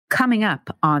Coming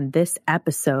up on this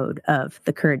episode of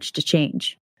The Courage to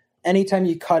Change. Anytime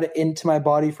you cut it into my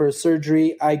body for a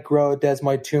surgery, I grow a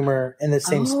desmoid tumor in the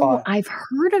same spot. I've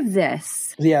heard of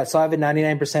this. Yeah, so I have a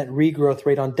 99% regrowth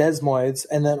rate on desmoids.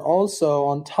 And then also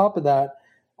on top of that,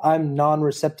 I'm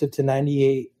non-receptive to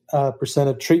 98%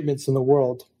 of treatments in the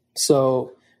world.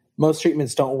 So most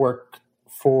treatments don't work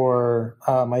for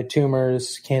my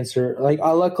tumors, cancer.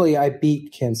 Luckily, I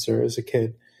beat cancer as a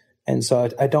kid. And so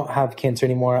I don't have cancer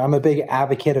anymore. I'm a big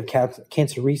advocate of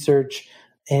cancer research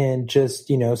and just,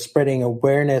 spreading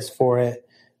awareness for it,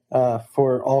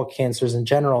 for all cancers in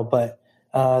general. But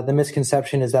the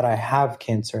misconception is that I have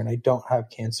cancer, and I don't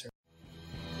have cancer.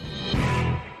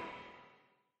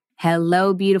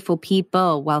 Hello, beautiful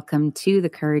people. Welcome to the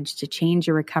Courage to Change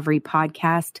Your Recovery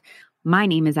podcast. My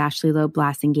name is Ashley Loeb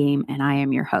Blassingame, and I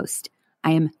am your host.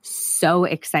 I am so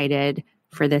excited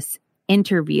for this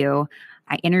interview.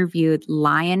 I interviewed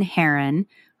Lyon Herron,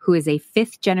 who is a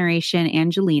fifth-generation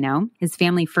Angelino. His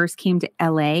family first came to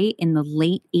LA in the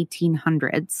late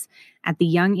 1800s. At the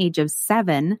young age of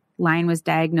 7, Lyon was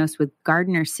diagnosed with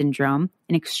Gardner syndrome,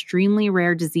 an extremely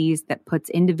rare disease that puts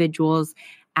individuals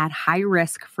at high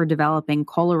risk for developing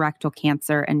colorectal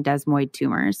cancer and desmoid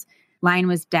tumors. Lyon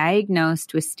was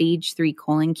diagnosed with stage 3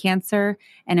 colon cancer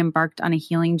and embarked on a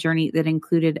healing journey that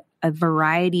included a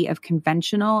variety of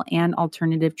conventional and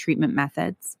alternative treatment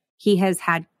methods. He has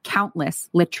had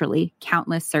literally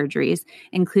countless surgeries,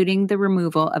 including the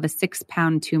removal of a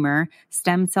 6-pound tumor,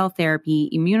 stem cell therapy,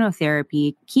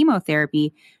 immunotherapy,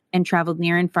 chemotherapy, and traveled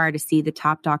near and far to see the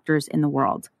top doctors in the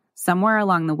world. Somewhere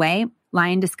along the way,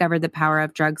 Lyon discovered the power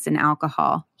of drugs and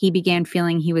alcohol. He began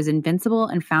feeling he was invincible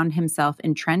and found himself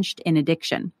entrenched in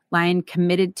addiction. Lyon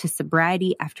committed to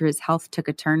sobriety after his health took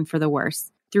a turn for the worse.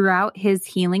 Throughout his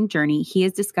healing journey, he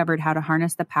has discovered how to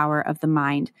harness the power of the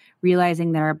mind,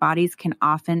 realizing that our bodies can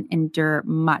often endure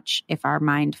much if our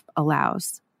mind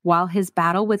allows. While his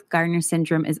battle with Gardner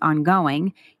syndrome is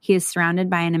ongoing, he is surrounded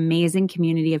by an amazing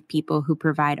community of people who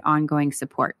provide ongoing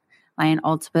support. Lyon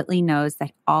ultimately knows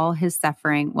that all his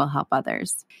suffering will help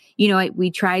others.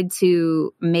 We tried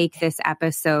to make this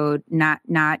episode not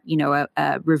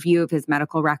a review of his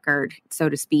medical record, so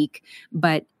to speak,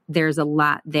 but there's a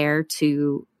lot there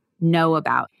to know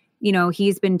about.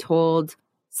 He's been told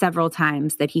several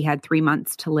times that he had 3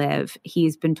 months to live.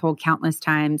 He's been told countless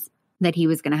times that he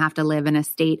was going to have to live in a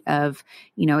state of,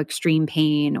 extreme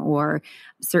pain or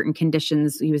certain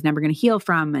conditions he was never going to heal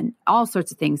from and all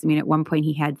sorts of things. At one point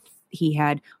he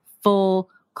had full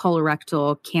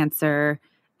colorectal cancer,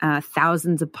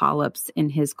 thousands of polyps in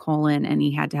his colon, and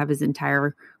he had to have his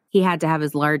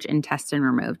large intestine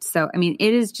removed. So,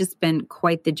 it has just been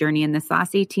quite the journey. In this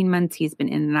last 18 months, he's been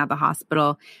in and out of the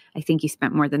hospital. I think he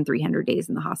spent more than 300 days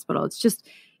in the hospital. It's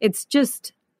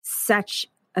just such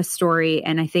a story.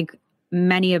 And I think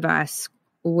many of us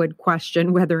would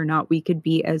question whether or not we could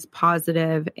be as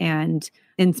positive and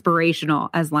inspirational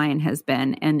as Lyon has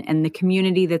been, and the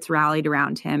community that's rallied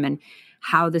around him and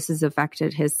how this has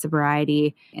affected his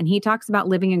sobriety. And he talks about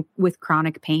living with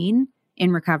chronic pain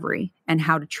in recovery and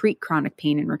how to treat chronic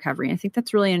pain in recovery. I think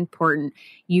that's really important.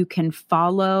 You can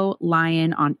follow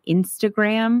Lyon on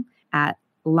Instagram at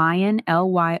Lyon,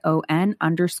 LYON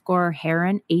 _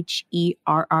 Herron,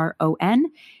 HERRON.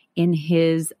 In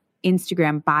his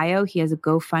Instagram bio, he has a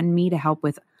GoFundMe to help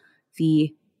with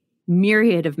the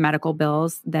myriad of medical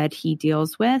bills that he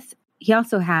deals with. He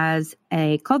also has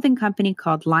a clothing company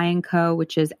called Lyon Co.,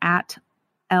 which is at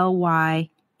lyandco.la.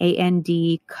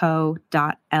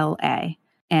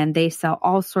 And they sell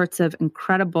all sorts of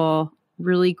incredible,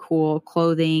 really cool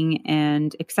clothing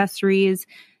and accessories.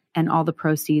 And all the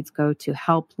proceeds go to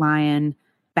help Lyon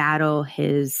battle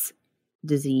his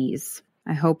disease.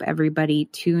 I hope everybody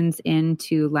tunes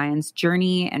into Lyon's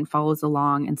journey and follows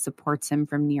along and supports him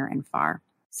from near and far.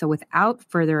 So without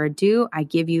further ado, I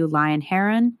give you Lyon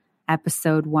Herron,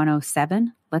 episode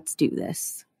 107. Let's do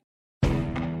this.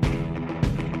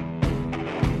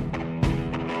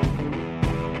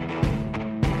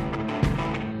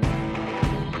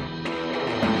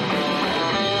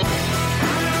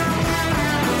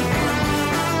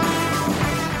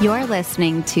 You're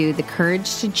listening to The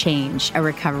Courage to Change, a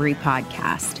recovery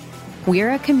podcast.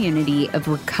 We're a community of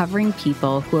recovering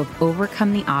people who have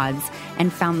overcome the odds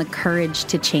and found the courage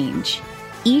to change.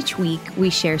 Each week, we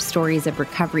share stories of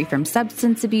recovery from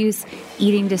substance abuse,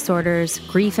 eating disorders,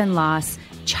 grief and loss,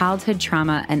 childhood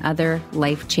trauma, and other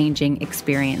life-changing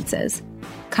experiences.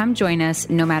 Come join us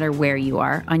no matter where you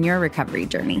are on your recovery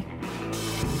journey.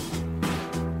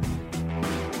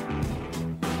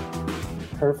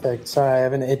 Perfect. Sorry, I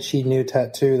have an itchy new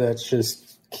tattoo that's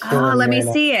just killing let me me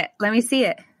right see it. Let me see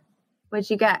it. What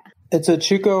you got? It's a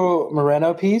Chuco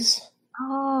Moreno piece.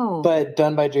 Oh. But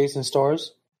done by Jason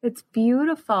Storrs. It's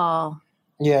beautiful.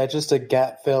 Yeah, just a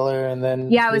gap filler, and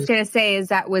then I was gonna say,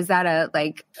 was that a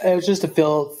like? It was just to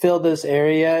fill this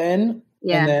area in,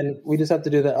 and then we just have to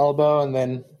do the elbow and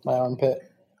then my armpit.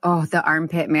 Oh, the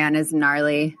armpit, man, is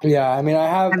gnarly. Yeah, I mean,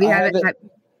 have you had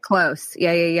it close?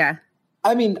 Yeah.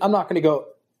 I mean, I'm not gonna go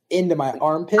into my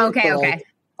armpit. Okay. Like,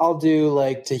 I'll do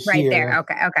like to here. Right there.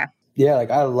 Okay. Yeah,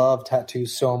 like I love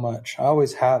tattoos so much. I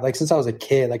always have, like since I was a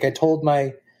kid. Like I told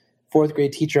my 4th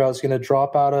grade teacher I was going to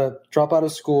drop out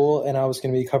of school and I was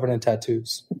going to be covered in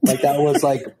tattoos. Like that was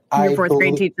like your 4th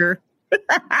grade teacher.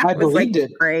 I believed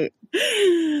it. Great.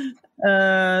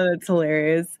 That's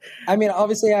hilarious. I mean,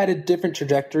 obviously I had a different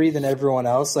trajectory than everyone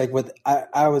else. Like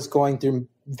I was going through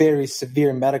very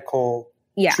severe medical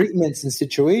treatments and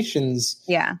situations.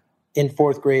 Yeah. In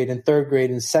 4th grade and 3rd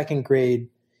grade and 2nd grade,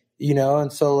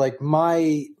 and so like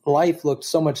my life looked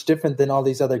so much different than all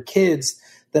these other kids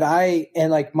that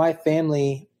like my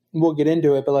family, we'll get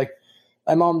into it, but like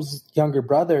my mom's younger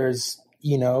brother is,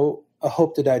 a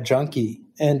hope to die junkie.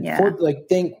 And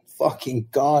thank fucking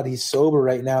God he's sober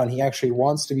right now and he actually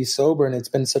wants to be sober. And it's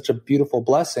been such a beautiful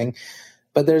blessing.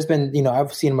 But there's been,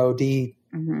 I've seen him OD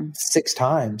 6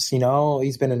 times,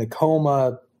 he's been in a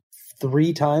coma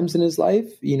 3 times in his life,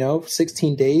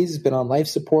 16 days, he's been on life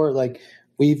support. Like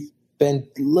we've been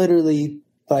literally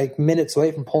like minutes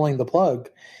away from pulling the plug.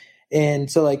 And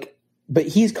so like, but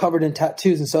he's covered in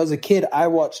tattoos. And so as a kid, I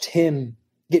watched him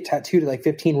get tattooed at like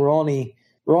 15. We're only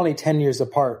 10 years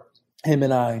apart, him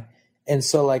and I. And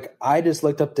so like, I just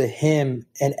looked up to him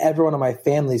and everyone in my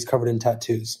family is covered in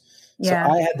tattoos. Yeah.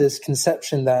 So I had this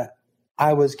conception that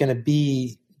I was going to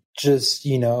be just,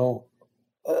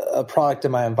 a product of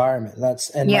my environment.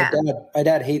 My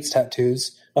dad hates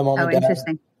tattoos. My mom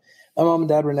and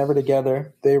dad were never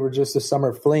together. They were just a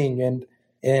summer fling.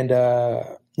 And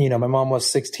my mom was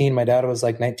 16. My dad was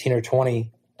like 19 or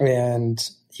 20 and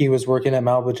he was working at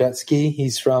Malibu Jet Ski.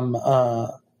 He's from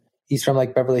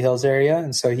like Beverly Hills area.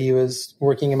 And so he was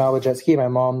working at Malibu Jet Ski. My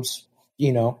mom's,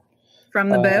 from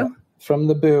the Boo. From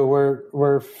the Boo.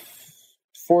 We're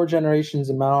 4 generations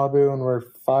in Malibu and we're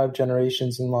 5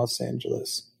 generations in Los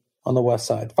Angeles on the west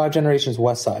side. 5 generations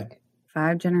west side.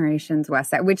 5 generations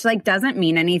west side, which like doesn't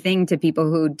mean anything to people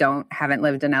who haven't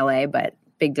lived in LA, but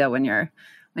big deal when you live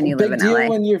in LA. Big deal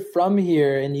when you're from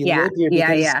here and you live here.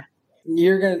 Because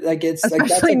you're gonna like it's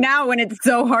especially like now when it's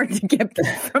so hard to get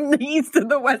from the east to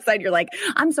the west side. You're like,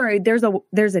 I'm sorry, there's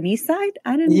an east side.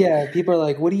 I didn't. Yeah, people are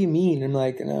like, what do you mean? I'm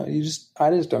like, no, I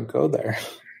just don't go there.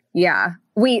 Yeah.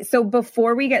 Wait. So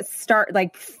before we get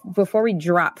before we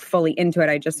drop fully into it,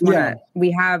 I just want to.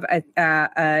 We have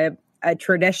a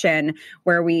tradition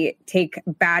where we take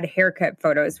bad haircut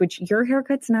photos. Which your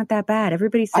haircut's not that bad.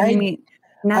 Everybody's sending me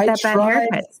not that bad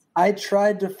haircuts. I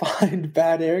tried to find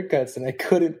bad haircuts and I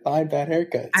couldn't find bad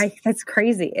haircuts. That's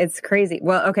crazy. It's crazy.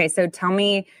 Well, okay. So tell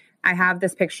me, I have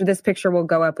this picture. This picture will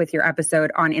go up with your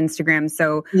episode on Instagram.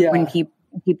 So when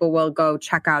people will go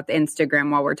check out the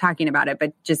Instagram while we're talking about it,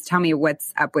 but just tell me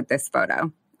what's up with this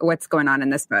photo. What's going on in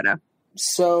this photo?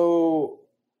 So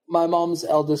my mom's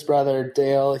eldest brother,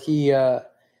 Dale, we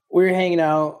were hanging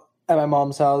out at my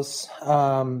mom's house.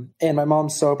 And my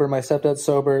mom's sober. My stepdad's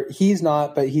sober. He's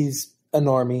not, but he's a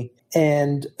normie.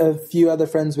 And a few other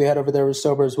friends we had over there were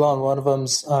sober as well. And one of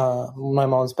them's my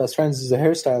mom's best friend is a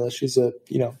hairstylist. She's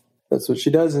that's what she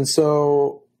does. And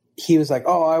so he was like,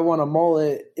 oh, I want a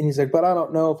mullet. And he's like, but I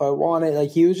don't know if I want it.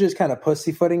 Like he was just kind of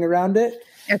pussyfooting around it.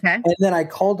 Okay. And then I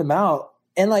called him out.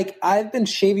 And like I've been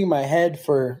shaving my head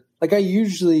for like I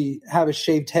usually have a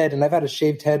shaved head. And I've had a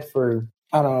shaved head for,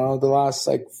 I don't know, the last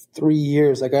like 3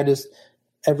 years. Like I just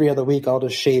every other week I'll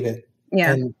just shave it.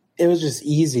 Yeah. And it was just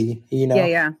easy,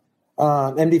 Yeah.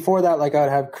 And before that, like I'd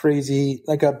have crazy,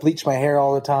 like I'd bleach my hair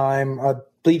all the time. I'd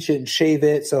bleach it and shave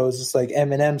it. So it was just like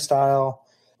Eminem style.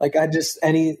 Like and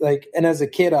as a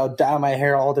kid, I would dye my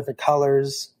hair all different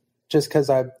colors just because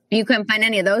You couldn't find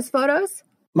any of those photos?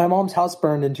 My mom's house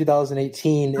burned in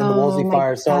 2018 in the Woolsey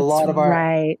fire. So a lot of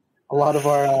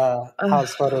our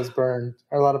house photos burned.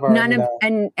 Or a lot of our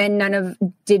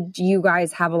did you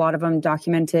guys have a lot of them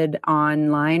documented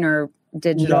online or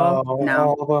digital? No,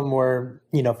 all of them were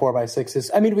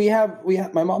 4x6s. I mean, we have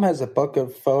my mom has a book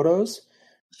of photos.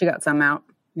 She got some out.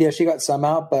 Yeah, she got some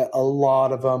out, but a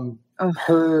lot of them.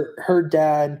 Her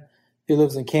dad, who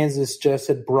lives in Kansas, just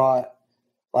had brought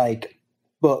like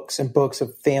books and books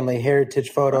of family heritage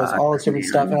photos, all this different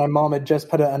stuff. And my mom had just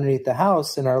put it underneath the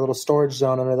house in our little storage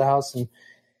zone under the house,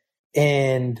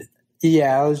 and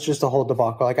yeah, it was just a whole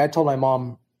debacle. Like I told my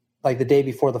mom, like the day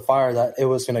before the fire, that it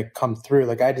was going to come through.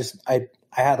 Like I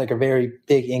I had like a very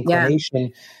big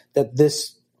inclination that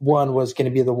this one was going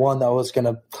to be the one that was going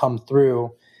to come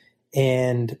through.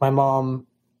 And my mom,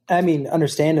 I mean,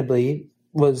 understandably,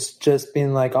 was just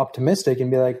being like optimistic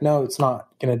and be like, no, it's not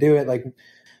going to do it. Like,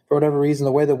 for whatever reason,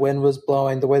 the way the wind was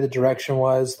blowing, the way the direction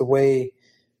was, the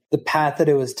path that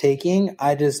it was taking,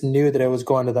 I just knew that it was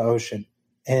going to the ocean.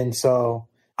 And so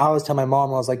I was telling my mom,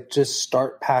 I was like, just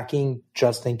start packing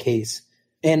just in case.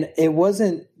 And it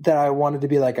wasn't that I wanted to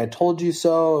be like, I told you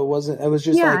so. It was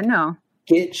just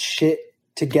get shit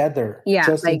together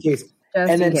just in case.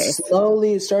 And then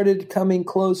slowly it started coming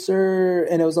closer,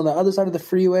 and it was on the other side of the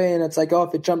freeway. And it's like, oh,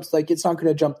 if it jumps, like, it's not going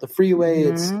to jump the freeway.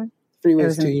 It's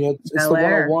freeways too, it's the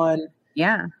 101.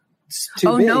 Yeah. It's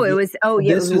too big. No, it was,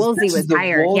 Woolsey was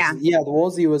higher. Yeah, the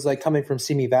Woolsey was like coming from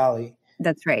Simi Valley.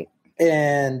 That's right.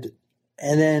 And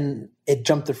then it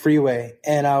jumped the freeway,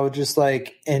 and I was just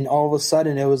like, and all of a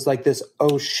sudden it was like this,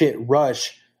 oh shit,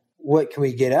 rush. What can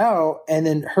we get out? And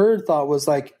then her thought was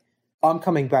like, I'm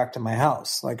coming back to my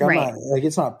house. Like, I'm not, like,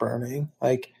 it's not burning.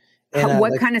 Like, and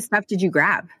what kind of stuff did you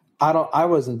grab? I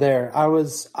wasn't there.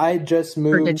 I just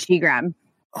moved. Or did she grab?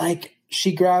 Like,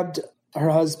 she grabbed her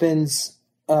husband's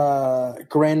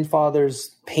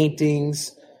grandfather's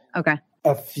paintings. Okay.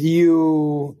 A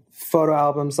few photo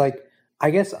albums. Like, I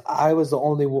guess I was the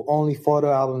only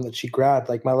photo album that she grabbed.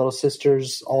 Like, my little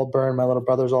sisters all burned. My little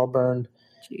brothers all burned.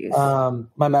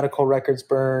 My medical records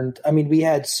burned. I mean, we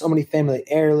had so many family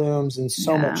heirlooms and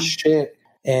so much shit,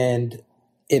 and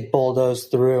it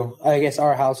bulldozed through. I guess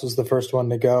our house was the first one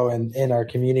to go in our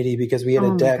community because we had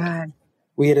a deck. God.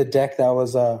 We had a deck that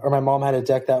was, or my mom had a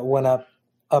deck that went up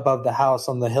above the house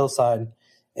on the hillside,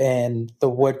 and the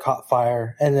wood caught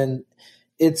fire. And then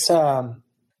it's,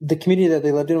 the community that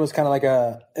they lived in was kind of like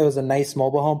it was a nice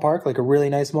mobile home park, like a really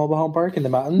nice mobile home park in the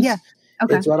mountains. Yeah.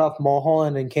 Okay. It's right off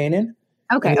Mulholland and Canaan.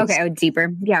 Okay. Okay.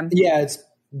 Deeper. Yeah. Yeah. It's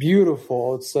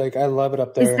beautiful. It's like, I love it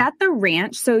up there. Is that the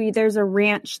ranch? So there's a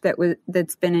ranch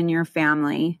that's been in your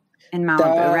family in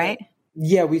Malibu, right?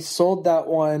 Yeah. We sold that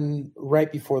one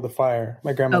right before the fire.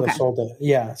 My grandmother sold it.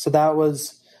 Yeah. So that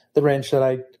was the ranch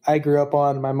that I grew up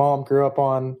on. My mom grew up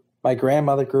on. My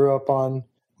grandmother grew up on.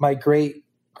 My great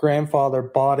grandfather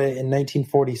bought it in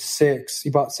 1946. He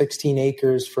bought 16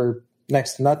 acres for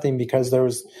next to nothing because there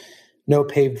was no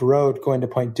paved road going to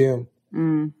Point Doom.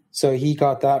 So he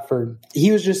got that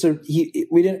he was just we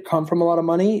didn't come from a lot of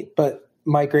money, but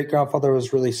my great grandfather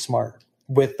was really smart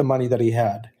with the money that he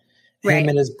had. Him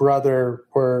and his brother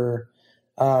were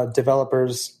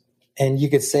developers, and you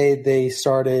could say they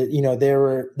started, they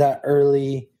were that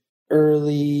early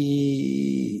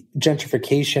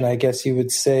gentrification, I guess you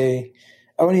would say.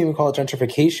 I wouldn't even call it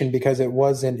gentrification because it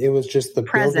wasn't, it was just the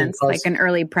presence, like an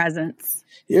early presence.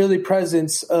 The early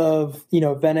presence of,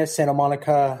 Venice, Santa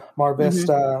Monica, Mar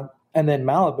Vista, and then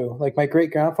Malibu. Like, my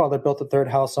great grandfather built the third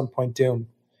house on Point Doom,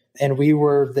 and we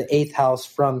were the eighth house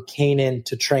from Canaan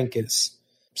to Trancas.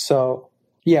 So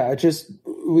yeah,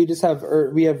 we have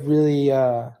really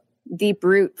deep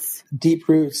roots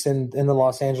in the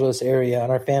Los Angeles area.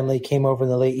 And our family came over in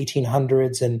the late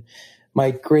 1800s, and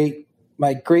my great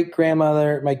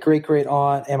grandmother, my great great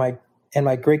aunt, and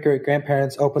my great great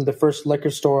grandparents opened the first liquor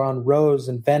store on Rose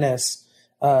in Venice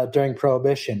during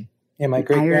Prohibition. And my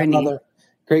great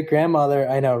grandmother,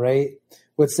 I know, right,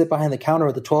 would sit behind the counter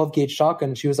with a 12-gauge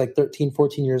shotgun. She was like 13,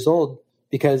 14 years old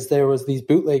because there was these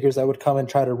bootleggers that would come and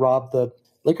try to rob the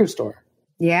liquor store.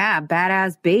 Yeah,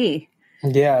 badass B.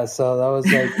 Yeah, so that was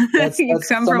like that's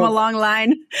come from a long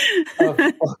line of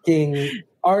fucking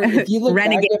if you look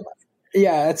renegade. back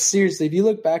it's seriously, if you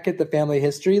look back at the family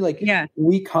history, like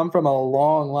we come from a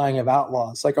long line of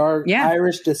outlaws. Like our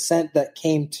Irish descent that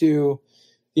came to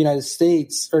the United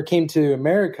States or came to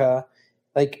America,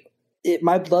 like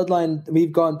my bloodline,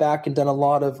 we've gone back and done a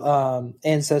lot of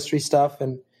ancestry stuff,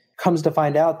 and comes to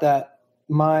find out that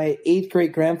my eighth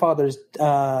great grandfather's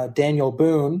Daniel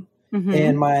Boone,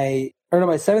 and my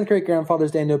seventh great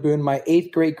grandfather's Daniel Boone. My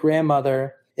eighth great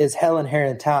grandmother is Helen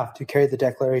Herron Taft, who carried the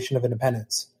Declaration of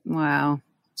Independence. Wow.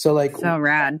 So like, so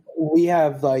rad. We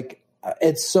have like,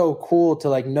 it's so cool to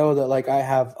like know that like I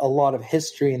have a lot of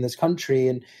history in this country,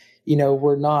 and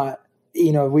we're not,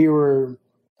 it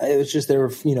was just, there were,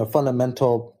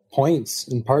 fundamental points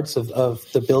and parts of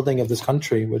the building of this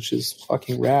country, which is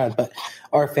fucking rad. But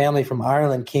our family from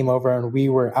Ireland came over, and we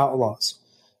were outlaws.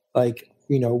 Like,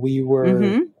 we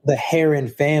were the Herron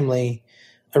family.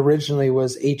 Originally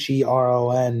was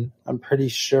Heron, I'm pretty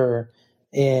sure.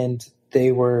 And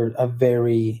they were a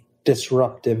very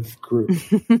disruptive group.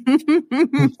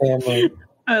 Family.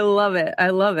 I love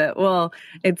it. Well,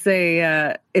 it's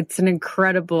an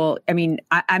incredible, I mean,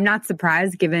 I'm not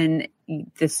surprised given,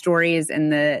 the stories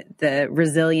and the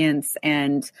resilience,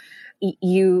 and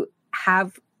you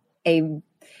have an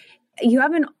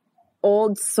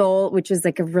old soul, which is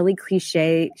like a really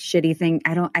cliche, shitty thing.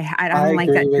 I don't like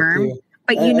that term,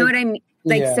 but you know what I mean?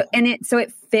 Like, yeah. So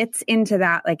it fits into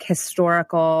that like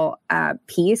historical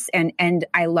piece. And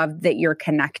I love that you're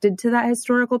connected to that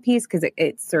historical piece because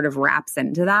it sort of wraps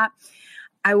into that.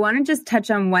 I want to just touch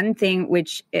on one thing,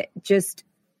 which because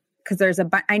there's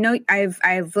I know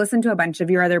I've listened to a bunch of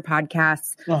your other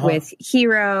podcasts with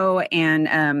Hero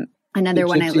and another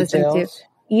one I listened to.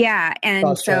 Yeah.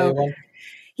 And so,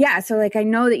 yeah. So like, I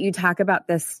know that you talk about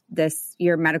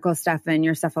your medical stuff and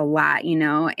your stuff a lot,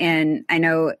 and I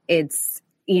know it's,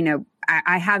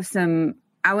 I have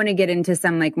I want to get into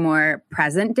some like more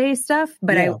present day stuff,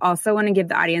 but I also want to give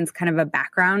the audience kind of a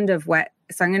background of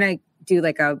so I'm going to do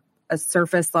like a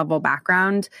surface level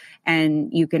background and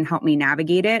you can help me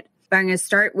navigate it. But I'm going to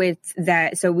start with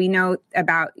that. So we know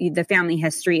about the family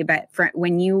history, but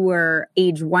when you were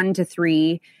age 1 to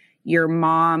 3,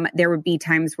 there would be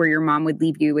times where your mom would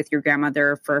leave you with your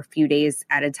grandmother for a few days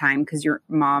at a time because your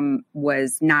mom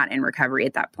was not in recovery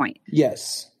at that point.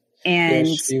 Yes. And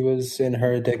she was in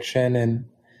her addiction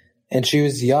and she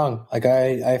was young. Like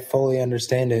I fully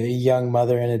understand it. A young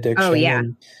mother in addiction. Oh yeah.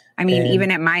 Even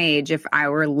at my age, if I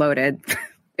were loaded,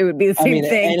 it would be the same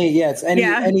thing.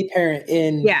 Any parent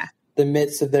in the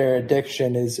midst of their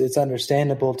addiction it's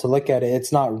understandable to look at it.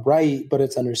 It's not right, but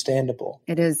it's understandable.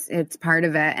 It is. It's part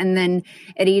of it. And then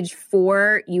at age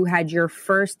 4, you had your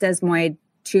first desmoid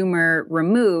tumor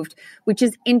removed, which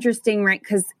is interesting, right?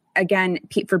 Because again,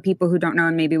 for people who don't know,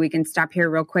 and maybe we can stop here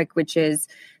real quick, which is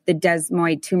the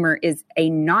desmoid tumor is a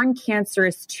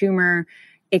non-cancerous tumor,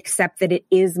 except that it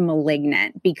is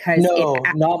malignant because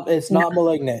it's not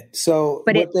malignant. So,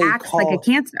 but it acts like a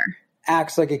cancer.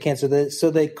 Acts like a cancer. So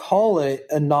they call it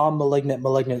a non-malignant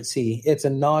malignancy. It's a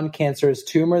non-cancerous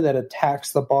tumor that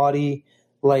attacks the body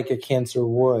like a cancer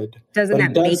would. Doesn't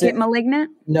that make it malignant?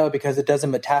 No, because it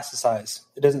doesn't metastasize.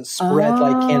 It doesn't spread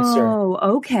like cancer.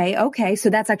 Oh, okay. So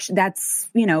that's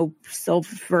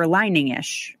silver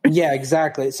lining-ish. Yeah,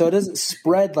 exactly. So it doesn't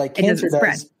spread like cancer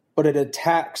does, but it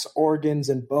attacks organs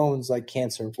and bones like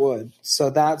cancer would.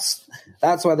 So that's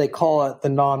why they call it the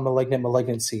non-malignant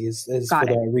malignancy is for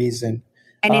that reason.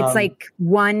 And it's like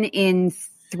 1 in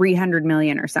 300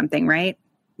 million or something, right?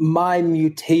 My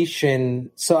mutation.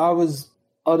 So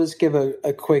I'll just give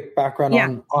a quick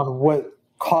background on what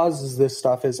causes this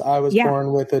stuff. Is I was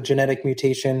born with a genetic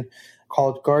mutation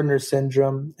called Gardner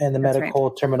syndrome, and the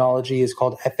medical terminology is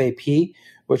called FAP,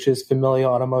 which is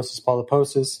familial automosis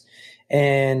polyposis.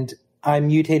 And I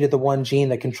mutated the one gene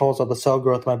that controls all the cell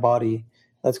growth in my body.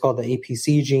 That's called the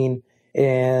APC gene.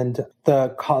 And the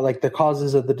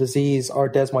causes of the disease are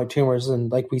desmoid tumors. And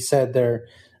like we said, they're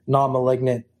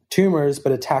non-malignant tumors,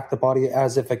 but attack the body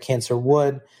as if a cancer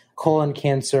would. Colon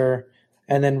cancer,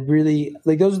 and then really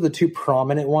like those are the two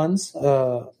prominent ones.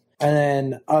 And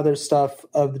then other stuff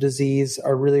of the disease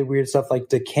are really weird stuff like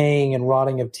decaying and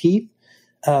rotting of teeth,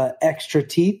 extra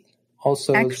teeth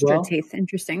also as well. Extra teeth,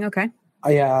 interesting. Okay.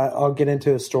 Yeah, I'll get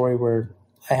into a story where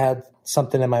I had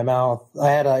something in my mouth.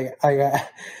 I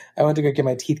went to go get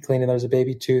my teeth cleaned and there was a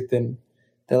baby tooth, and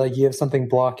they're like, you have something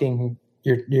blocking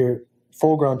your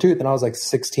full grown tooth, and I was like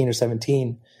 16 or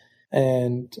 17,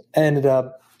 and I ended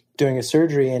up doing a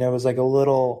surgery, and it was like a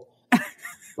little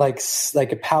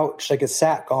like a pouch, like a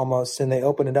sack almost, and they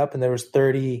opened it up and there was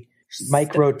 30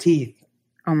 micro teeth.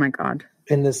 Oh my God.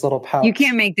 In this little pouch. You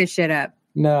can't make this shit up.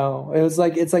 No, it's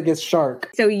like a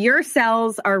shark. So your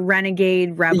cells are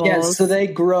renegade rebels. Yes, so they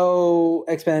grow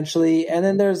exponentially. And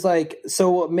then there's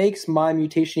so what makes my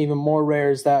mutation even more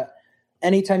rare is that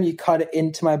anytime you cut it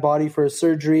into my body for a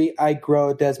surgery, I grow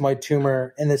a desmoid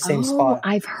tumor in the same spot.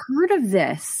 I've heard of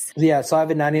this. Yeah, so I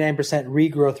have a 99%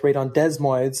 regrowth rate on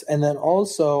desmoids. And then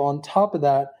also on top of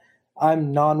that,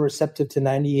 I'm non-receptive to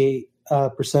 98%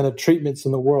 of treatments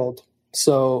in the world.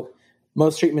 So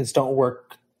most treatments don't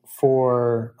work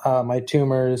for my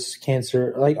tumors,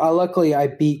 cancer. Luckily, I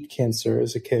beat cancer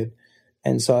as a kid.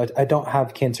 And so I don't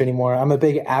have cancer anymore. I'm a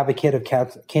big advocate of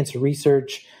cancer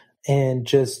research and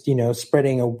just,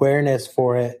 spreading awareness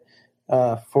for it,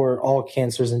 for all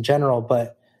cancers in general.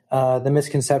 But the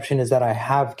misconception is that I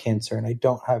have cancer and I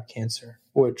don't have cancer,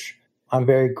 which I'm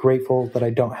very grateful that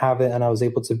I don't have it and I was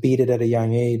able to beat it at a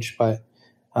young age. But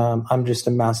I'm just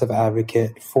a massive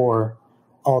advocate for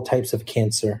all types of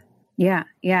cancer. Yeah.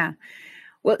 Yeah.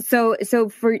 Well, so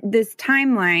for this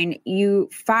timeline,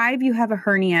 5, you have a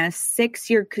hernia, 6,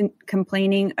 you're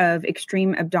complaining of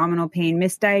extreme abdominal pain,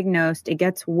 misdiagnosed, it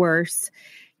gets worse.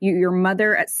 your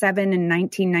mother at 7 in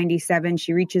 1997,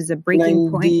 she reaches a breaking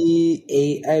point.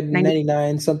 98,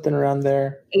 99, something around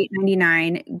there.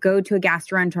 899, go to a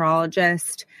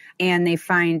gastroenterologist, and they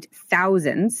find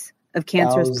thousands of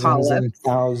cancerous polyps.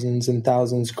 Thousands and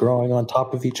thousands growing on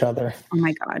top of each other. Oh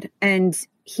my God. And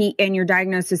you're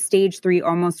diagnosed as stage 3,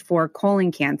 almost 4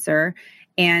 colon cancer.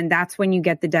 And that's when you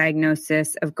get the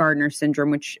diagnosis of Gardner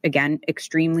syndrome, which again,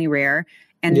 extremely rare.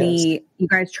 And you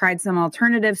guys tried some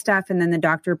alternative stuff. And then the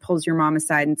doctor pulls your mom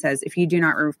aside and says, if you do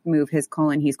not remove his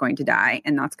colon, he's going to die.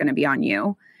 And that's going to be on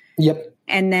you. Yep.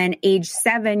 And then age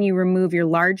 7, you remove your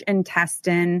large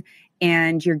intestine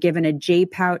and you're given a J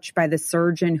pouch by the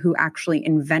surgeon who actually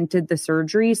invented the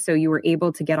surgery. So you were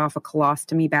able to get off a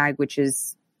colostomy bag, which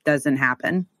doesn't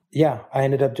happen. Yeah. I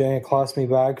ended up doing a colostomy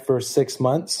bag for 6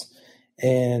 months.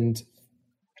 And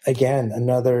again,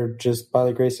 another, just by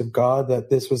the grace of God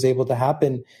that this was able to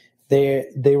happen, they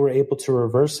were able to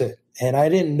reverse it. And I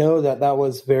didn't know that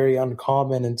was very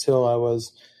uncommon until I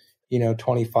was,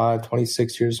 25,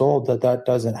 26 years old, that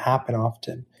doesn't happen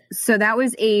often. So that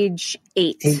was age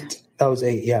 8. That was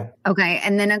 8, yeah. Okay.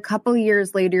 And then a couple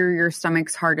years later, your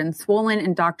stomach's hard and swollen,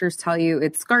 and doctors tell you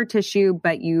it's scar tissue,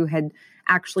 but you had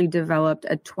actually developed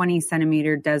a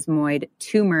 20-centimeter desmoid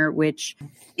tumor, which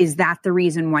is that the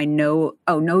reason why no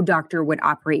doctor would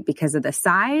operate because of the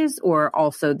size, or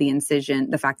also the incision,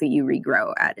 the fact that you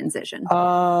regrow at incision?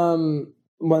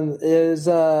 One is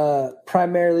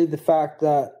primarily the fact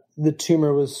that the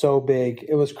tumor was so big.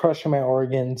 It was crushing my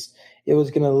organs. It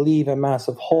was going to leave a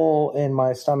massive hole in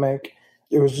my stomach.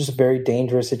 It was just a very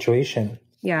dangerous situation.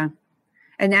 Yeah.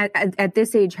 And at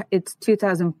this age, it's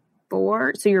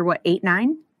 2004. So you're what, 8,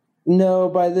 9? No,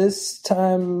 by this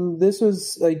time, this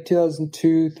was like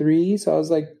 2002, 3. So I was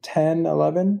like 10,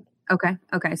 11. Okay.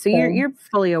 So you're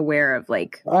fully aware of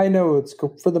I know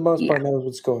for the most part, knows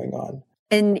what's going on.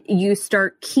 And you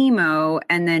start chemo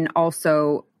and then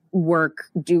also work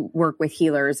with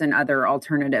healers and other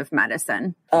alternative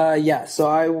medicine. Yeah.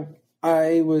 So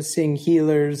I was seeing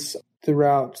healers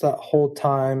throughout that whole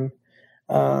time.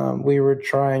 We were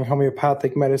trying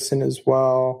homeopathic medicine as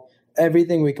well.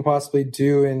 Everything we could possibly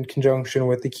do in conjunction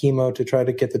with the chemo to try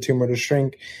to get the tumor to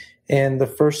shrink. And the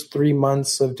first 3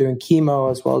 months of doing chemo,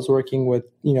 as well as working with,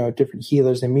 different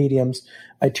healers and mediums,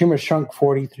 my tumor shrunk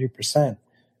 43%.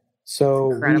 So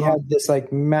we had this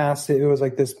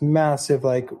massive,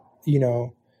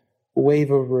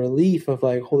 wave of relief of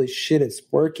holy shit, it's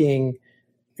working.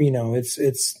 This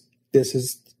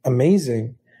is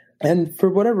amazing. And for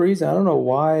whatever reason, I don't know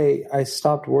why I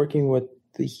stopped working with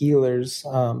the healers.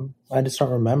 I just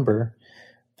don't remember,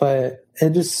 but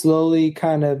it just slowly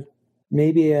kind of,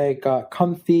 maybe I got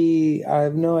comfy. I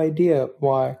have no idea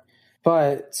why,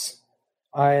 but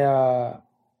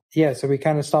so we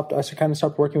kind of stopped. I kind of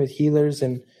stopped working with healers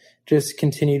and just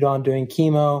continued on doing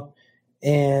chemo.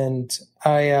 And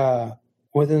I,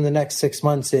 within the next 6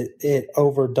 months, it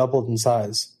over doubled in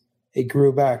size. It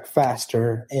grew back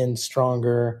faster and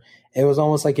stronger. It was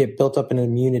almost like it built up an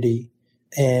immunity.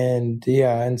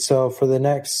 And so for the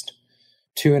next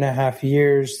 2.5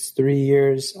 years, 3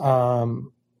 years,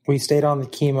 we stayed on the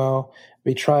chemo.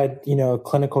 We tried,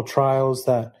 clinical trials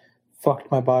that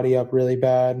fucked my body up really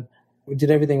bad. We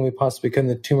did everything we possibly could, and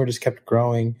the tumor just kept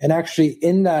growing. And actually,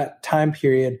 in that time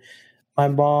period, my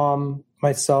mom,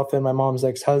 myself, and my mom's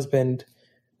ex-husband,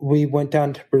 we went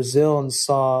down to Brazil and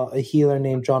saw a healer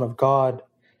named John of God.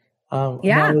 Now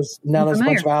there's a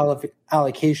bunch of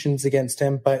allocations against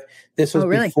him, but this was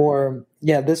before.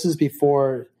 Yeah, this is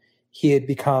before he had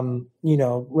become,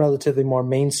 relatively more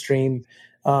mainstream.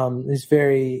 He's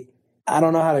very. I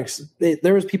don't know how to.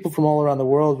 There was people from all around the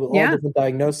world with all different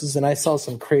diagnoses, and I saw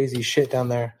some crazy shit down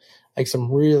there, like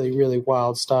some really, really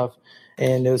wild stuff,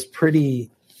 and it was pretty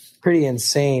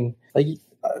insane.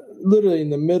 Literally in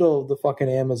the middle of the fucking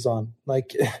Amazon.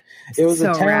 It was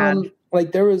so a town.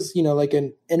 Rad. There was,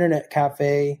 an internet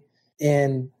cafe,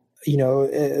 and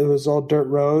it was all dirt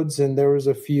roads, and there was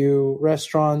a few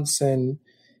restaurants and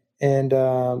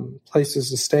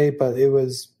places to stay, but it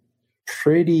was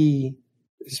pretty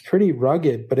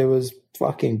rugged, but it was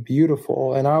fucking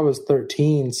beautiful. And I was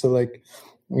 13, so I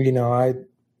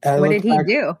what did he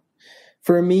do?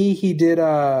 For me, he did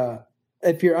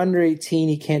if you're under 18,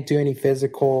 you can't do any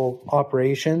physical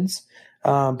operations.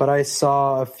 But I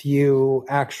saw a few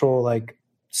actual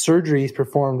surgeries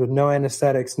performed with no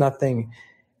anesthetics, nothing.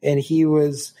 And he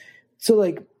was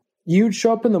you'd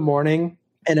show up in the morning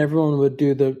and everyone would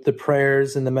do the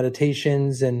prayers and the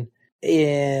meditations and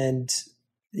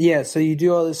so you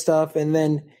do all this stuff, and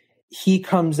then he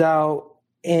comes out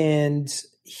and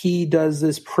he does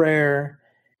this prayer,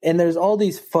 And there's all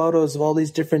these photos of all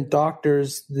these different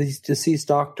doctors, these deceased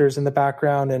doctors in the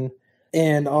background,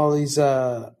 and all these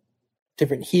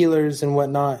different healers and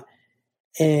whatnot.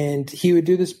 And he would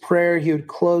do this prayer. He would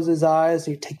close his eyes.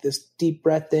 And he'd take this deep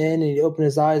breath in, and he'd open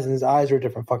his eyes, and his eyes were a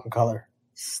different fucking color.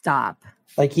 Stop.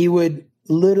 Like he would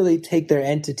literally take their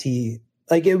entity.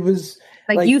 Like it was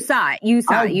like you saw it.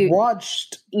 I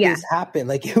watched this happen.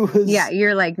 Like it was. Yeah,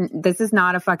 you're like, this is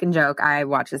not a fucking joke. I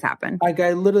watched this happen. Like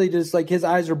I literally just like his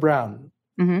eyes were brown,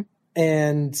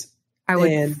 and I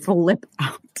would flip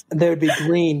out. They would be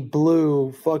green,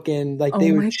 blue, fucking like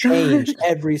they would change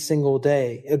every single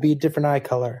day. It would be a different eye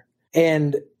color,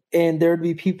 and there would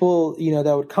be people, you know,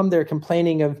 that would come there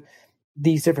complaining of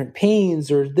these different pains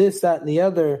or this, that, and the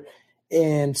other.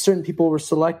 And certain people were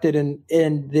selected, and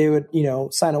they would, you know,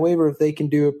 sign a waiver if they can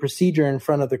do a procedure in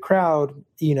front of the crowd.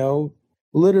 You know,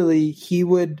 literally, he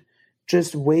would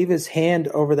just wave his hand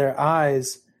over their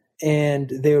eyes, and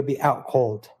they would be out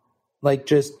cold, like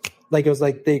just like it was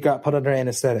like they got put under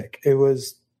anesthetic. It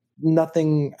was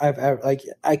nothing I've ever like.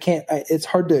 I can't. It's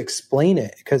hard to explain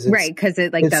it because it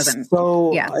like doesn't.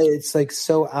 So it's like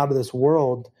so out of this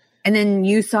world. And then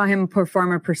you saw him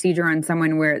perform a procedure on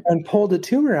someone and pulled a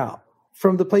tumor out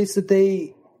from the place that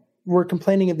they were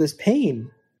complaining of this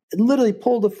pain. It literally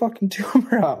pulled a fucking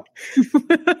tumor out.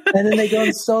 And then they go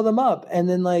and sew them up. And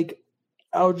then like,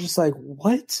 I was just like,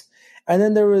 what? And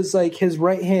then there was like his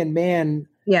right-hand man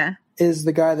is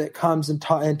the guy that comes and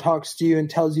talks to you and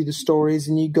tells you the stories.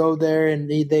 And you go there and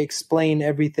they explain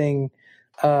everything,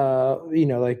 you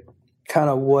know, like kind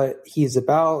of what he's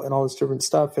about and all this different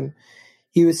stuff. And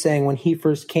he was saying when he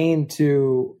first came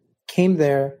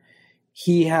there,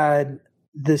 he had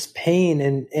this pain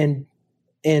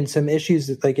and some issues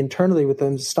that, like internally with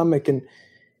his stomach,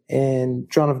 and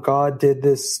John of God did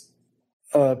this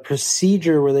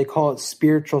procedure where they call it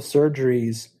spiritual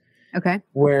surgeries. Okay.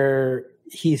 Where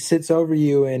he sits over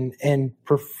you and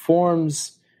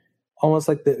performs almost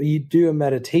like you do a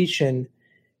meditation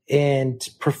and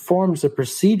performs a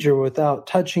procedure without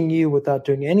touching you, without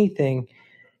doing anything.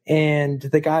 And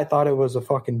the guy thought it was a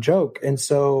fucking joke. And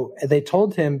so they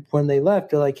told him when they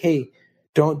left, they're like, hey,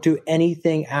 don't do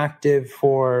anything active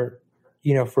for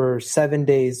 7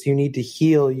 days. You need to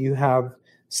heal. You have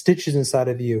stitches inside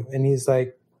of you. And he's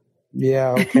like,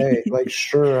 yeah, okay. Like,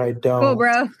 sure, I don't. Cool,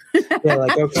 bro. Yeah,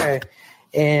 like, okay.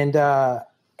 And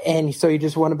so he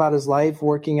just went about his life,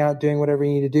 working out, doing whatever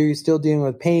he needed to do. He's still dealing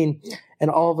with pain. And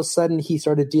all of a sudden he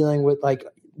started dealing with like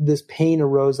this pain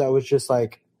arose that was just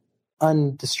like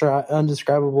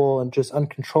undescribable and just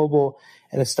uncontrollable,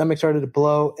 and his stomach started to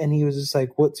blow, and he was just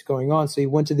like, what's going on? So he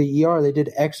went to the ER. They did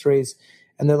x-rays,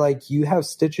 and they're like, you have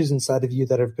stitches inside of you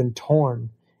that have been torn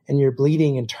and you're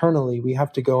bleeding internally. We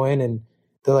have to go in. And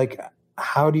they're like,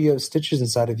 how do you have stitches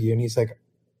inside of you? And he's like,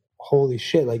 holy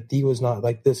shit, like D was not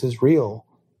like, this is real.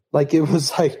 Like it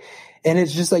was like, and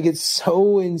it's just like, it's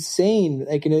so insane.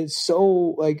 Like, and it's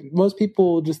so like, most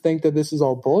people just think that this is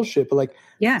all bullshit, but like,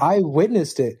 I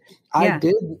witnessed it. I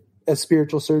did a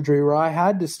spiritual surgery where I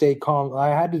had to stay calm. I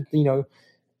had to,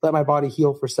 let my body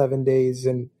heal for 7 days.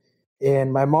 And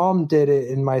my mom did it,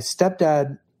 and my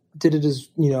stepdad did it as,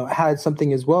 had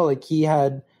something as well. Like he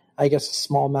had, I guess, a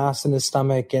small mass in his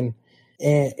stomach, and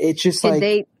it's just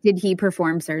did he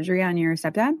perform surgery on your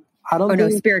stepdad? I don't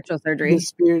think spiritual surgery.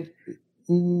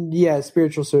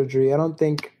 Spiritual surgery. I don't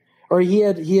think, or he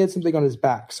had something on his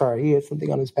back. Sorry, he had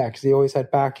something on his back because he always had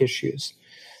back issues.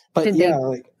 But did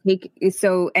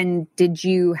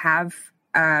you have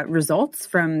results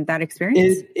from that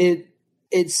experience?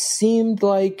 It seemed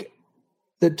like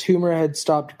the tumor had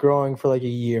stopped growing for like a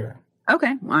year.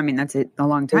 Okay. Well, I mean, that's a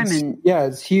long time.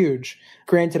 It's huge.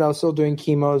 Granted, I was still doing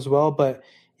chemo as well, but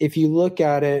if you look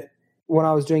at it, when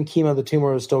I was doing chemo, the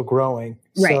tumor was still growing.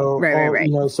 Right.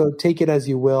 So take it as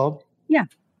you will. Yeah.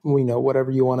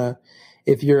 Whatever you want to,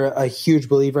 if you're a huge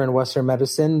believer in Western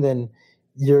medicine, then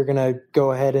you're going to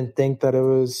go ahead and think that it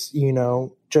was,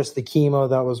 just the chemo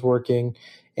that was working.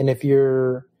 And if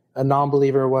you're a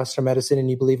non-believer in Western medicine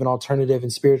and you believe in alternative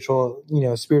and spiritual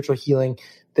healing,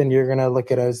 then you're going to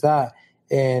look at it as that.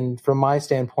 And from my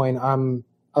standpoint,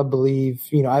 I believe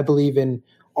in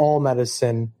all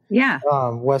medicine. Yeah.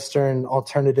 Western,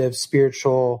 alternative,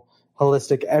 spiritual,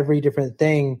 holistic, every different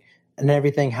thing, and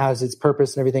everything has its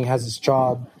purpose and everything has its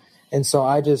job. And so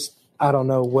I don't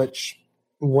know which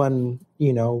one,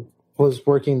 was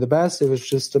working the best. It was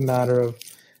just a matter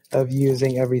of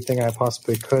using everything I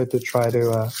possibly could to try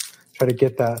to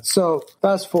get that. So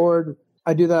fast forward,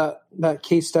 I do that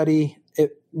case study.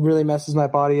 It really messes my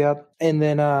body up. And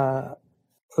then,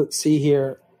 let's see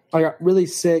here. I got really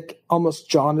sick, almost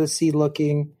jaundicey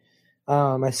looking.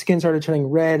 My skin started turning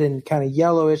red and kind of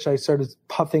yellowish. I started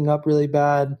puffing up really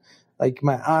bad. Like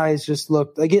my eyes just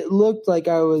looked like it looked like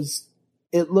I was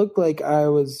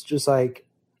just like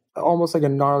almost like a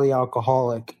gnarly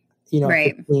alcoholic,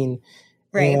 Right. 15.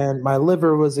 Right. And my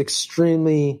liver was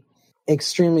extremely,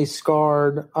 extremely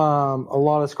scarred. A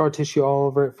lot of scar tissue all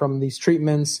over it from these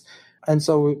treatments. And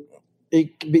so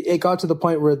it got to the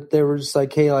point where they were just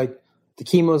like, hey, like the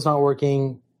chemo is not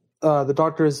working. The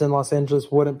doctors in Los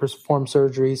Angeles wouldn't perform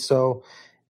surgery. So,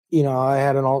 I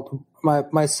had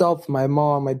myself, my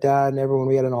mom, my dad, and everyone,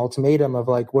 we had an ultimatum of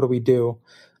like, what do we do?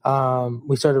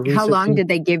 We started researching. How long did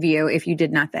they give you if you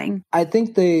did nothing? I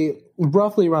think they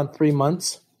roughly around 3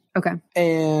 months. Okay.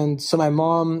 And so my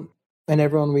mom and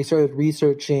everyone, we started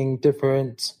researching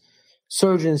different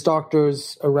surgeons,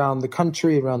 doctors around the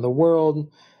country, around the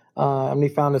world. And we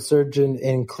found a surgeon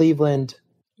in Cleveland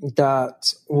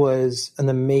that was an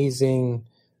amazing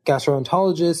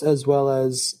gastroenterologist, as well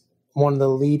as one of the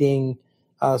leading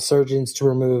surgeons to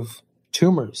remove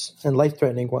tumors and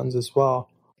life-threatening ones as well.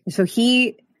 So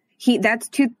that's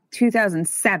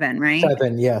 2007, right?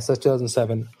 Yes, that's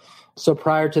 2007. So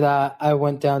prior to that, I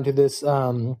went down to this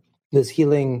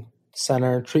healing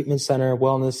center, treatment center,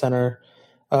 wellness center.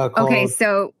 Okay,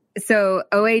 so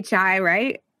OHI,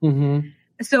 right? Mm-hmm.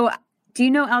 So do you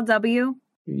know LW?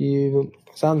 You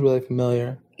sounds really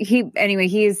familiar. He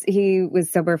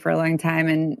was sober for a long time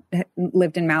and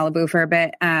lived in Malibu for a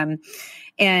bit.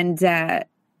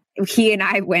 He and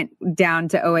I went down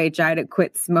to OHI to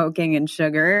quit smoking and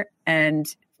sugar, and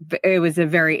it was a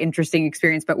very interesting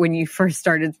experience. But when you first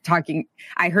started talking,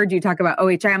 I heard you talk about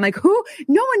OHI. I'm like, who?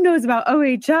 No one knows about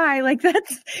OHI. Like he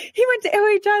went to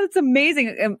OHI. That's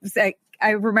amazing. I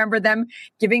remember them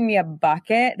giving me a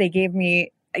bucket. They gave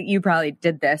me, you probably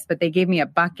did this, but they gave me a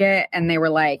bucket and they were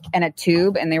like, and a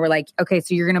tube. And they were like, okay,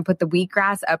 so you're going to put the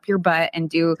wheatgrass up your butt and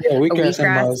do a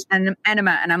wheatgrass and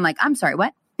enema. And I'm like, I'm sorry,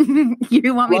 what?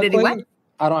 You want me to do what?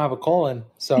 I don't have a colon,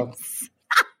 so.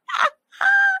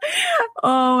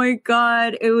 Oh my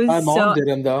God. It was my mom did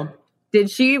them though.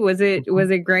 Did she? Was it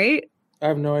great? I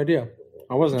have no idea.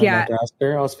 I wasn't allowed to ask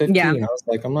her. I was 15. Yeah. I was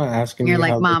like, I'm not asking you. You're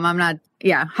like, Mom, I'm not.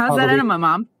 Yeah. How's that enema,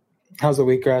 Mom? How's the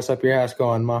wheatgrass up your ass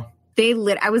going, Ma?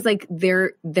 I was like,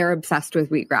 they're obsessed with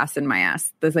wheatgrass in my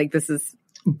ass. This is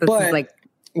like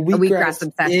a wheatgrass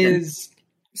obsession. Is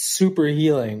super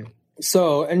healing.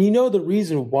 So, and the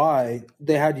reason why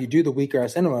they had you do the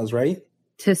wheatgrass enemas, right?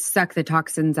 To suck the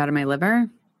toxins out of my liver.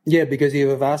 Yeah, because you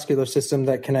have a vascular system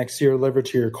that connects your liver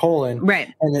to your colon.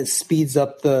 Right. And it speeds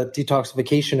up the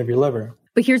detoxification of your liver.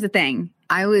 But here's the thing.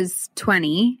 I was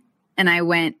 20 and I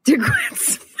went to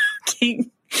quit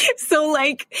smoking.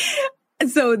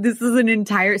 So this is an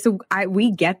entire,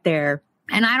 we get there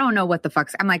and I don't know what the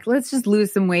fuck's, I'm like, let's just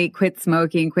lose some weight, quit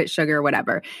smoking, quit sugar,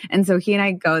 whatever. And so he and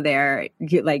I go there,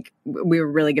 like we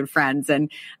were really good friends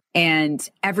and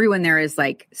everyone there is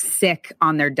like sick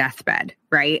on their deathbed.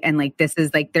 Right. And like, this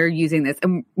is like, they're using this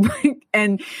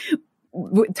and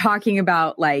talking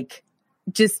about like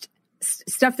just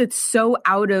stuff that's so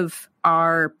out of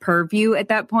our purview at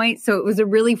that point. So it was a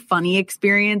really funny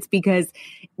experience because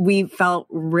we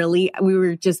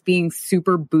were just being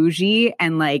super bougie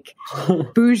and like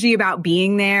bougie about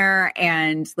being there.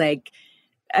 And like,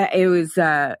 it was,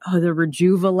 the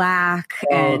Rejuvelac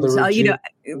and,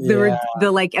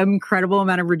 the like incredible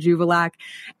amount of Rejuvelac.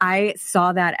 I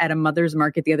saw that at a mother's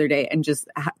market the other day and just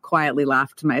quietly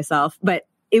laughed to myself. But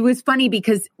it was funny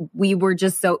because we were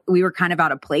kind of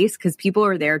out of place because people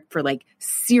are there for like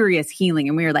serious healing.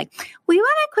 And we were like, we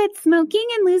want to quit smoking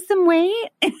and lose some weight.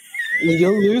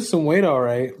 You'll lose some weight. All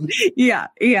right. Yeah.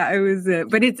 It was,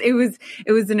 but it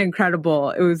was an incredible,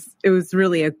 it was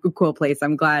really a cool place.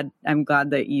 I'm glad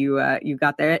that you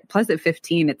got there. Plus at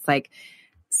 15, it's like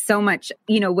so much,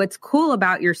 what's cool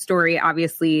about your story,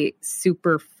 obviously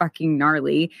super fucking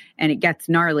gnarly and it gets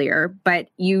gnarlier, but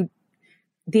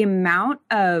the amount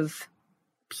of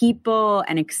people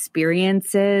and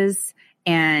experiences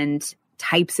and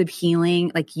types of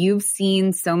healing, like you've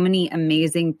seen so many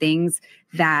amazing things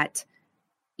that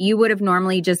you would have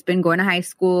normally just been going to high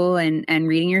school and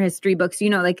reading your history books,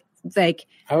 like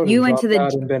you went to the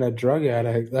out and been a drug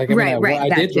addict. Like, I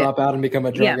did drop out and become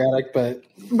a drug addict, but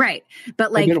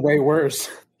like I did way worse.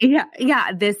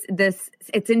 Yeah. This,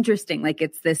 it's interesting. Like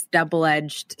it's this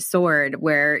double-edged sword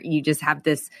where you just have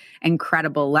this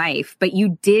incredible life, but so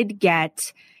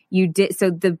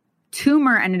the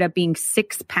tumor ended up being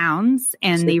 6 pounds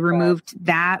and they removed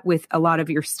that with a lot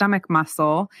of your stomach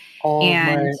muscle.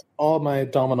 All my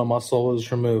abdominal muscle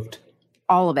was removed.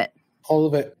 All of it.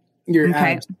 Your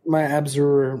abs, my abs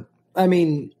were,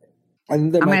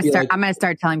 And there might be I'm gonna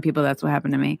start telling people that's what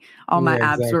happened to me. All my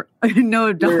abs exactly. were no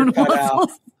abdominal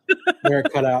muscles. They're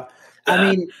cut out.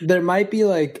 I mean, there might be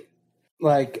like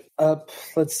up.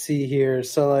 Let's see here.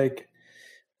 So like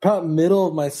about middle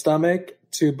of my stomach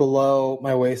to below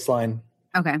my waistline.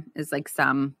 Okay, it's like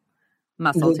some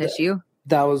muscle tissue.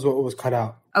 That was what was cut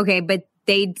out. Okay, but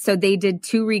they did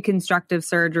 2 reconstructive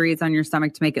surgeries on your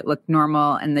stomach to make it look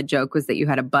normal, and the joke was that you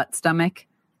had a butt stomach.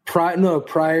 Prior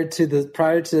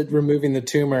to removing the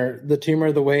tumor,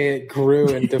 the way it grew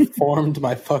and deformed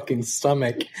my fucking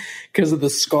stomach because of the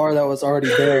scar that was already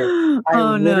there.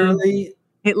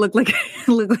 It looked like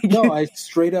I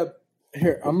straight up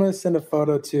here. I'm gonna send a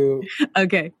photo to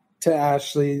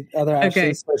Ashley,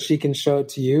 Ashley, so she can show it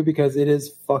to you because it is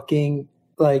fucking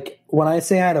like when I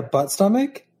say I had a butt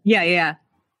stomach. Yeah. You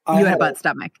had a butt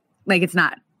stomach. Like it's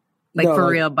not like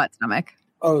real butt stomach.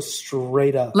 Oh,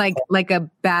 straight up. Like a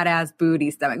badass booty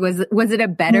stomach. Was it a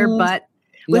better butt?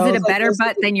 Was it a better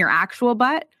butt than your actual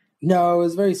butt? No, it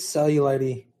was very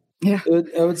cellulite-y. Yeah.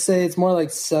 I would say it's more like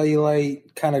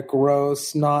cellulite, kind of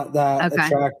gross, not that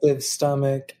attractive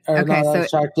stomach. Or not that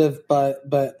attractive, but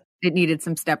it needed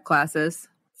some step classes.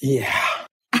 Yeah.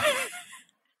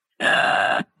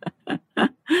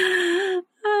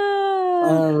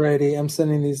 Alrighty, I'm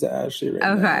sending these to Ashley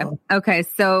right now. Okay.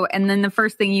 So, and then the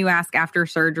first thing you ask after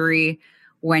surgery,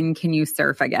 when can you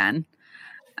surf again?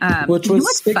 Which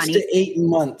was 6 to 8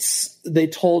 months. They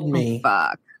told me. Oh,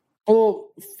 fuck. Well,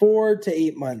 4 to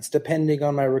 8 months, depending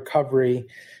on my recovery.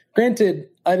 Granted,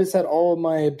 I just had all of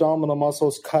my abdominal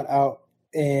muscles cut out,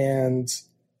 and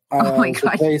oh my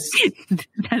god,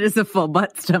 that is a full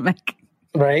butt stomach,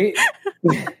 right?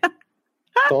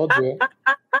 Told you.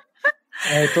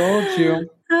 I told you.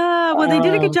 Well, they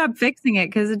did a good job fixing it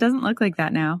because it doesn't look like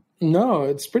that now. No,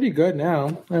 it's pretty good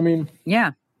now. I mean,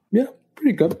 yeah,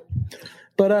 pretty good.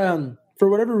 But for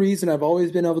whatever reason, I've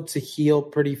always been able to heal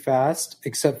pretty fast,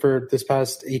 except for this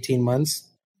past 18 months.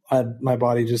 My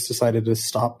body just decided to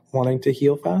stop wanting to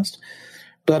heal fast.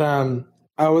 But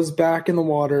I was back in the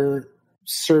water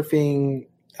surfing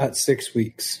at 6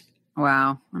 weeks.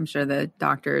 Wow. I'm sure the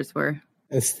doctors were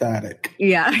ecstatic.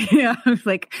 Yeah. I was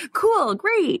like, cool,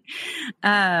 great.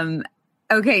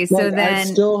 Okay, so then I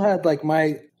still had like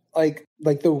my like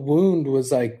the wound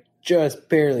was like just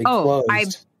barely closed.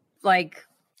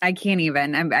 I can't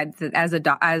even. I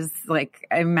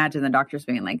imagine the doctors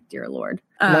being like, "Dear Lord."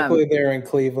 Luckily, they're in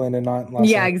Cleveland and not in Los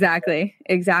Angeles.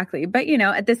 Exactly. But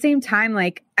at the same time,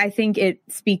 like I think it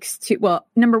speaks to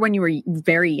number one, you were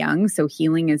very young, so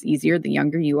healing is easier the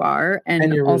younger you are,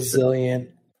 and you're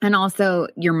resilient, and also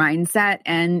your mindset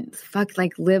and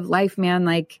live life, man.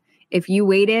 Like if you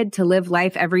waited to live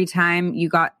life every time you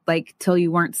got till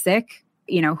you weren't sick,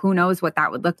 who knows what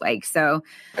that would look like. So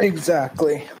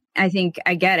exactly. I think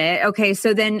I get it. Okay.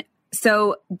 So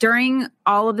during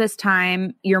all of this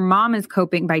time, your mom is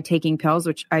coping by taking pills,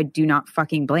 which I do not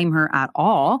fucking blame her at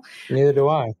all. Neither do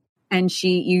I. And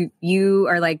you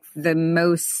are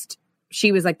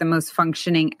she was like the most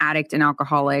functioning addict and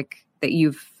alcoholic that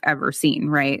you've ever seen.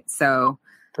 Right. So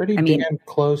pretty damn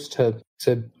close to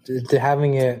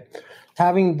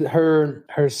having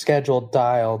her schedule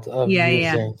dialed of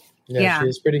using. Yeah, she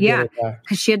was pretty good at that.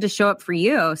 Because she had to show up for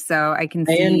you, so I can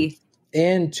see.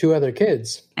 And 2 other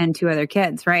kids.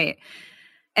 Right.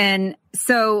 And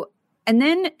so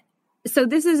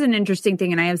this is an interesting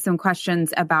thing, and I have some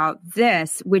questions about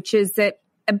this, which is that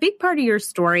a big part of your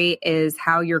story is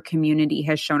how your community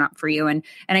has shown up for you. And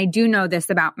I do know this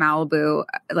about Malibu,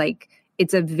 like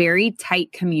it's a very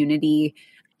tight community,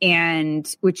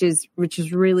 and which is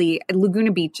really,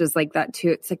 Laguna Beach is like that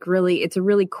too. It's a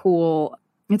really cool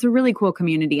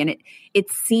community. And it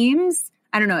seems,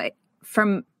 I don't know,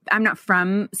 I'm not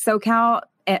from SoCal,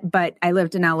 but I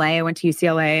lived in LA. I went to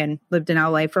UCLA and lived in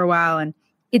LA for a while. And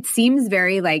it seems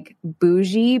very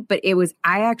bougie, but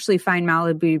I actually find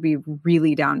Malibu to be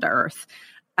really down to earth,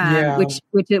 which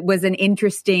it was an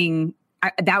interesting,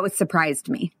 that surprised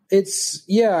me. It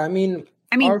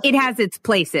has its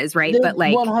places, right? But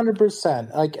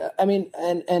 100%.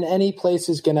 And any place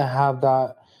is going to have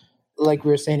that. Like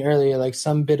we were saying earlier,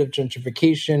 some bit of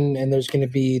gentrification, and there's going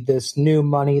to be this new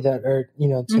money that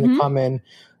it's going to come in.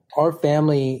 Our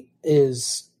family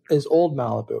is old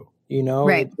Malibu,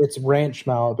 right? It's ranch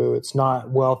Malibu. It's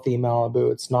not wealthy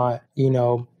Malibu. It's not,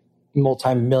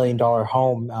 multi-million-dollar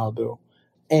home Malibu.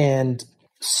 And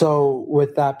so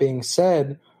with that being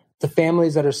said, the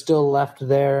families that are still left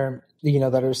there,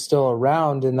 that are still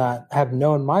around and that have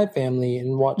known my family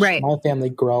and watched my family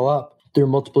grow up through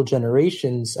multiple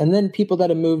generations. And then people that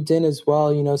have moved in as well,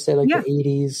 say the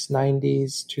 80s,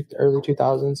 90s, early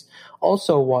 2000s,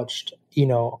 also watched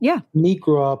me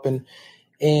grew up and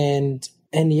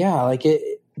yeah, like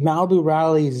Malibu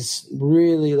rallies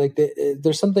really like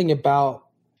there's something about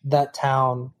that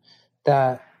town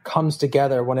that comes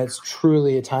together when it's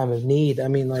truly a time of need. I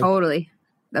mean, like totally.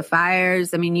 The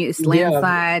fires, I mean,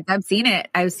 landslides. I've seen it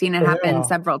happen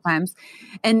several times.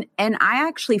 And I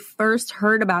actually first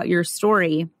heard about your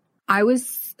story.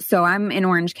 I'm in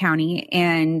Orange County,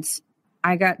 and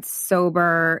I got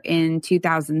sober in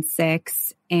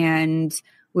 2006 and,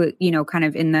 kind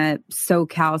of in the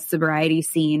SoCal sobriety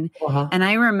scene. Uh-huh. And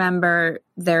I remember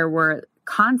there were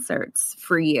concerts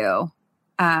for you.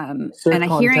 And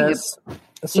hearing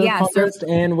concerts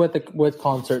and with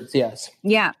concerts, yes.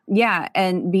 Yeah.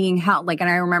 And being held, and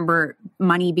I remember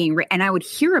money being and I would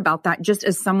hear about that just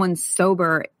as someone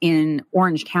sober in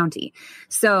Orange County.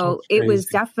 So it was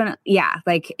definitely,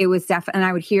 and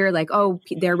I would hear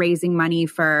they're raising money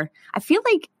for, I feel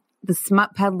like the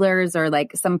Smut Peddlers or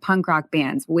some punk rock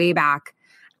bands way back.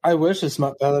 I wish the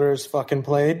Smut Peddlers fucking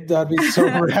played. That'd be so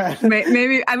rad.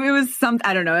 Maybe, I mean, it was something,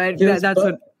 I don't know.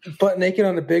 Butt Naked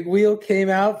on a Big Wheel came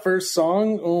out, first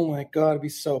song. Oh my God, I'd be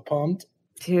so pumped.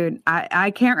 Dude, I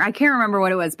can't remember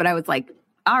what it was, but I was like,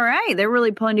 all right, they're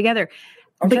really pulling together.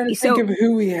 I'm trying to think of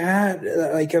who we had,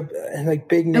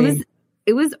 big name.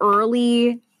 It was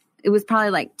early. It was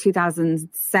probably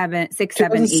 2007, 6,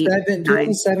 7, 8.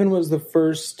 2007 was the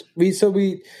first.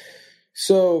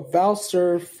 So Val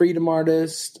Surf, Freedom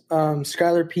Artist,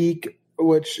 Skylar Peak,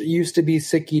 which used to be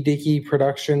Sicky Dicky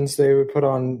Productions. They would put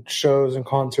on shows and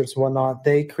concerts and whatnot.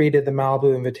 They created the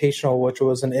Malibu Invitational, which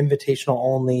was an invitational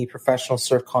only professional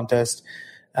surf contest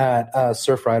at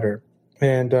Surfrider.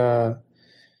 And it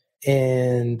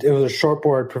was a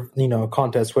shortboard,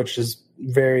 contest, which is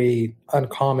very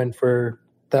uncommon for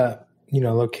that,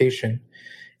 location.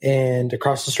 And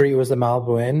across the street was the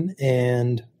Malibu Inn,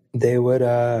 and they would,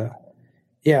 it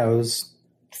was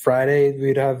Friday,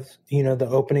 we'd have, the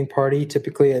opening party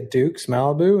typically at Duke's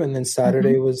Malibu. And then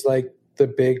Saturday was the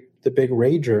big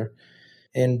rager.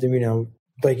 And, it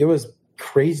was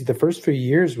crazy. The first few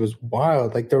years was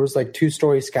wild. There was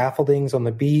 2-story scaffoldings on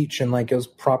the beach, and it was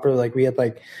proper. We had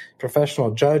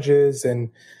professional judges and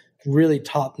really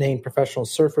top name professional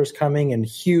surfers coming and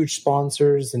huge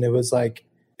sponsors. And it was so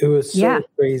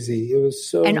crazy. It was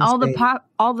so, and insane.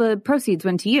 all the proceeds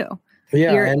went to you.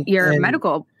 Yeah. Your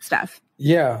medical stuff.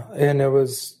 Yeah. And it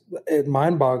was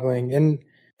mind-boggling. And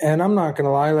I'm not going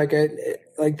to lie,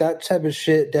 that type of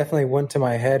shit definitely went to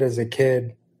my head as a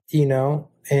kid, and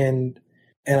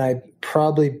I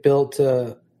probably built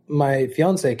my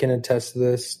fiance can attest to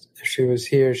this. If she was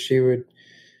here, she would,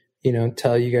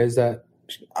 tell you guys that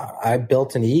I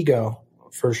built an ego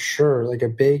for sure. A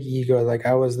big ego.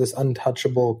 I was this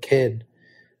untouchable kid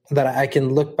that I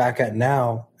can look back at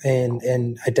now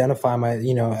and identify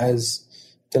as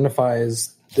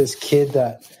this kid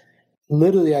that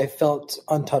literally I felt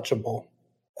untouchable.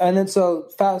 And then so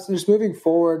fast, just moving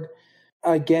forward,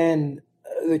 again,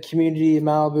 the community in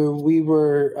Malibu, we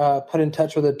were put in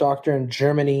touch with a doctor in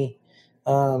Germany.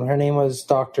 Her name was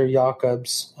Dr.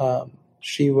 Jacobs.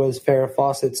 She was Farrah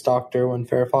Fawcett's doctor when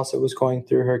Farrah Fawcett was going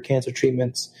through her cancer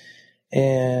treatments.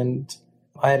 And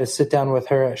I had to sit down with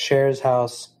her at Cher's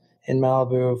house in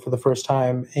Malibu for the first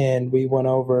time, and we went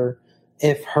over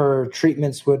if her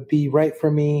treatments would be right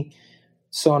for me,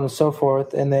 so on and so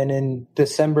forth. And then in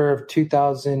December of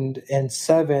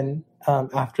 2007,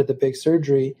 after the big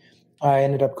surgery, I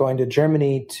ended up going to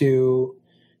Germany to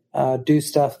do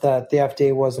stuff that the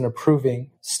FDA wasn't approving: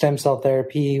 stem cell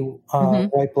therapy,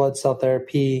 white blood cell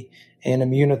therapy, and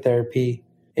immunotherapy.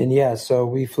 And so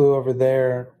we flew over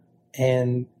there,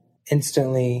 and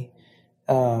instantly,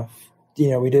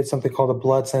 we did something called a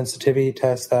blood sensitivity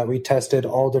test, that we tested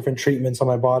all different treatments on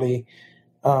my body,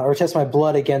 or test my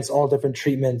blood against all different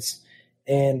treatments,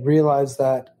 and realized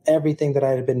that everything that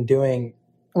I had been doing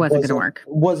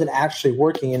wasn't actually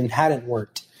working and hadn't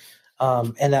worked.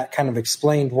 And that kind of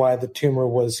explained why the tumor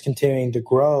was continuing to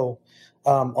grow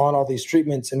on all these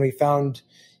treatments. And we found,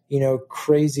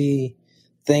 crazy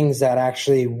things that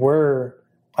actually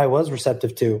I was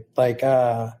receptive to, like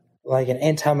an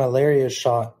anti-malaria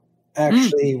shot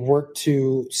actually worked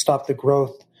to stop the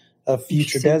growth of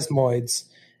future desmoids.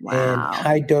 Wow. And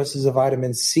high doses of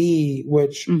vitamin C,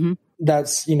 which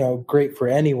that's, great for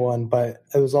anyone, but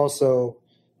it was also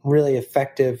really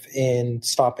effective in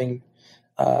stopping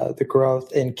the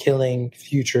growth and killing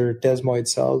future desmoid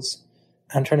cells.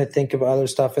 I'm trying to think of other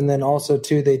stuff. And then also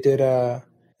too, they did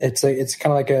it's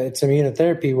kind of like it's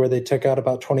immunotherapy, where they took out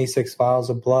about 26 vials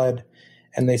of blood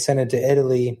and they sent it to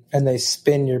Italy, and they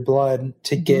spin your blood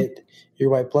to get your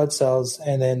white blood cells,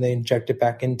 and then they inject it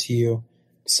back into you.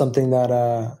 Something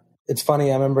that it's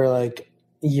funny. I remember like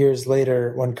years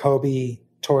later when Kobe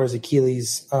tore his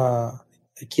Achilles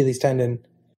tendon,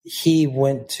 he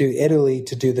went to Italy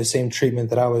to do the same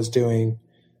treatment that I was doing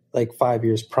like 5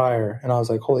 years prior. And I was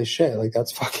like, holy shit, like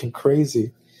that's fucking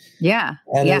crazy. Yeah.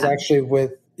 And it was actually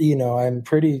with, I'm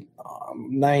pretty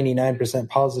 99%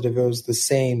 positive it was the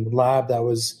same lab that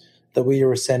we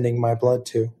were sending my blood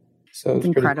to. So it's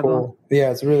pretty cool.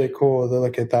 Yeah, it's really cool to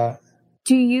look at that.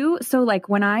 So like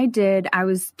when I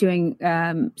was doing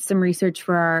some research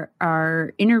for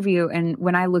our interview, and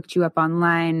when I looked you up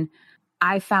online,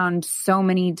 I found so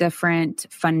many different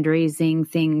fundraising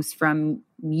things from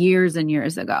years and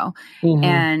years ago.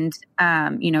 And,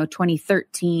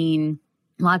 2013,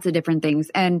 lots of different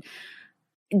things. And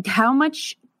how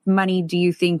much money do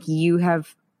you think you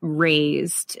have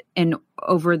raised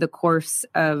over the course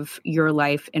of your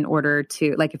life in order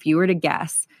to, like, if you were to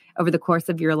guess, over the course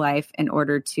of your life in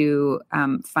order to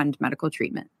fund medical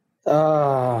treatment?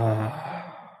 Upwards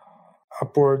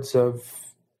of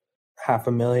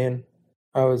 $500,000,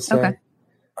 I would say. Okay.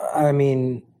 I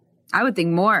mean, I would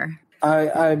think more.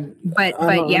 I'm trying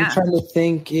to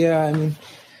think. Yeah, I mean,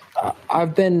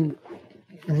 I'm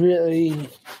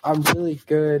really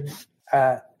good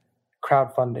at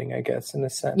crowdfunding, I guess, in a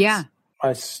sense. Yeah.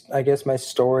 I guess my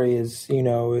story is,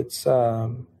 it's, I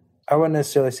wouldn't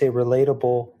necessarily say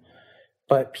relatable,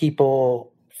 but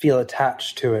people feel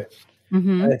attached to it.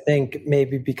 Mm-hmm. I think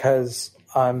maybe because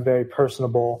I'm very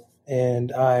personable,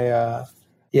 and I'm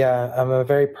a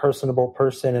very personable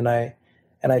person, and I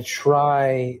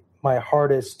try my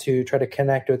hardest to try to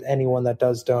connect with anyone that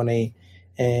does donate,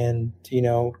 and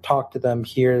talk to them,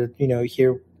 hear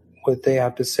what they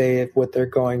have to say, what they're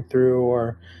going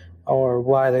through, or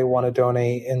why they want to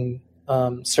donate, in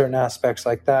certain aspects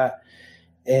like that.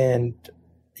 And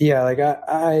yeah, like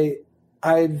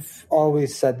I've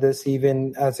always said this,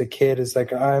 even as a kid, is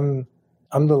like I'm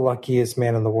the luckiest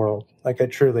man in the world. Like I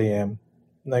truly am.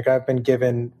 Like I've been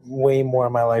given way more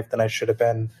in my life than I should have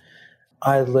been.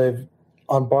 I live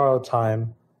on borrowed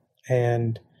time,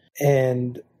 and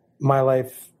my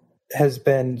life has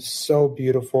been so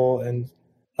beautiful. And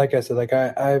like I said, like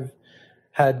I've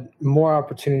had more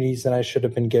opportunities than I should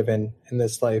have been given in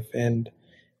this life. And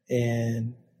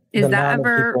is that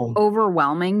ever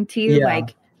overwhelming to you? Yeah.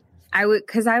 Like I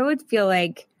would feel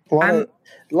like a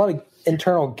lot of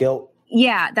internal guilt.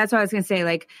 Yeah, that's what I was going to say.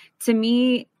 Like to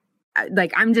me,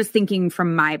 like I'm just thinking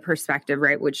from my perspective,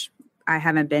 right? Which I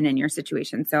haven't been in your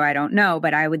situation, so I don't know.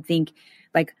 But I would think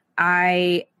like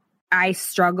I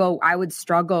would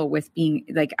struggle with being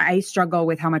like, I struggle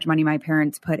with how much money my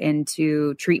parents put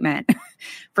into treatment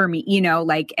for me,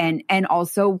 like, and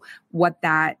also what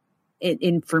that,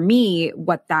 for me,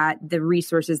 what the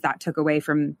resources that took away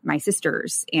from my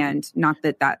sisters, and not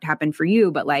that happened for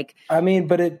you, but like, I mean,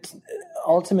 but it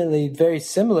ultimately very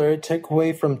similar. It took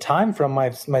away from time from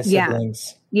my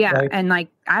siblings. Yeah. Like, and like,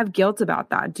 I have guilt about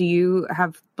that. Do you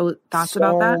have thoughts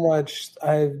about that? So much.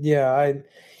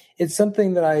 It's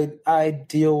something that I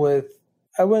deal with,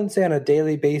 I wouldn't say on a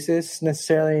daily basis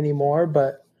necessarily anymore,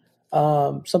 but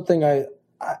something it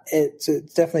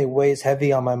definitely weighs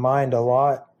heavy on my mind a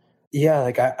lot. Yeah,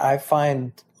 like I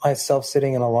find myself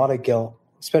sitting in a lot of guilt,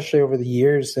 especially over the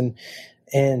years, and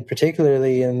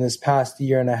particularly in this past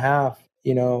year and a half.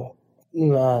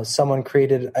 Someone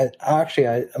created.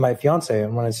 My fiance.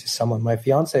 And when I say someone, my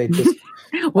fiance just.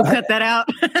 We'll cut that out.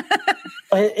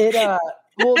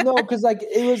 Well, no, because like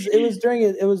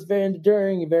it was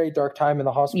during a very dark time in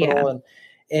the hospital,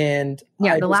 and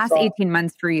the last 18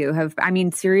 months for you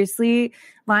seriously,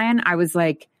 Lyon, I was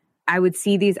like, I would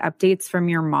see these updates from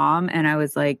your mom, and I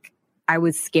was like, I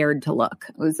was scared to look.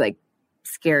 I was like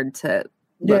scared to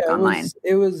look online.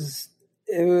 It was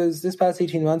this past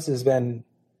 18 months has been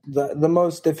the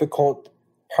most difficult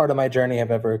part of my journey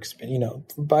I've ever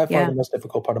experienced. By far the most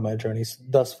difficult part of my journey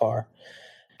thus far.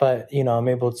 But, I'm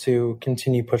able to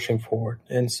continue pushing forward.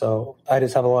 And so I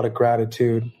just have a lot of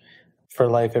gratitude for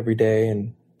life every day.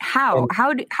 And how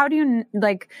do you,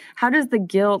 like, how does the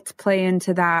guilt play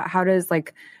into that?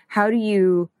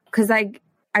 Cause I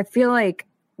feel like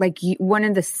one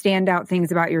of the standout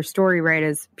things about your story, right,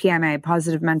 is PMA,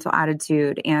 positive mental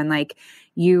attitude. And like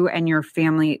you and your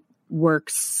family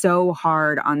work so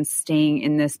hard on staying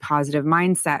in this positive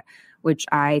mindset, which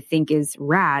I think is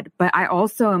rad. But I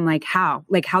also am like, how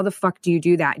the fuck do you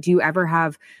do that? Do you ever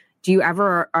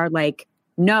are like,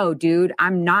 no, dude,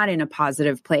 I'm not in a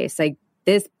positive place. Like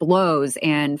this blows.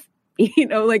 And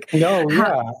no,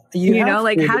 yeah.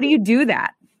 How do you do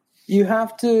that? You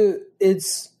have to,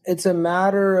 it's a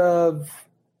matter of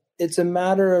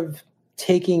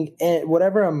taking in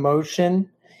whatever emotion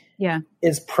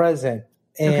is present.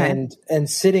 and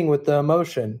sitting with the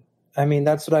emotion. I mean,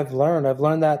 that's what I've learned. I've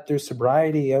learned that through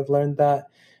sobriety. I've learned that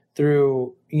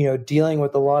through, dealing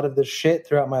with a lot of the shit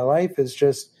throughout my life. Is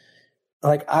just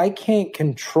like, I can't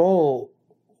control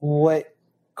what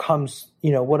comes,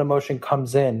 what emotion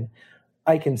comes in.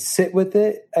 I can sit with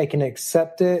it, I can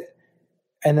accept it,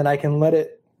 and then I can let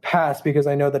it pass because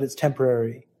I know that it's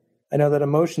temporary. I know that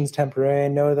emotion's temporary. I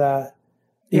know that,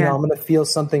 I'm going to feel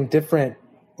something different,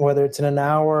 whether it's in an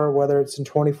hour, whether it's in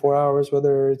 24 hours,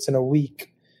 whether it's in a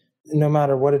week. No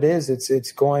matter what it is,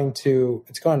 it's going to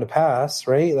pass,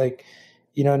 right? Like,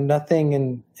 nothing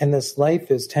in this life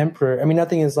is temporary. I mean,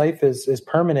 nothing in this life is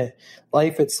permanent.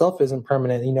 Life itself isn't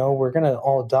permanent. We're going to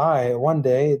all die one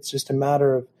day. It's just a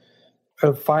matter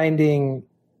of finding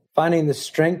the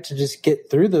strength to just get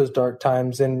through those dark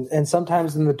times. And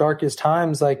sometimes in the darkest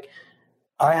times, like,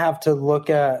 I have to look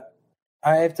at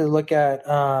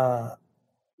the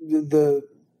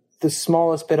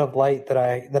smallest bit of light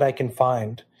that I can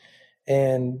find.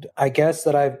 And I guess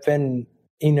that I've been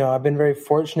very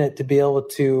fortunate to be able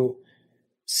to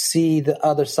see the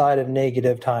other side of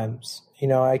negative times.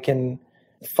 I can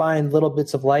find little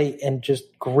bits of light and just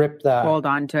grip that. Hold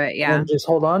on to it, yeah. And just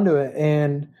hold on to it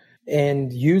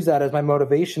and use that as my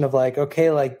motivation of like, okay,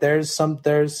 like there's some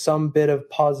bit of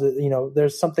positive,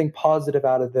 there's something positive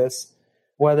out of this,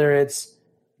 whether it's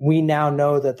we now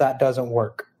know that doesn't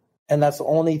work. And that's the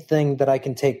only thing that I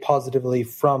can take positively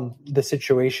from the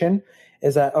situation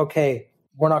is that, okay,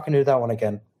 we're not going to do that one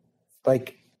again.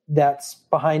 Like, that's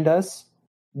behind us.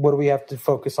 What do we have to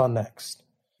focus on next?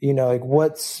 Like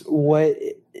what's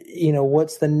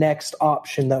the next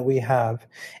option that we have?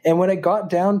 And when it got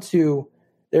down to,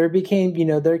 there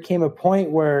came a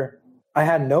point where I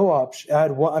had no option. I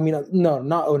had one,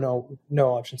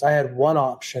 no options. I had one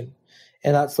option.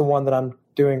 And that's the one that I'm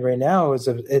doing right now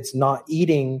it's not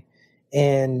eating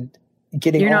and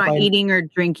getting. You're not eating or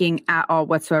drinking at all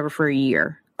whatsoever for a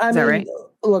year. Is that right?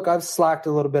 Look, I've slacked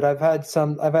a little bit. I've had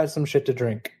some shit to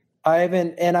drink.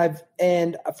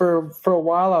 And for a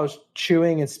while I was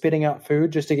chewing and spitting out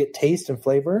food just to get taste and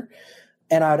flavor.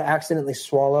 And I would accidentally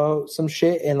swallow some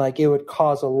shit and like it would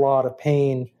cause a lot of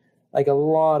pain.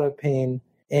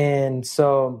 And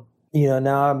so,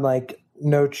 now I'm like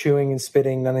no chewing and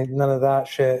spitting, none of that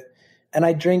shit. And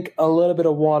I drink a little bit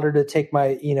of water to take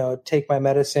my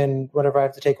medicine, whatever I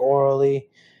have to take orally,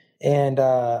 and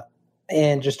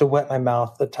just to wet my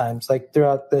mouth at times. Like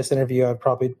throughout this interview, I've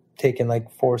probably taken like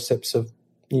 4 sips of,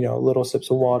 little sips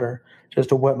of water just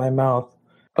to wet my mouth.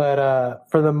 But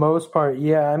for the most part,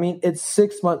 yeah, I mean, it's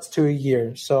 6 months to a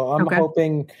year. So I'm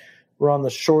hoping we're on the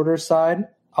shorter side,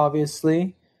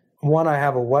 obviously. One, I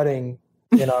have a wedding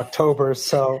in October.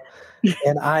 So,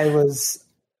 and I was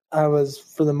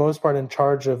for the most part in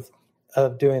charge of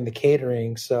doing the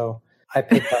catering. So I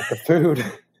picked out the food.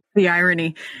 The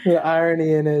irony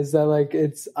in it is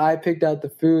that I picked out the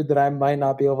food that I might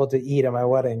not be able to eat at my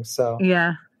wedding. So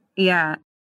yeah.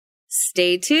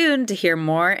 Stay tuned to hear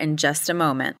more in just a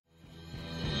moment.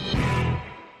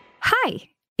 Hi,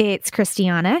 it's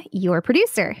Christiana, your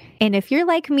producer. And if you're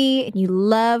like me and you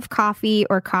love coffee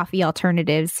or coffee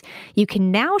alternatives, you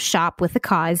can now shop with a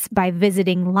cause by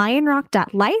visiting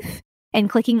lionrock.life and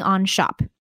clicking on shop.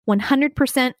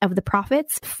 100% of the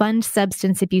profits fund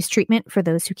substance abuse treatment for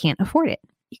those who can't afford it.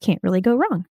 You can't really go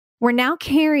wrong. We're now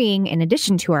carrying, in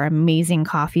addition to our amazing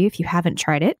coffee, if you haven't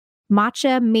tried it,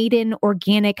 Matcha Maiden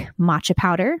Organic Matcha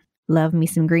Powder, love me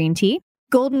some green tea,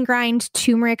 Golden Grind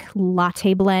Turmeric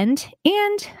Latte Blend,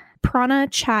 and Prana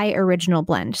Chai Original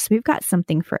Blend. So we've got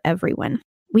something for everyone.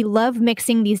 We love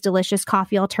mixing these delicious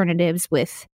coffee alternatives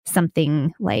with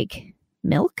something like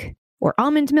milk or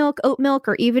almond milk, oat milk,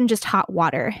 or even just hot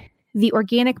water. The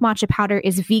organic matcha powder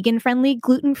is vegan-friendly,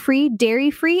 gluten-free,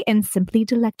 dairy-free, and simply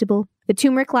delectable. The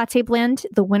Turmeric Latte Blend,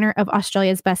 the winner of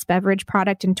Australia's Best Beverage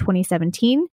product in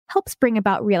 2017, helps bring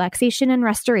about relaxation and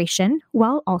restoration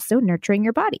while also nurturing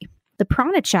your body. The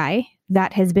Prana Chai,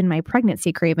 that has been my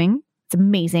pregnancy craving, it's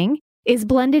amazing, is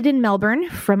blended in Melbourne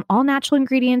from all natural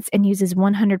ingredients and uses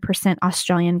 100%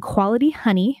 Australian quality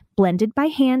honey blended by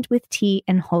hand with tea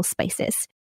and whole spices.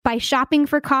 By shopping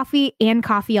for coffee and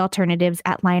coffee alternatives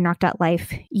at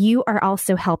lionrock.life, you are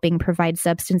also helping provide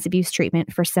substance abuse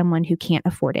treatment for someone who can't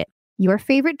afford it. Your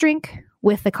favorite drink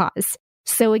with a cause.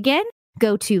 So again,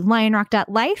 go to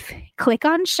lionrock.life, click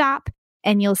on shop,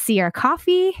 and you'll see our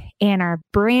coffee and our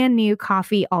brand new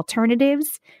coffee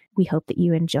alternatives. We hope that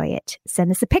you enjoy it.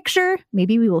 Send us a picture.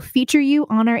 Maybe we will feature you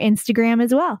on our Instagram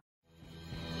as well.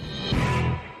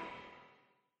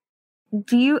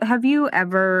 Have you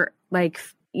ever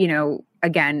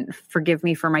again, forgive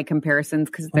me for my comparisons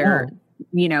because they're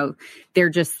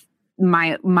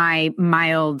my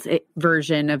mild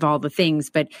version of all the things.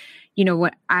 But you know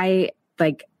what,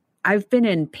 I've been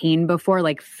in pain before,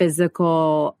 like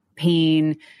physical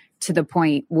pain, to the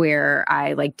point where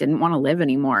I like didn't want to live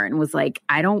anymore and was like,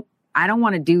 I don't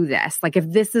want to do this. Like, if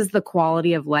this is the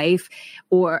quality of life,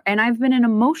 and I've been in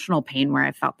emotional pain where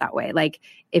I felt that way. Like,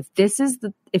 if this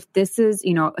is,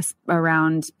 you know,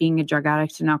 around being a drug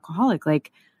addict and alcoholic,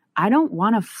 like, I don't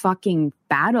want to fucking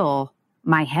battle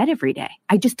my head every day.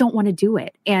 I just don't want to do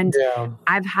it. And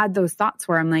I've had those thoughts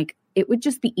where I'm like, it would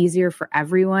just be easier for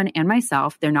everyone and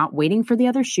myself. They're not waiting for the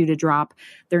other shoe to drop.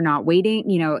 They're not waiting,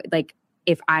 you know, like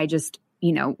if I just,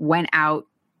 you know, went out,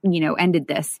 you know, ended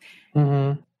this.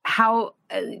 How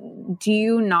do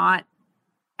you not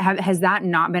has that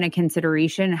not been a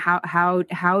consideration?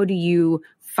 How do you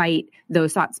fight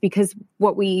those thoughts? Because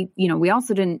what we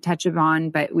also didn't touch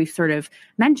upon, but we've sort of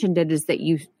mentioned it, is that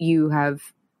you have,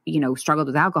 you know, struggled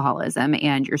with alcoholism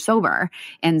and you're sober.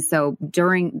 And so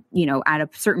during, you know, at a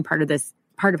certain part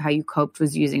of how you coped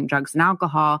was using drugs and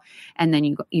alcohol. And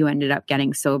then you ended up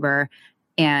getting sober.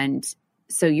 And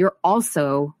so you're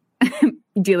also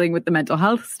dealing with the mental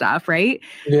health stuff, right?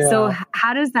 Yeah. So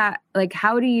how does that, like,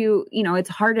 how do you know, it's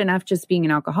hard enough just being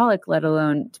an alcoholic, let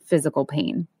alone physical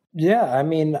pain. Yeah. I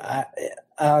mean, I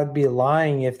would be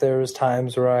lying if there was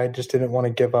times where I just didn't want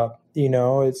to give up. You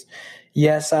know,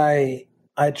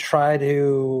 I try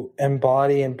to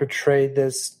embody and portray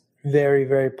this very,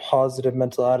 very positive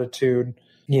mental attitude,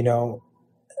 you know,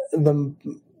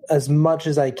 as much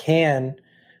as I can,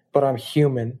 but I'm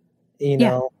human, you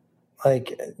know,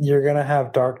 like you're going to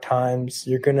have dark times.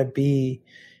 You're going to be,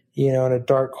 you know, in a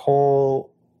dark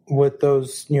hole with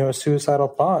those, you know, suicidal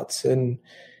thoughts and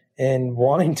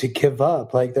wanting to give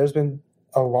up. Like, there's been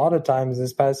a lot of times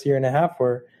this past year and a half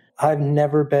where I've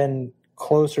never been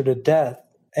closer to death.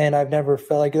 And I've never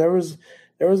felt like there was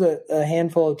a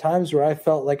handful of times where I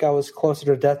felt like I was closer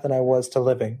to death than I was to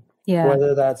living. Yeah.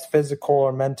 Whether that's physical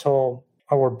or mental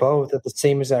or both at the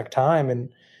same exact time.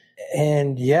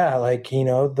 And yeah, like, you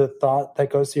know, the thought that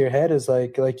goes to your head is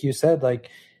like you said, like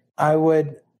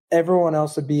everyone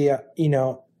else would be, you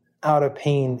know, out of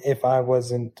pain if I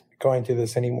wasn't going through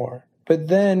this anymore. But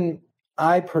then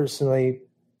I personally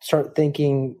start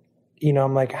thinking, you know,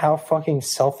 I'm like, how fucking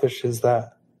selfish is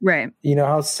that? Right. You know,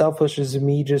 how selfish is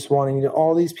me just wanting to,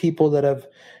 all these people that have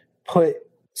put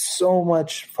so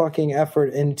much fucking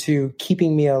effort into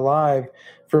keeping me alive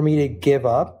for me to give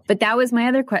up. But that was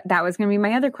that was going to be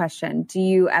my other question. Do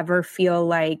you ever feel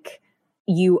like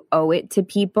you owe it to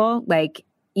people? Like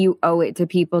you owe it to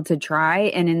people to try?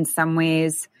 And in some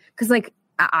ways, because like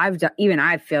I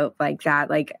feel like that,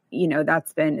 like, you know,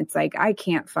 it's like, I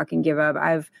can't fucking give up.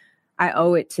 I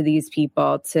owe it to these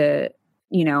people to,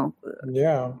 you know,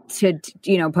 to,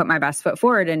 you know, put my best foot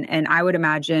forward. And I would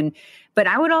imagine, but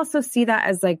I would also see that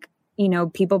as like, you know,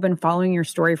 people have been following your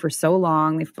story for so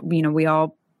long. You know,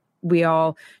 we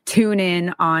all tune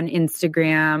in on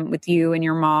Instagram with you and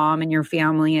your mom and your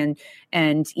family.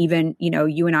 And even, you know,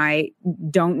 you and I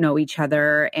don't know each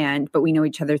other but we know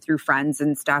each other through friends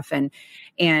and stuff.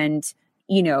 And,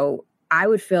 you know, I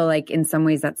would feel like in some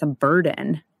ways that's a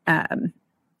burden.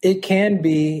 It can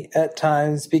be at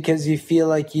times because you feel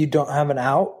like you don't have an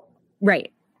out.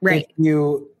 Right. If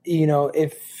you know,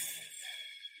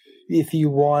 if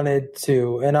you wanted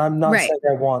to, and I'm not saying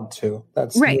I want to,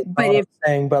 that's right. But I'm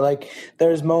saying, but like,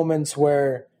 there's moments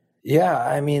where,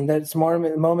 I mean, there's more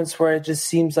moments where it just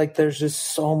seems like there's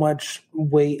just so much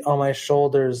weight on my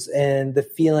shoulders and the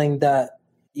feeling that,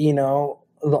 you know,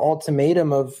 the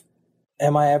ultimatum of,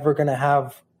 am I ever going to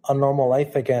have a normal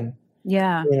life again?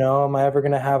 Yeah. You know, am I ever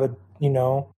going to have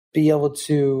be able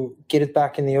to get it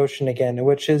back in the ocean again,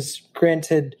 which is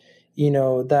granted, you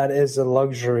know, that is a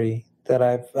luxury that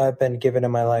I've been given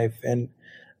in my life.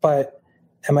 But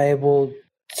am I able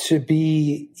to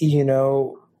be, you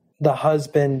know, the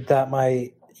husband that my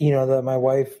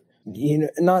wife, you know,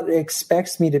 not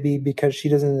expects me to be, because she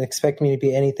doesn't expect me to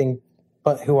be anything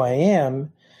but who I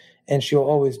am. And she'll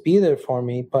always be there for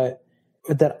me, but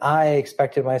that I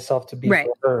expected myself to be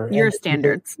for her. Your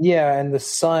standards. And the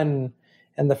son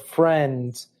and the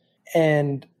friend.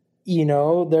 And, you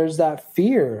know, there's that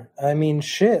fear. I mean,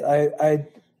 shit, I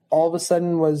all of a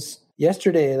sudden was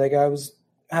yesterday, like I was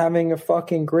having a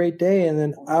fucking great day. And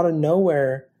then out of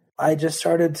nowhere, I just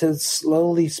started to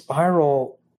slowly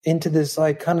spiral into this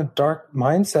like kind of dark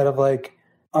mindset of like,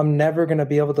 I'm never going to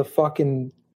be able to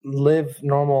fucking live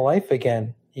normal life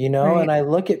again, you know? Right. And I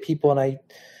look at people and I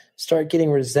start getting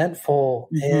resentful.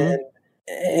 Mm-hmm.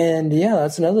 And yeah,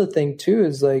 that's another thing too,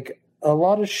 is like a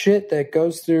lot of shit that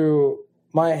goes through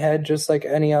my head, just like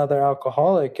any other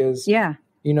alcoholic, is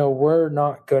we're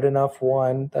not good enough.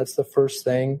 One, that's the first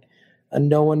thing. And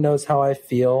no one knows how I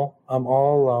feel. I'm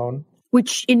all alone.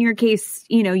 Which in your case,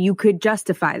 you could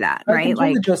justify that, right? I can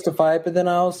totally justify it, but then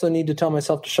I also need to tell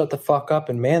myself to shut the fuck up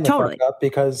and man the fuck up,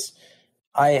 because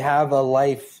I have a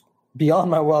life beyond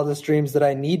my wildest dreams that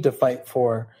I need to fight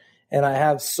for. And I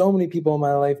have so many people in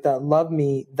my life that love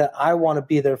me that I want to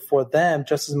be there for them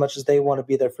just as much as they want to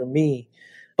be there for me.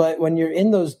 But when you're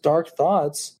in those dark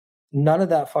thoughts, none of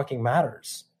that fucking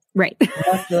matters. Right. None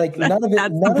of it.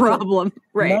 That's the problem.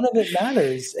 Right. None of it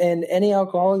matters. And any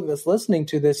alcoholic that's listening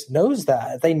to this knows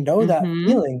that. They know that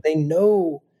feeling. They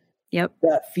know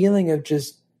that feeling of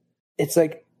just, it's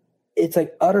like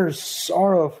utter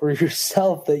sorrow for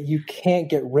yourself that you can't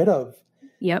get rid of.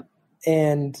 Yep.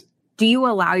 And do you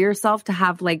allow yourself to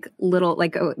have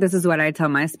this is what I tell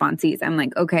my sponsees. I'm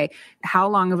like, okay, how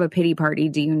long of a pity party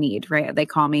do you need? Right. They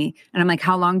call me and I'm like,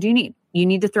 how long do you need? You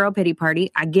need to throw a pity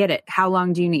party. I get it. How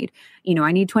long do you need?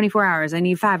 I need 24 hours. I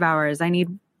need 5 hours. I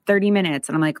need 30 minutes.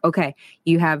 And I'm like, okay,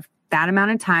 you have that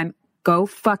amount of time. Go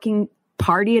fucking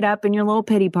party it up in your little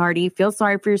pity party. Feel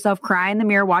sorry for yourself. Cry in the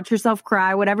mirror. Watch yourself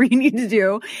cry. Whatever you need to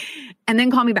do. And then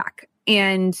call me back.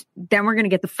 And then we're going to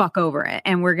get the fuck over it.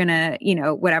 And we're going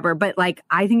to, whatever. But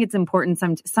I think it's important.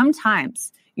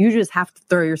 Sometimes you just have to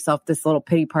throw yourself this little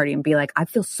pity party and be like, I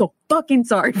feel so fucking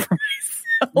sorry for myself.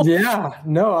 Yeah,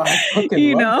 no, I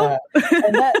fucking love that.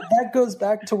 And that goes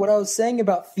back to what I was saying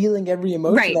about feeling every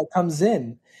emotion that comes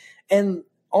in. And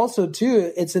also,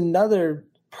 too, it's another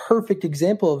perfect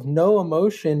example of no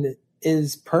emotion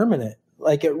is permanent.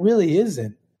 It really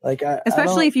isn't.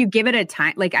 Especially if you give it a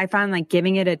time. I found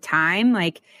giving it a time,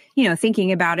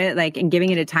 thinking about it, and giving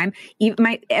it a time.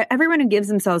 Everyone who gives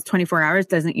themselves 24 hours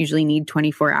doesn't usually need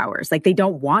 24 hours. They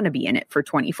don't want to be in it for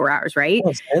 24 hours, right?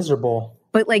 Oh, it's miserable.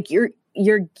 But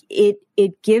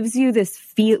it gives you this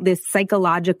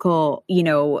psychological,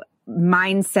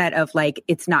 mindset of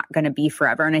it's not going to be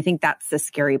forever. And I think that's the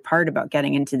scary part about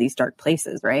getting into these dark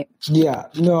places, right? Yeah,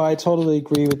 no, I totally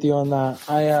agree with you on that.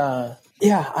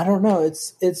 I don't know.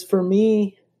 It's for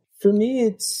me,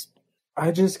 it's,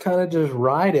 I just kind of just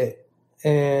ride it.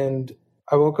 And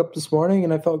I woke up this morning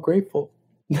and I felt grateful.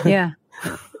 Yeah.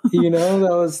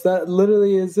 that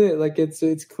literally is it.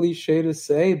 It's cliche to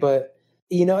say, but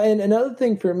and another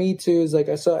thing for me too is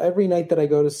I saw every night that I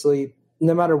go to sleep,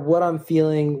 no matter what I'm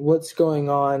feeling, what's going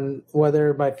on,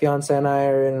 whether my fiance and I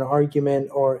are in an argument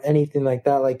or anything like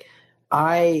that,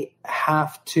 I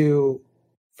have to,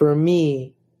 for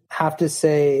me, have to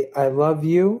say, I love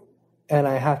you, and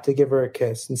I have to give her a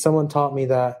kiss. And someone taught me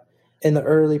that in the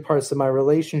early parts of my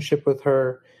relationship with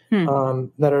her,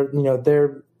 that are,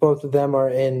 they're, both of them are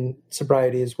in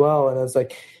sobriety as well. And I was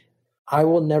like, I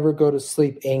will never go to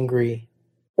sleep angry.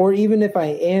 Or even if I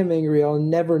am angry, I'll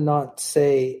never not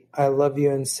say, I love you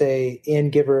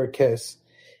and give her a kiss.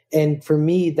 And for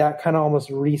me, that kind of almost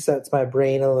resets my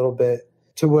brain a little bit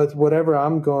to with whatever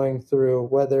I'm going through,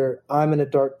 whether I'm in a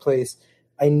dark place,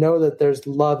 I know that there's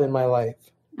love in my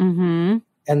life and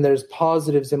there's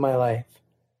positives in my life.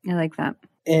 I like that.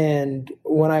 And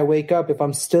when I wake up, if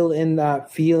I'm still in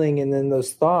that feeling and in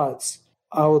those thoughts,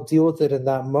 I will deal with it in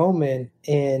that moment.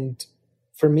 And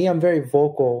for me, I'm very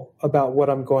vocal about what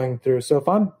I'm going through. So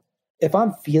if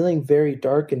I'm feeling very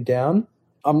dark and down,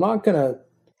 I'm not going to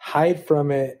hide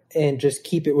from it and just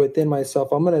keep it within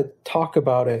myself. I'm going to talk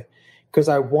about it because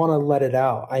I want to let it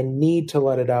out. I need to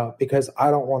let it out because I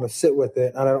don't want to sit with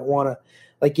it. And I don't want to,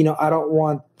 I don't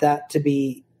want that to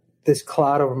be this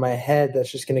cloud over my head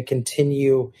that's just going to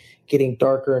continue getting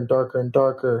darker and darker and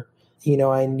darker.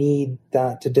 I need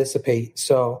that to dissipate.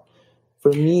 So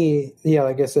for me,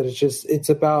 like I said, it's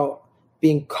about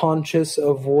being conscious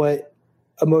of what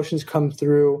emotions come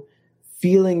through,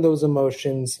 feeling those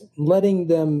emotions, letting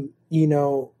them,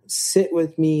 sit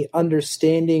with me,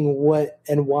 understanding what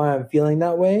and why I'm feeling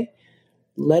that way,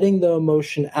 letting the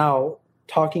emotion out,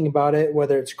 talking about it,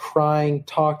 whether it's crying,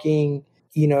 talking,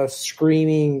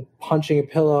 screaming, punching a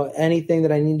pillow, anything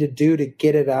that I need to do to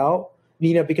get it out,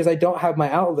 because I don't have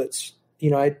my outlets.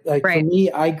 For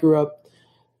me, I grew up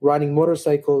riding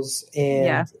motorcycles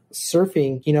and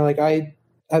surfing.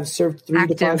 I've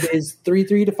surfed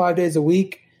 3 to 5 days a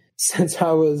week since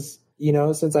I was,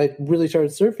 since I really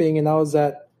started surfing, and I was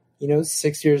at,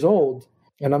 6 years old,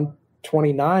 and I'm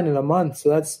 29 in a month. So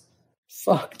that's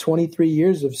 23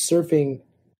 years of surfing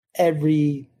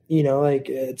every,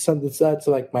 it's something that's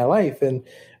like my life. And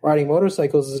riding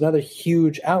motorcycles is another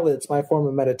huge outlet. It's my form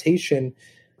of meditation.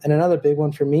 And another big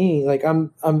one for me,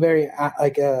 I'm very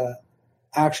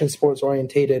action sports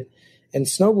orientated, and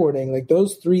snowboarding,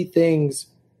 those 3 things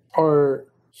are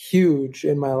huge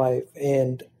in my life.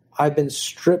 And I've been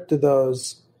stripped of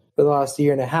those for the last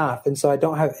year and a half. And so I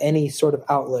don't have any sort of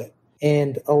outlet.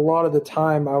 And a lot of the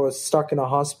time I was stuck in a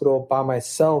hospital by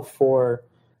myself for,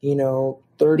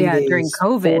 30 days. During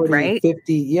COVID, 40, right?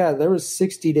 50. Yeah, there was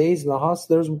 60 days in the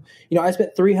hospital. I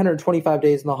spent 325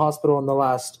 days in the hospital in the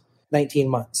last 19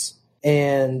 months.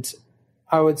 And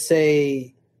I would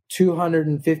say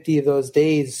 250 of those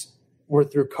days were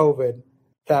through COVID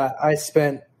that I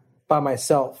spent by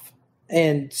myself.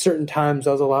 And certain times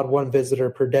I was allowed one visitor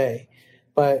per day.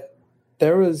 But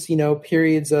there was,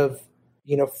 periods of,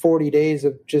 40 days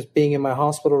of just being in my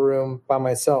hospital room by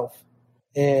myself.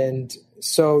 And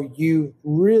so you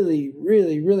really,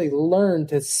 really, really learn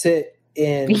to sit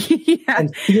in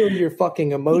and feel your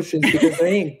fucking emotions because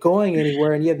they ain't going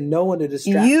anywhere and you have no one to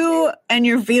distract you. And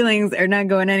your feelings are not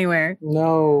going anywhere.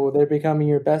 No, they're becoming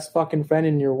your best fucking friend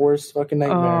and your worst fucking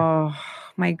nightmare. Oh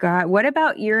my God. What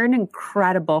about, you're an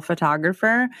incredible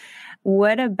photographer.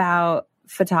 What about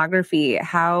photography?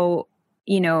 How,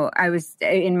 I was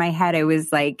in my head, I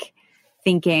was like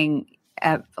thinking,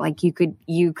 like you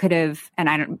could have, and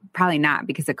I don't, probably not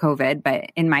because of COVID,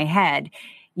 but in my head,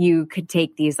 you could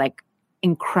take these like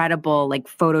incredible, like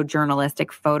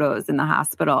photojournalistic photos in the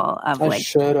hospital of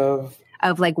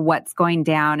of like what's going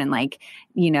down and like,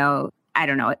 I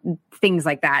don't know, things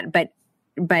like that. But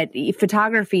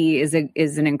photography is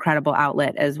an incredible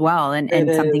outlet as well. And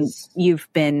something you've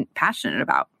been passionate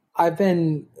about.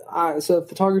 So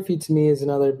photography to me is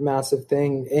another massive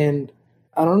thing. And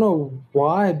I don't know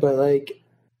why, but like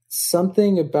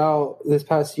something about this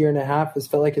past year and a half has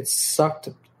felt like it sucked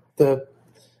the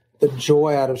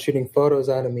joy out of shooting photos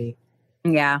out of me.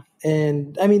 Yeah.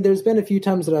 And I mean, there's been a few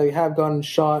times that I have gone and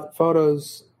shot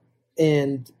photos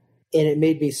and it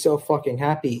made me so fucking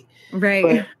happy.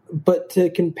 Right. But to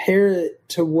compare it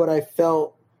to what I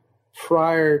felt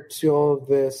prior to all of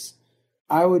this,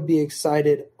 I would be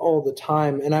excited all the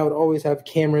time. And I would always have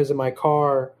cameras in my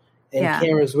car and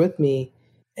cameras with me.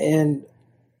 And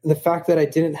the fact that I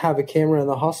didn't have a camera in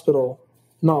the hospital,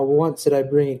 not once did I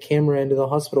bring a camera into the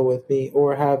hospital with me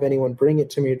or have anyone bring it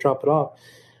to me or drop it off.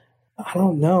 I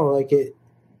don't know. Like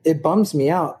it bums me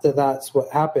out that that's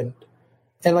what happened.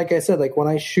 And like I said, like when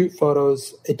I shoot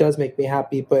photos, it does make me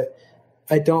happy, but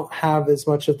I don't have as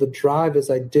much of the drive as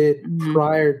I did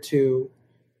prior to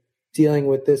dealing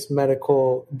with this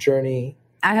medical journey.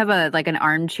 I have an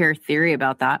armchair theory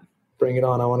about that. Bring it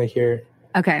on. I want to hear it.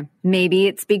 Okay. Maybe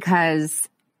it's because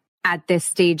at this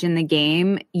stage in the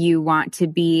game, you want to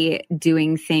be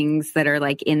doing things that are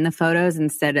like in the photos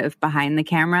instead of behind the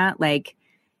camera. Like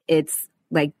it's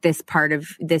like this part of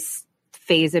this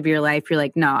phase of your life. You're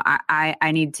like, no,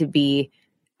 I need to be,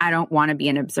 I don't want to be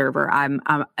an observer. I'm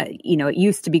it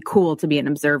used to be cool to be an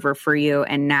observer for you.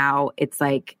 And now it's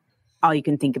like all you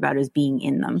can think about is being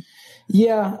in them.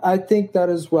 Yeah, I think that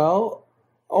as well.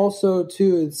 Also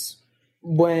too, it's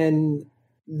when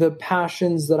the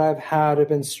passions that I've had have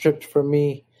been stripped from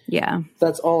me. Yeah.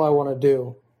 That's all I want to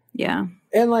do. Yeah.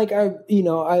 And like I've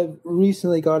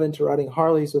recently got into riding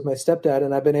Harleys with my stepdad,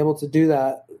 and I've been able to do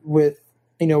that with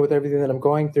everything that I'm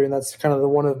going through. And that's kind of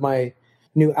one of my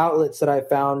new outlets that I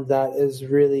found that is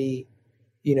really,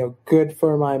 good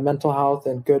for my mental health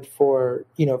and good for,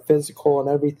 physical and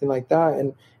everything like that.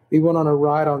 And we went on a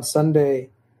ride on Sunday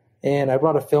and I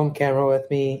brought a film camera with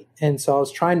me. And so I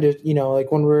was trying to,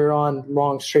 like when we were on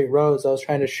long straight roads, I was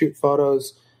trying to shoot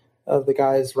photos of the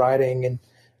guys riding and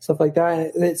stuff like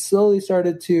that. And it slowly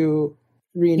started to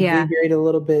reinvigorate a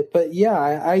little bit. But yeah,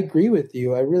 I agree with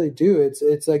you. I really do.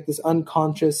 It's like this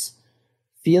unconscious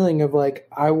feeling of like,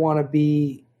 I want to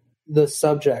be the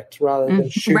subject rather than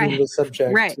shooting the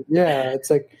subject. Right. Yeah.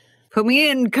 It's like, put me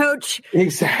in, coach.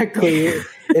 Exactly.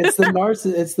 It's the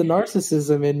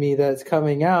narcissism in me that's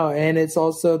coming out. And it's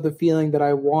also the feeling that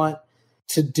I want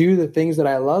to do the things that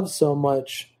I love so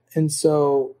much. And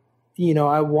so,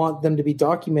 I want them to be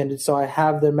documented. So I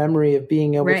have the memory of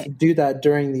being able to do that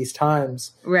during these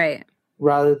times. Right.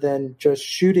 Rather than just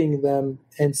shooting them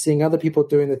and seeing other people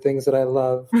doing the things that I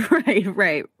love.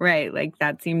 Right. Like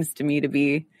that seems to me to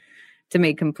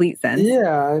make complete sense.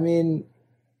 Yeah. I mean,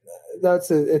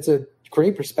 it's a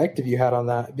great perspective you had on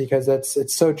that because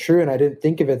it's so true. And I didn't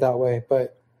think of it that way,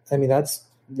 but I mean, that's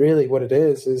really what it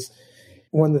is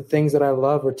when the things that I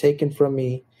love are taken from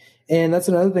me. And that's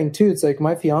another thing too. It's like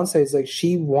my fiance is like,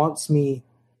 she wants me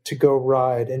to go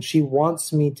ride and she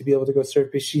wants me to be able to go surf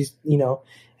because she's,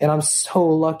 and I'm so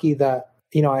lucky that,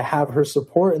 I have her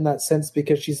support in that sense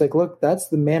because she's like, look, that's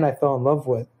the man I fell in love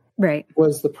with. Right.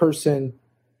 Was the person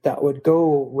that would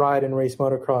go ride and race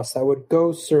motocross, that would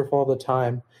go surf all the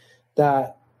time,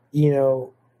 that,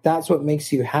 that's what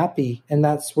makes you happy. And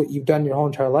that's what you've done your whole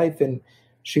entire life. And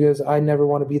She goes, I never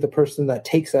want to be the person that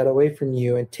takes that away from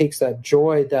you and takes that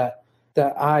joy that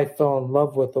I fell in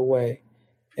love with away.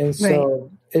 And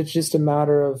so it's just a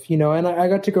matter of, and I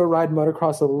got to go ride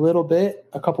motocross a little bit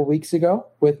a couple weeks ago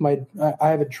with I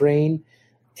have a drain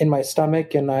in my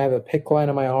stomach and I have a PICC line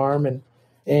on my arm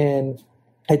and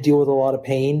I deal with a lot of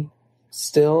pain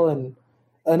still. And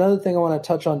another thing I want to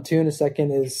touch on too in a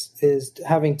second is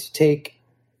having to take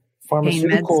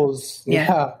pharmaceuticals.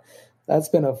 Yeah. That's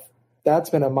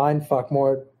been a mind fuck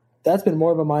more. That's been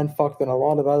more of a mind fuck than a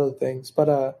lot of other things.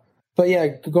 But yeah,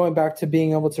 going back to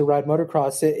being able to ride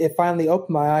motocross, it finally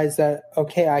opened my eyes that,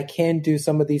 okay, I can do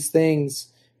some of these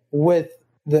things with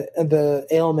the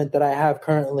ailment that I have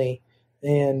currently.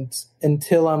 And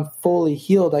until I'm fully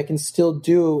healed, I can still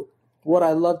do what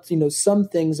I love to, some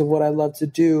things of what I love to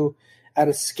do at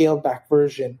a scaled back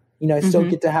version. I still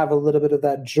get to have a little bit of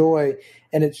that joy,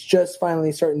 and it's just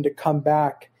finally starting to come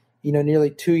back,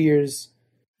 nearly 2 years,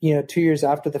 2 years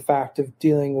after the fact of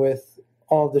dealing with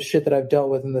all the shit that I've dealt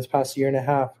with in this past year and a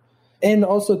half. And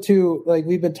also too, like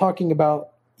we've been talking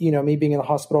about, me being in the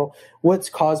hospital. What's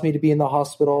caused me to be in the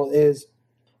hospital is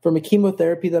from a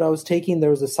chemotherapy that I was taking, there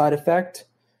was a side effect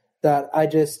that I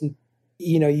just,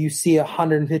 you see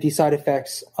 150 side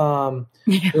effects when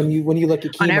you look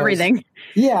at chemo. On everything.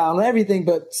 Yeah, on everything,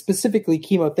 but specifically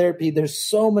chemotherapy. There's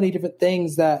so many different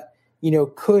things that,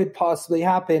 could possibly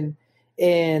happen.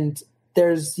 And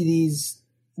there's these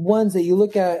ones that you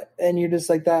look at and you're just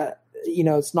like that,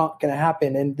 it's not going to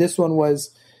happen. And this one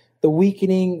was the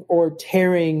weakening or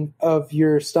tearing of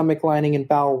your stomach lining and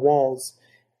bowel walls.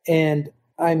 And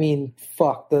I mean,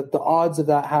 fuck, the odds of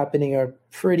that happening are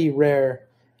pretty rare.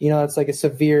 It's like a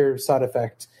severe side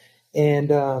effect. And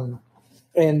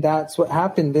that's what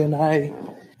happened. And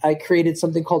I created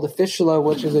something called a fistula,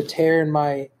 which is a tear in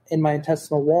my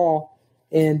intestinal wall.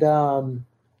 And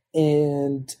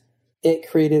it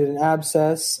created an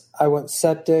abscess. I went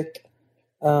septic.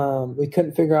 We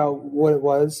couldn't figure out what it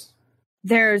was.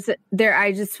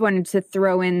 I just wanted to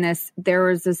throw in this. There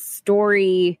was a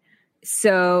story.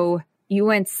 So you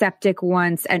went septic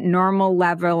once at normal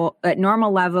levels.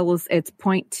 It's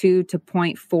 0.2 to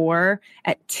 0.4.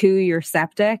 At 2, you're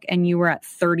septic, and you were at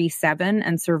 37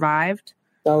 and survived.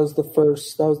 That was the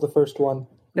first one.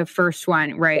 The first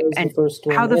one, right? And the first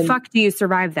one. How the fuck do you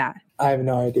survive that? I have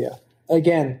no idea.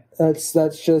 Again, that's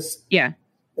just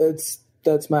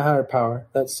that's my higher power.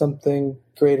 That's something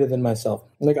greater than myself.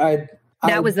 Like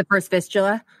that was the first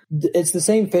fistula. It's the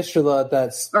same fistula that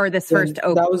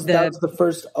was the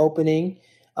first opening.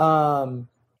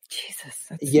 Jesus,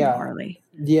 that's gnarly.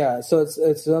 Yeah, so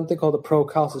it's something called a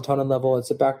procalcitonin level.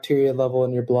 It's a bacteria level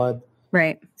in your blood,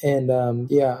 right? And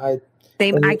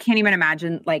I can't even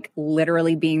imagine like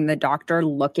literally being the doctor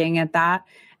looking at that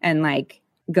and like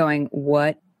going,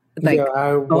 what? Like,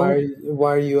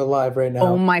 why are you alive right now?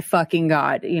 Oh my fucking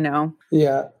God,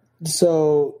 Yeah.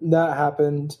 So that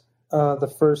happened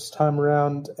the first time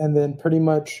around. And then pretty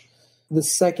much the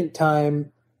second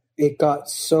time it got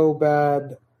so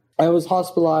bad. I was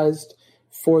hospitalized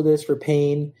for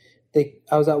pain.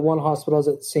 I was at one hospital, I was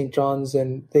at St. John's,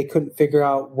 and they couldn't figure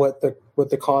out what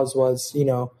the cause was.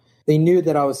 They knew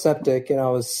that I was septic and I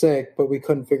was sick, but we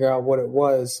couldn't figure out what it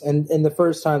was. And the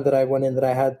first time that I went in that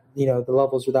I had, the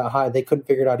levels were that high, they couldn't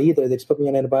figure it out either. They just put me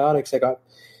on antibiotics. I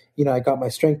got my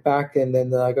strength back, and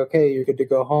then they're like, okay, you're good to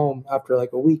go home after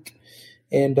like a week.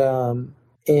 And then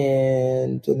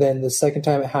the second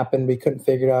time it happened, we couldn't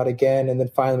figure it out again. And then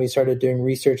finally we started doing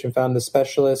research and found the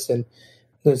specialist and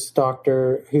this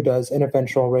doctor who does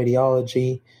interventional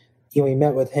radiology. We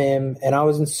met with him, and I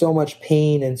was in so much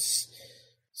pain, and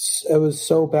it was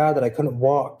so bad that I couldn't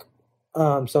walk.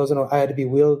 So I had to be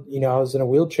wheeled, I was in a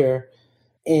wheelchair,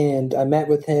 and I met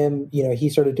with him. He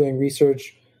started doing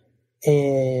research,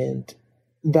 and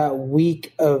that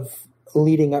week of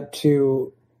leading up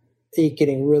to it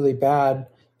getting really bad.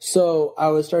 So I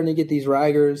was starting to get these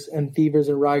rigors and fevers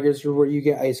and rigors where you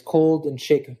get ice cold and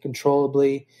shake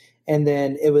uncontrollably. And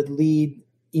then it would lead,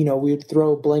 we would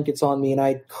throw blankets on me and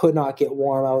I could not get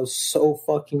warm. I was so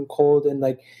fucking cold. And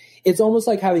like, it's almost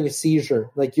like having a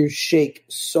seizure. Like you shake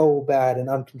so bad and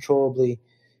uncontrollably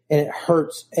and it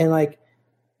hurts. And like,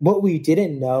 what we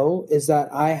didn't know is that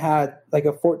I had like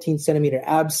a 14 centimeter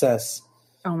abscess.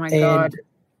 Oh my God.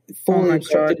 Fully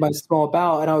obstructed my small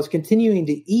bowel, and I was continuing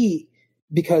to eat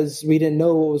because we didn't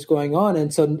know what was going on,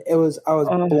 and so I was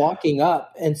blocking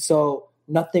up, and so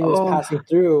nothing was passing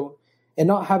through. And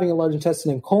not having a large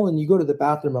intestine and colon, you go to the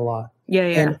bathroom a lot. Yeah.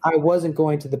 And I wasn't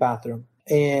going to the bathroom,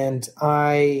 and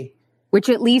which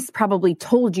at least probably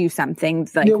told you something.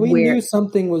 Like we knew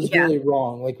something was really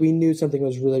wrong. Like we knew something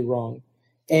was really wrong,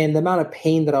 And the amount of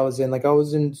pain that I was in, like I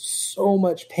was in so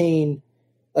much pain,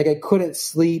 like I couldn't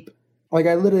sleep. Like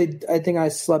I think I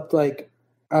slept like,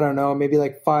 I don't know, maybe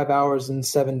like 5 hours in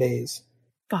 7 days.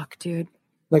 Fuck, dude.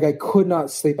 Like I could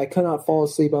not sleep. I could not fall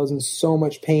asleep. I was in so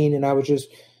much pain, and I was just,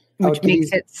 which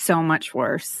makes it so much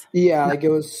worse. Yeah, like it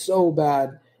was so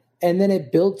bad. And then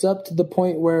it built up to the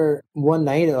point where one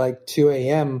night at like 2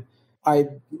 a.m.,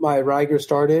 my rigor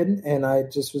started, and I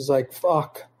just was like,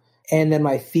 fuck. And then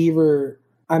my fever,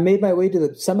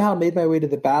 somehow made my way to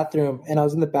the bathroom, and I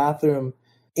was in the bathroom,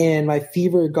 and my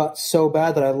fever got so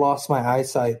bad that I lost my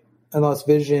eyesight. I lost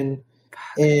vision,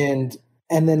 and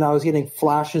then I was getting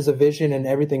flashes of vision, and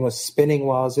everything was spinning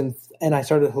while I was in, and I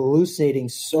started hallucinating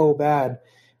so bad,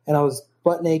 and I was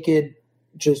butt naked,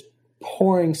 just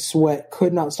pouring sweat,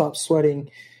 could not stop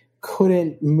sweating,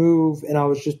 couldn't move, and I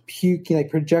was just puking, like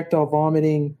projectile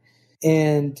vomiting.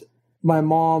 And my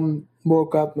mom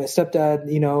woke up, my stepdad,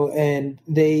 and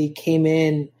they came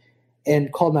in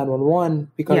and called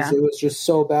 911 because it was just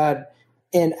so bad.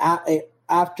 And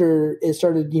after it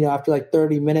started, after like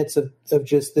 30 minutes of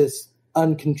just this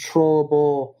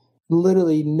uncontrollable,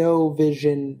 literally no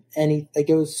vision, like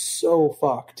it was so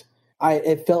fucked.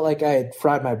 It felt like I had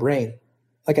fried my brain.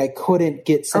 Like I couldn't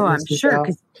get sentences out. I'm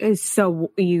sure, because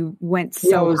you went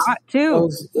so hot too.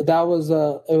 It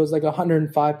was like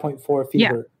 105.4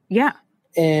 fever. Yeah.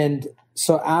 And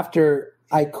so after,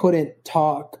 I couldn't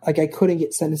talk, like I couldn't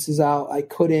get sentences out. I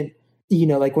couldn't,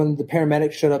 like when the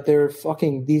paramedics showed up,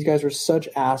 these guys were such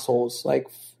assholes. Like,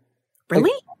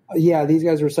 really? Yeah, these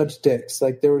guys were such dicks.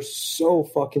 Like they were so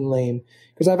fucking lame.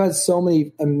 Because I've had so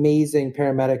many amazing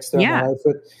paramedics throughout my life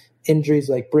with injuries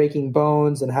like breaking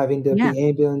bones and having to be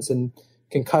ambulance and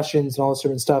concussions and all this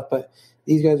different stuff. But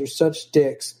these guys are such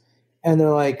dicks. And they're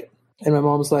like, and my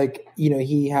mom's like,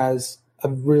 he has a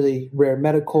really rare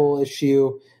medical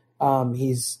issue.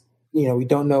 He's, we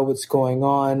don't know what's going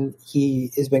on.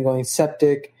 He has been going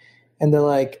septic. And they're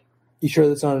like, you sure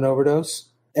that's not an overdose?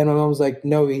 And my mom was like,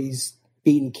 no, he's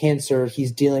beaten cancer.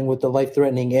 He's dealing with the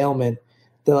life-threatening ailment.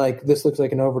 They're like, this looks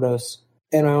like an overdose.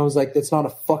 And my mom was like, that's not a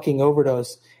fucking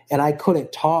overdose. And I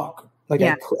couldn't talk. Like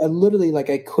I literally, like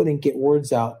I couldn't get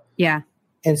words out. Yeah.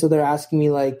 And so they're asking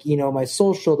me like, my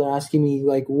social, they're asking me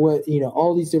like what,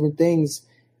 all these different things.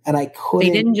 And I couldn't.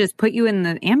 They didn't just put you in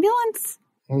the ambulance?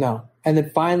 No. And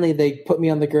then finally they put me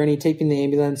on the gurney, take me in the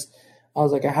ambulance. I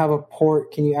was like, I have a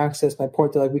port. Can you access my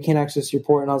port? They're like, we can't access your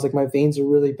port. And I was like, my veins are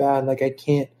really bad. Like I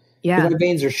can't. Yeah. My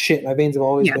veins are shit. My veins have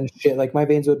always been shit. Like my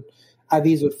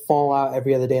IVs would fall out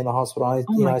every other day in the hospital. I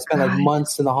spent like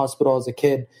months in the hospital as a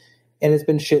kid, and it's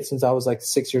been shit since I was like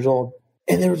 6 years old.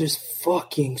 And they were just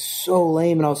fucking so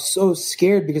lame. And I was so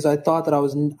scared because I thought that I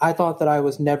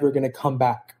was never going to come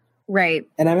back. Right.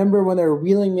 And I remember when they were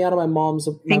wheeling me out of my mom's.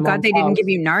 Thank God they didn't give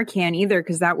you Narcan either,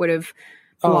 because that would have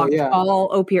blocked all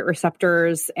opiate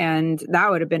receptors, and that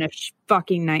would have been a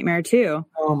fucking nightmare too.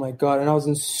 Oh my God. And I was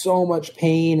in so much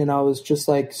pain, and I was just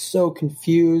like so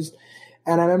confused.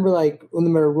 And I remember like when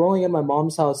we were rolling in my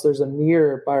mom's house, there's a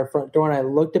mirror by our front door, and I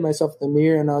looked at myself in the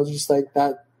mirror, and I was just like,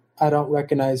 I don't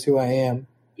recognize who I am.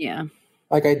 Yeah.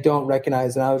 Like I don't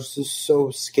recognize. And I was just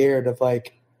so scared of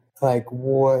like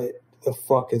what the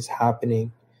fuck is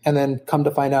happening. And then come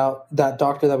to find out, that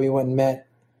doctor that we went and met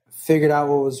figured out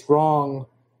what was wrong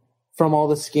from all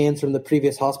the scans from the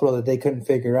previous hospital that they couldn't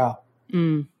figure out,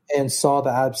 and saw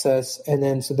the abscess. And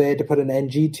then, so they had to put an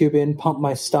NG tube in, pump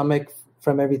my stomach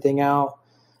from everything out,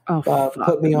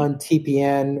 put me on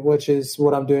TPN, which is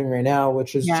what I'm doing right now,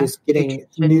 which is just getting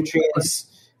nutrients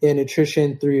and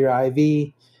nutrition through your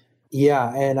IV.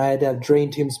 Yeah. And I had to have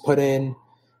drain tubes put in.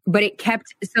 But it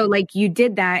kept, so like you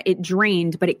did that, it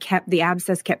drained, but the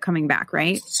abscess kept coming back,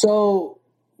 right? So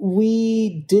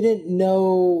we didn't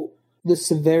know the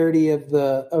severity of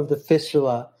the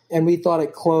fistula, and we thought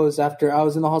it closed after I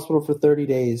was in the hospital for 30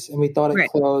 days, and we thought it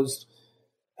closed.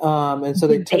 And so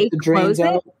they took the drains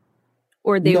out,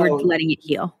 or they were letting it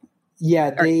heal.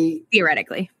 Yeah, they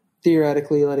theoretically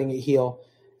letting it heal.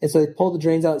 And so they pulled the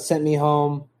drains out, sent me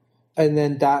home, and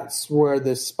then that's where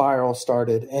the spiral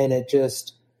started. And it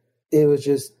was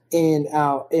just in,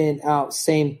 out,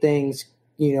 same things,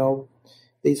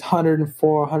 these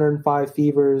 104, 105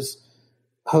 fevers,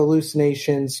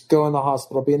 hallucinations, go in the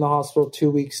hospital, be in the hospital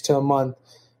 2 weeks to a month,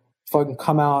 fucking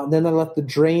come out. And then I left the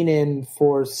drain in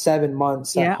for 7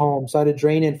 months at home. So I had a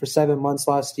drain in for 7 months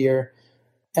last year.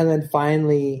 And then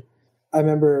finally, I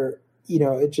remember,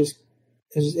 it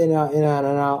was in, out, in, out,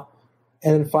 and out.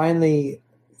 And then finally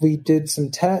we did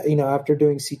some after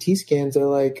doing CT scans, they're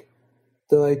like,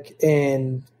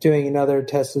 and doing another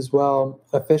test as well,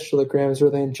 a fistulograms,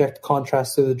 where they inject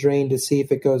contrast to the drain to see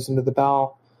if it goes into the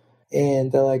bowel.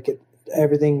 And they're like,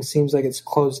 everything seems like it's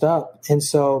closed up. And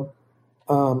so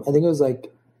I think it was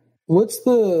like,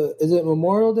 is it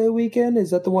Memorial Day weekend?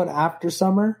 Is that the one after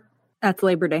summer? That's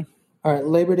Labor Day. All right,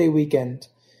 Labor Day weekend.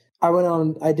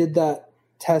 I did that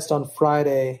test on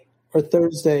Friday or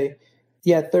Thursday.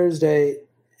 Yeah, Thursday.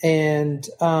 And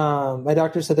my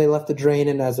doctor said they left the drain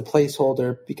in as a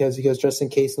placeholder because he goes, just in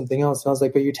case something else. And I was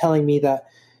like, but you're telling me that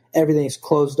everything's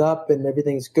closed up and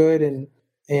everything's good. And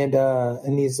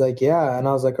he's like, yeah. And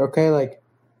I was like, okay, like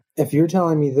if you're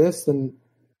telling me this, then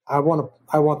I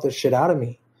want this shit out of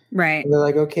me. Right. And they're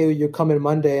like, okay, well, you're coming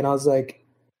Monday. And I was like,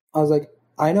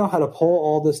 I know how to pull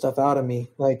all this stuff out of me.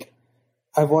 Like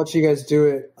I've watched you guys do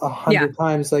it 100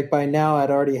 times. Like by now I've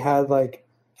had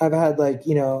like,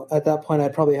 you know, at that point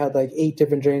I'd probably had like 8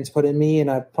 different drains put in me, and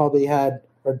I probably had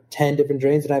 10 different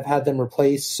drains, and I've had them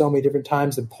replaced so many different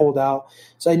times and pulled out.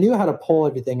 So I knew how to pull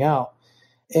everything out.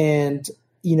 And,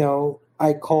 you know,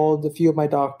 I called a few of my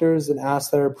doctors and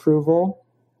asked their approval,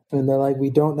 and they're like,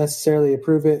 we don't necessarily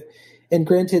approve it. And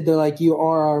granted, they're like, you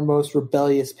are our most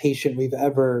rebellious patient we've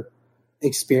ever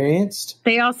experienced.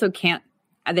 They actually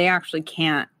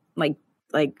can't, like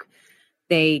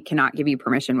they cannot give you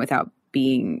permission without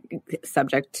being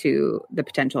subject to the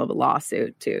potential of a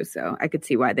lawsuit too. So I could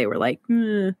see why they were like,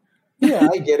 Yeah,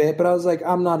 I get it. But I was like,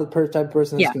 I'm not the type of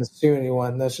person that's going to sue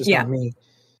anyone. That's just not me.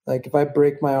 Like if I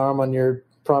break my arm on your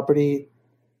property,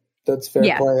 that's fair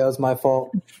play. That was my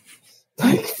fault.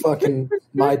 Like fucking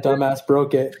my dumbass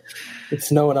broke it.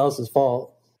 It's no one else's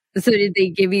fault. So did they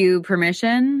give you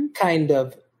permission? Kind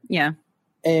of. Yeah.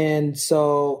 And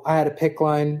so I had a PICC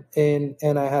line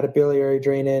and I had a biliary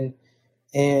drain in,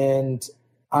 and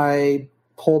I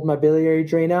pulled my biliary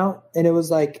drain out, and it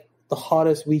was like the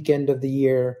hottest weekend of the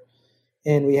year.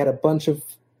 And we had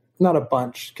not a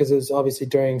bunch, because it was obviously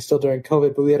still during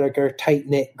COVID, but we had like our tight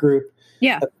knit group.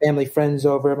 Yeah. Family friends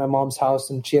over at my mom's house,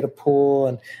 and she had a pool,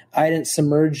 and I hadn't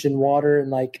submerged in water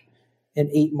in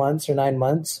 8 months or 9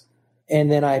 months.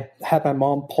 And then I had my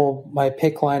mom pull my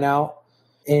PICC line out,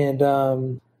 and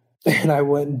I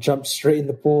went and jumped straight in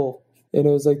the pool, and it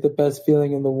was like the best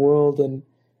feeling in the world. And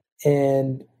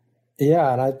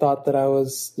I thought that I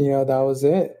was, you know, that was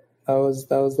it. That was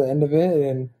the end of it.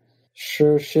 And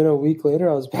sure shit, a week later,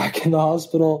 I was back in the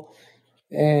hospital,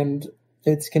 and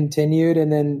it's continued.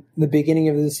 And then the beginning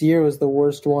of this year was the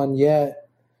worst one yet.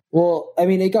 Well, I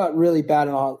mean, it got really bad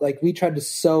and all. Like we tried to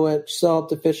sew up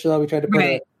the fistula. We tried to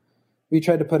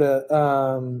put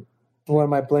what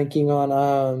am I blanking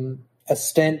on? A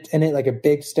stent in it, like a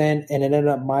big stent, and it ended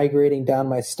up migrating down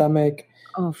my stomach.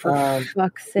 Oh, for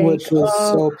fuck's sake. Which was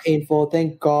so painful.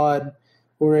 Thank God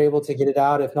we were able to get it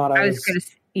out. If not,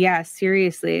 yeah,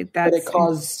 seriously. But it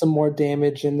caused some more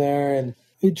damage in there, and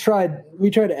we tried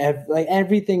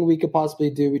everything we could possibly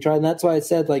do. We tried, and that's why I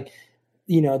said, like,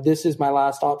 you know, this is my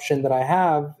last option that I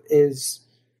have is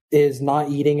not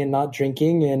eating and not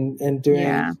drinking and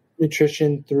doing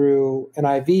nutrition through an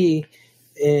IV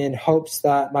in hopes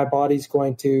that my body's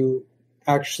going to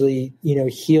actually, you know,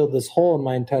 heal this hole in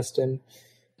my intestine.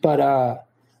 But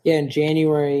in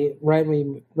January, right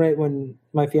when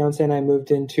my fiance and I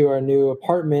moved into our new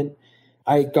apartment,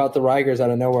 I got the Rigers out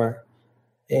of nowhere,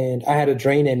 and I had a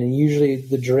drain in, and usually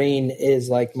the drain is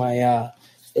like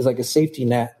is like a safety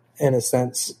net in a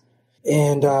sense.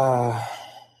 And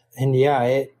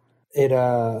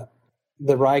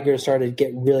the Riger started to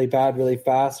get really bad really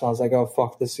fast. And I was like, oh,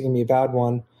 fuck, this is going to be a bad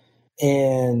one.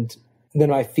 And then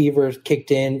my fever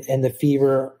kicked in, and the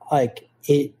fever, like,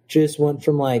 it just went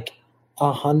from like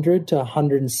 100 to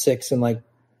 106 in like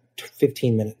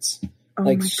 15 minutes. Oh,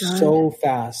 like so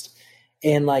fast.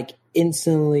 And like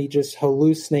instantly just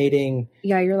hallucinating.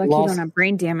 Yeah, you're like, you don't have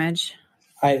brain damage.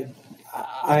 I've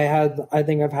had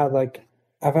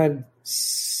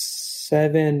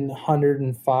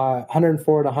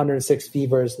 104 to 106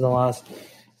 fevers in the last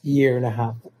year and a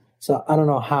half. So I don't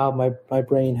know how my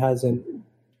brain hasn't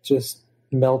just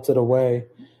melted away.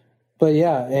 But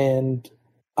yeah, and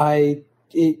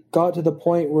it got to the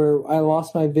point where I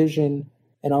lost my vision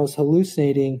and I was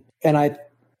hallucinating, and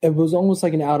it was almost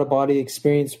like an out of body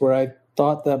experience where I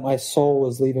thought that my soul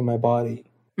was leaving my body.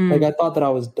 Like I thought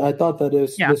that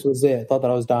this was it. I thought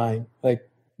that I was dying. Like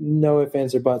no ifs,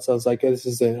 ands, or buts. I was like, this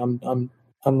is it. I'm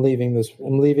leaving this.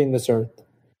 I'm leaving this earth.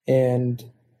 And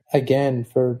again,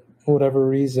 for whatever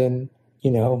reason,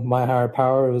 you know, my higher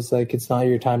power was like, it's not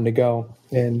your time to go.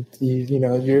 And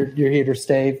you're here to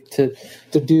stay to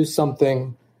do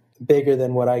something bigger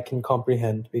than what I can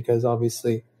comprehend, because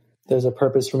obviously there's a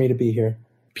purpose for me to be here.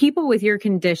 People with your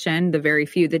condition, the very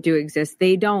few that do exist,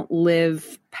 they don't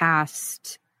live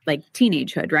past like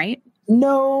teenagehood, right?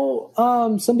 No,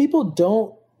 some people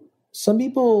don't some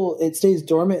people, it stays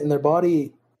dormant in their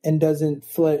body and doesn't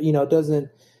doesn't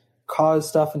cause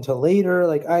stuff until later.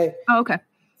 Okay.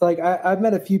 I've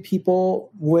met a few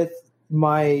people with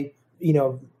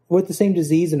with the same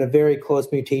disease and a very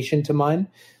close mutation to mine,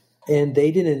 and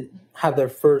they didn't have their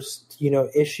first,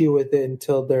 issue with it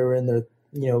until they were in their,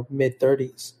 mid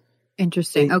 30s.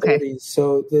 Interesting. Okay. 30s.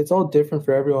 So it's all different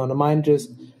for everyone. And mine just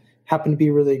happened to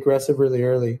be really aggressive really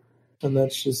early. And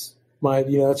that's just my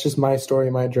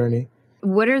story, my journey.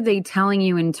 What are they telling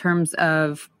you in terms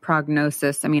of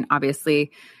prognosis? I mean,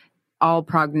 obviously all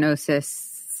prognoses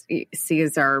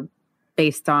are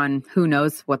based on who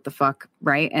knows what the fuck,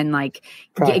 right? And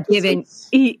given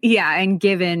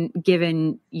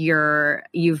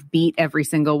you've beat every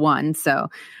single one. So,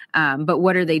 but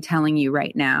what are they telling you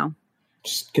right now?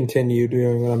 Just continue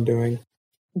doing what I'm doing.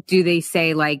 Do they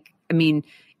say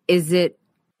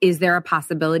is there a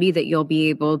possibility that you'll be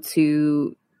able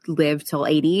to live till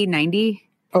 80, 90?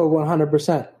 Oh,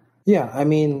 100%. Yeah. I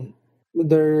mean,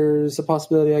 there's a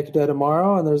possibility I could die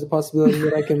tomorrow, and there's a possibility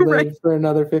that I can live for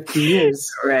another 50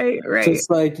 years. Right. Just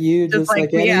like you, just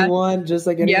like anyone,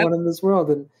 Yep. in this world.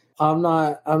 And I'm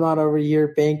not over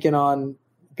here banking on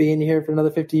being here for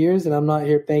another 50 years, and I'm not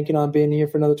here banking on being here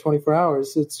for another 24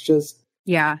 hours. It's just,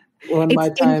 when my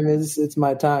time is, it's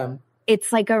my time.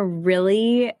 It's like a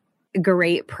really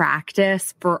great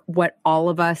practice for what all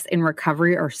of us in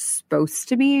recovery are supposed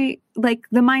to be, like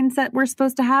the mindset we're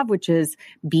supposed to have, which is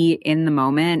be in the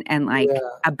moment and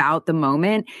about the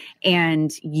moment.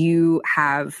 And you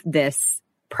have this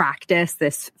practice,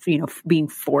 this, being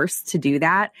forced to do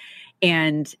that.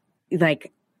 And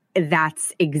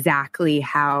that's exactly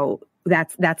how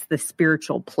that's the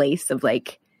spiritual place of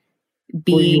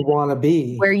be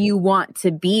where you want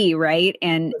to be, right?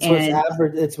 And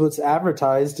it's what's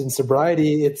advertised in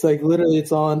sobriety. It's literally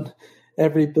it's on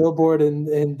every billboard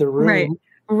in the room,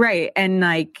 right.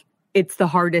 And it's the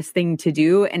hardest thing to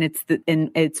do, and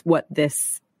it's what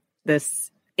this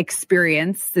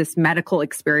experience, this medical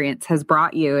experience, has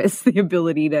brought you, is the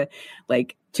ability to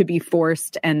be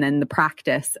forced, and then the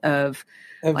practice of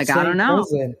I don't know.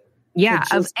 Present. Yeah.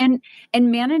 And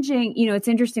managing, it's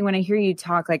interesting when I hear you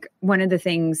talk, one of the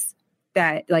things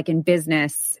that in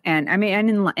business and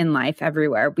in life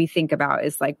everywhere we think about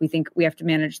is we think we have to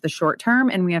manage the short term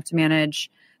and we have to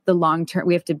manage the long term.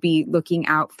 We have to be looking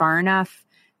out far enough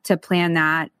to plan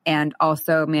that, and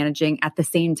also managing at the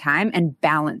same time, and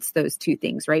balance those two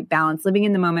things, right? Balance living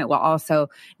in the moment while also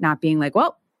not being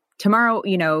tomorrow,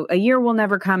 a year will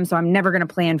never come, so I'm never going to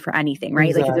plan for anything,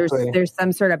 right? Exactly. There's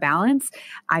some sort of balance.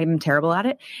 I'm terrible at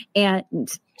it. And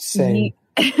same.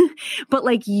 But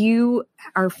it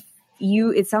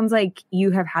sounds like you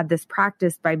have had this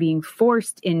practice by being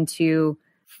forced into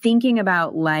thinking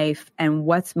about life and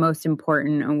what's most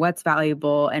important and what's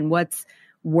valuable and what's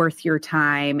worth your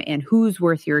time and who's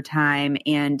worth your time,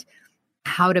 and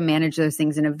how to manage those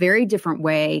things in a very different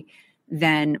way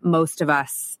than most of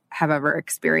us have ever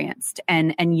experienced,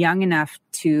 and young enough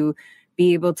to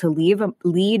be able to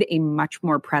lead a much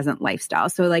more present lifestyle.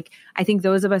 So I think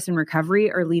those of us in recovery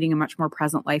are leading a much more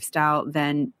present lifestyle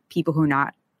than people who are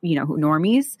not, who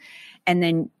normies. And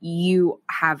then you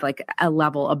have a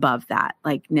level above that,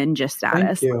 ninja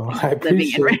status. Thank you. I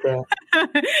appreciate that.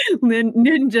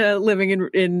 Ninja living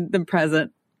in the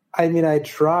present. I mean, I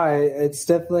try. It's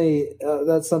definitely,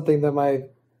 that's something that my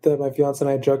fiance and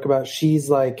I joke about. She's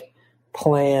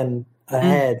plan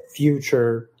ahead,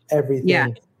 future, everything. Yeah.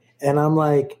 And I'm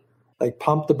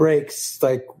pump the brakes.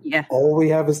 All we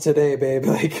have is today, babe.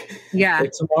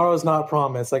 Tomorrow's not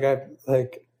promised.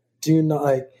 Do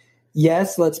not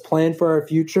yes, let's plan for our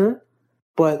future,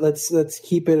 but let's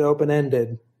keep it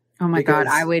open-ended. Oh my God.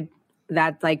 I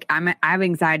have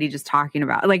anxiety just talking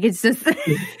about it. It's just,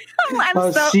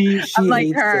 she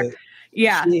hates her. It.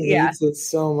 Yeah. She hates it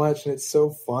so much, and it's so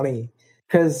funny.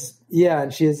 Cause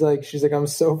and she's like, I'm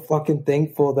so fucking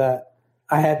thankful that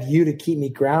I have you to keep me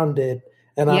grounded.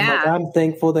 And I'm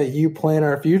thankful that you plan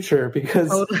our future,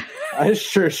 because I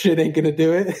sure shit ain't going to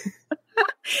do it.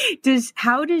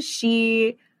 How does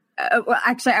she,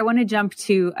 actually, I want to jump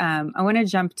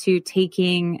to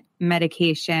taking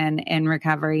medication in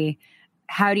recovery.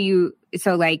 How do you,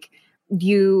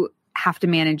 you have to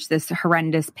manage this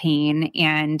horrendous pain.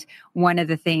 And one of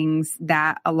the things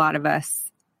that a lot of us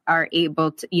are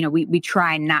able to, we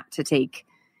try not to take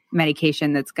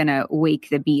medication that's going to wake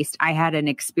the beast. I had an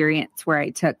experience where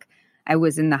I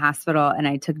was in the hospital and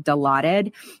I took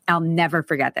Dilaudid. I'll never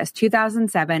forget this.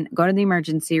 2007, go to the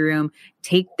emergency room,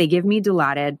 they give me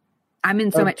Dilaudid. I'm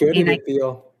in so much pain.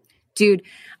 Dude.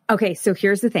 Okay. So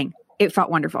here's the thing. It felt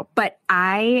wonderful, but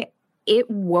it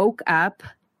woke up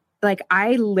like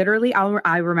I literally,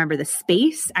 I remember the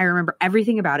space. I remember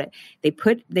everything about it. They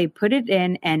put it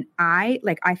in, and I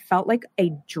felt like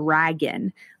a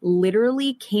dragon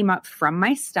literally came up from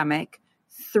my stomach,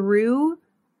 through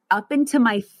up into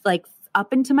my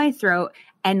throat,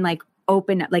 and like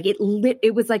opened, like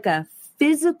it was like a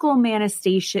physical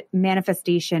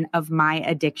manifestation of my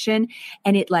addiction.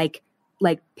 And it like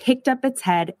picked up its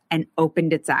head and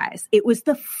opened its eyes. It was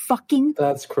the fucking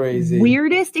that's crazy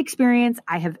weirdest experience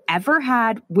I have ever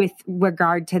had with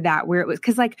regard to that, where it was,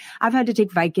 because like I've had to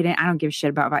take Vicodin. I don't give a shit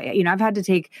about Vicodin. You know, I've had to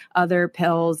take other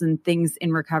pills and things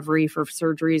in recovery for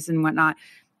surgeries and whatnot.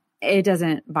 It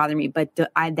doesn't bother me, but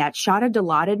that shot of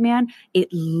Dilaudid, man, it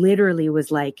literally was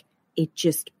like, it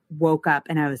just woke up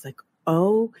and I was like,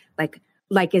 oh,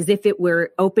 like as if it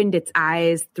were opened its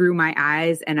eyes through my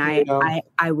eyes. And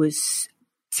I was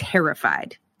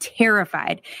terrified.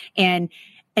 And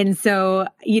so,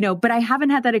 you know, but I haven't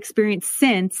had that experience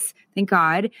since, thank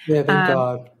God. Yeah, thank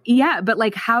God. Yeah. But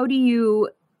like, how do you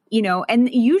know, and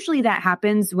usually that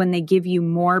happens when they give you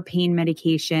more pain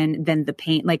medication than the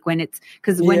pain, like when it's,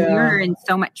 because when you're in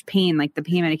so much pain, like the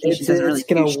pain medication doesn't really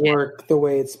do shit. It's going to work the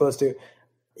way it's supposed to.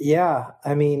 Yeah.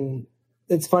 I mean,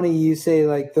 it's funny you say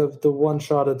like the one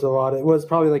shot of Dilaudid was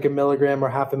probably like 1 milligram or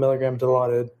half a milligram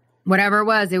Dilaudid. Whatever it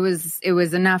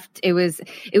was enough. It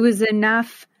was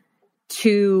enough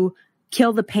to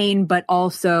kill the pain, but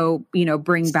also, you know,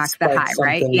 bring back the high,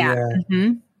 right? Yeah.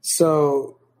 Mm-hmm.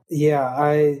 So yeah,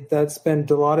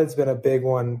 Dilaudid's been a big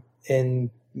one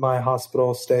in my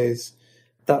hospital stays.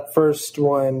 That first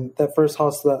month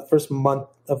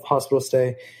of hospital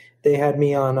stay, they had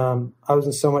me on, I was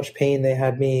in so much pain. They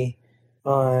had me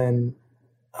on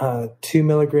 2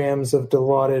 milligrams of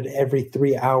Dilaudid every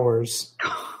 3 hours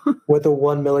with a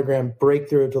 1 milligram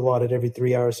breakthrough of Dilaudid every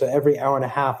 3 hours. So every hour and a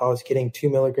half, I was getting 2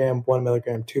 milligram, 1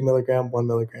 milligram, 2 milligram, 1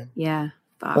 milligram. Yeah.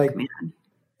 Fuck,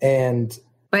 man.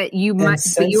 But you were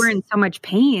in so much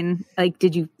pain. Like,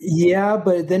 did you? Yeah,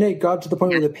 but then it got to the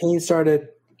point where the pain started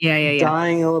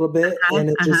dying a little bit, and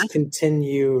it just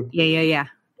continued. Yeah.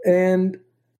 And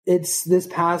it's this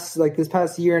past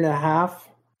year and a half.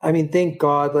 I mean, thank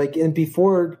God. Like, and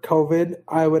before COVID,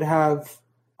 I would have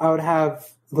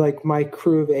like my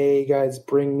crew of AA guys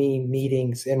bring me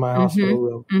meetings in my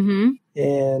hospital room,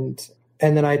 and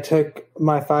then I took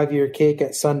my 5-year cake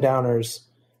at Sundowners.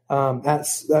 At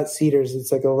Cedars,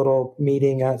 it's like a little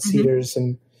meeting at Cedars,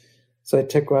 and so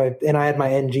I had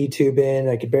my NG tube in.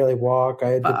 I could barely walk. I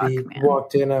had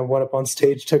walked in. I went up on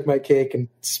stage, took my cake, and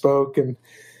spoke. And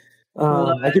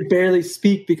I could barely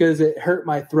speak because it hurt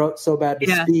my throat so bad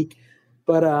to speak.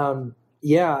 But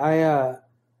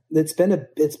it's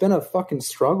been a fucking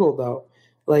struggle though.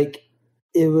 Like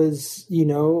it was, you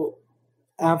know,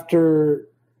 after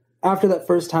that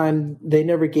first time, they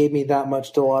never gave me that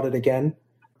much Dilaudid again.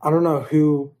 I don't know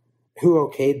who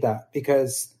okayed that,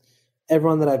 because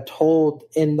everyone that I've told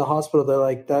in the hospital, they're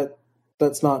like,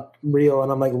 that's not real.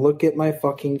 And I'm like, look at my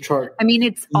fucking chart. I mean,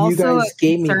 it's also, you guys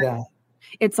gave me that.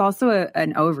 It's also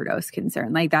an overdose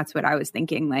concern. Like, that's what I was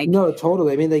thinking. Like, no,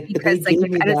 totally. I mean, because like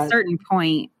at a certain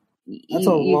point, that's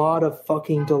a lot of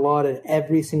fucking Dilaudid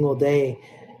every single day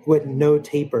with no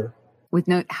taper.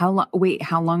 How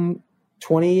long?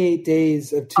 28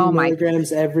 days of 2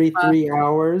 milligrams every 3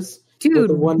 hours. Dude, with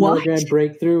the 1 milligram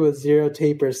breakthrough with 0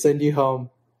 taper, send you home.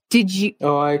 Did you?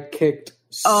 Oh, I kicked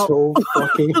so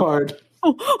fucking hard.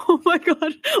 Oh my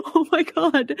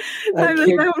God.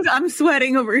 I'm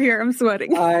sweating over here. I'm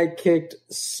sweating. I kicked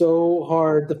so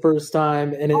hard the first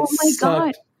time, and it sucked.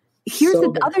 God. Here's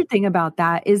the other thing about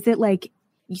that is that like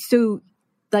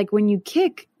when you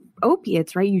kick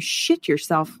opiates, right, you shit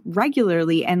yourself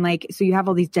regularly, and like, so you have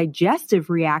all these digestive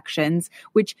reactions,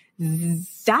 which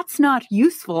that's not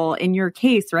useful in your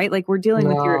case, right? Like, we're dealing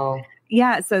with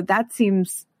so that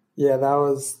seems that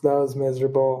was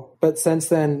miserable. But since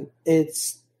then,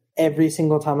 it's every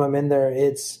single time I'm in there,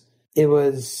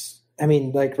 I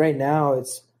mean, like right now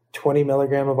it's 20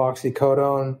 milligram of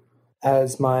oxycodone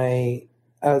as my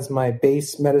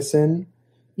base medicine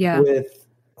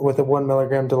with a 1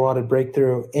 milligram Dilaudid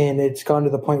breakthrough. And it's gone to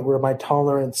the point where my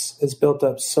tolerance is built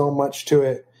up so much to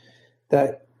it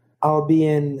that I'll be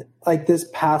in, like, this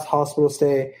past hospital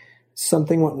stay,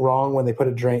 something went wrong when they put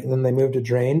a drain, and then they moved a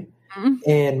drain.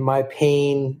 And my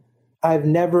pain, I've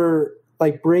never,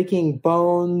 like, breaking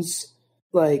bones,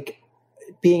 like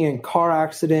being in car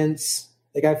accidents,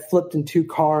 like I've flipped in 2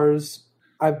 cars.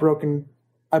 I've broken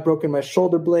my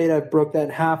shoulder blade. I broke that in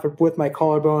half with my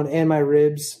collarbone and my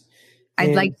ribs.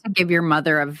 I'd like to give your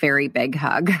mother a very big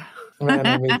hug. Man,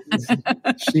 I mean,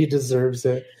 she deserves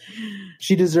it.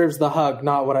 She deserves the hug,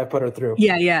 not what I put her through.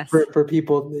 Yeah, yes. For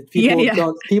people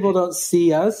don't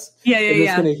see us. They're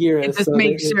just going to hear us. Just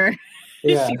make sure.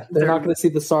 Yeah, they're not going to see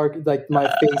the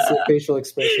my facial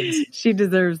expressions. She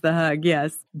deserves the hug.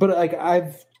 Yes. But like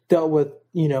I've dealt with,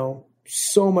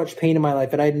 so much pain in my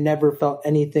life, and I'd never felt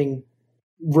anything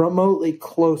remotely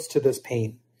close to this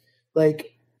pain.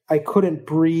 Like I couldn't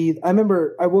breathe. I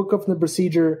remember I woke up from the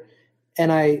procedure,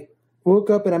 and I woke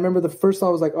up, and I remember the first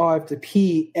thought was like, oh, I have to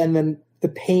pee. And then the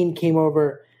pain came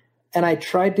over, and I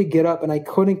tried to get up, and I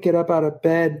couldn't get up out of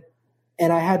bed,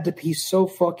 and I had to pee so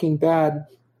fucking bad.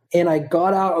 And I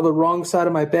got out of the wrong side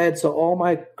of my bed, so all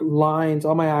my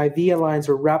IV lines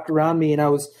were wrapped around me, and I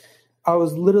was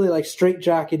literally like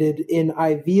straitjacketed in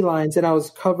IV lines, and I was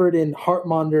covered in heart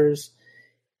monitors,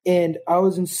 and I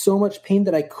was in so much pain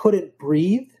that I couldn't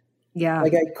breathe. Yeah.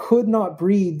 Like I could not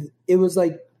breathe. It was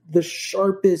like the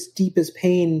sharpest, deepest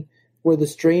pain where the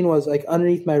strain was, like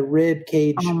underneath my rib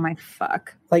cage. Oh my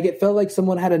fuck. Like it felt like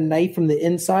someone had a knife from the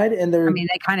inside, and they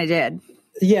kind of did.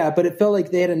 Yeah, but it felt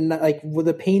like they had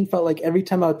the pain felt like every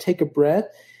time I would take a breath,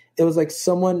 it was like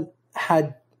someone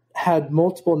had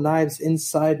multiple knives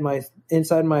inside my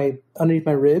underneath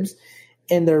my ribs,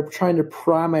 and they're trying to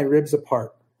pry my ribs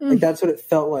apart. Like that's what it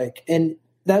felt like. And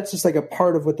that's just like a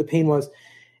part of what the pain was.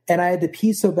 And I had to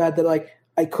pee so bad that like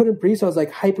I couldn't breathe, so I was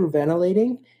like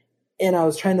hyperventilating, and I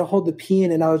was trying to hold the pee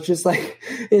in, and I was just like,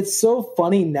 it's so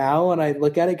funny now when I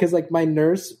look at it, because like my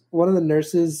nurse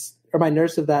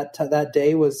of that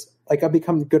day was like, I've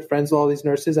become good friends with all these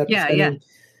nurses.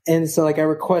 And so like I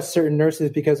request certain nurses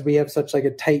because we have such like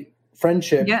a tight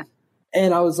friendship. Yeah.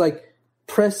 And I was like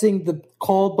pressing the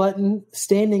call button,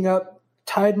 standing up,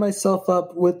 tied myself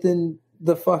up within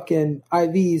the fucking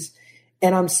IVs,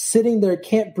 and I'm sitting there,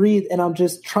 can't breathe, and I'm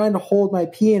just trying to hold my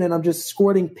pee in, and I'm just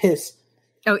squirting piss.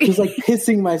 Oh, just like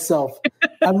pissing myself.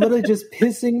 I'm literally just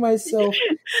pissing myself.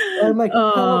 And I'm like,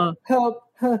 help.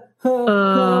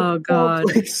 God.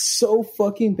 Like so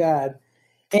fucking bad.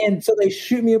 And so they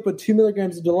shoot me up with 2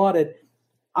 milligrams of Dilaudid.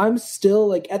 I'm still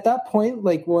like at that point,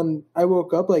 like when I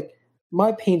woke up, like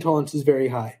my pain tolerance is very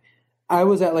high. I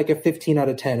was at like a 15 out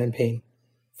of 10 in pain.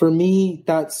 For me,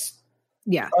 that's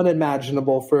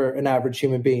unimaginable for an average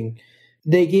human being.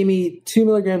 They gave me 2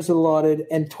 milligrams of Dilaudid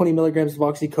and 20 milligrams of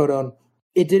oxycodone.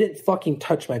 It didn't fucking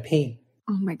touch my pain.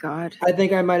 Oh my God. I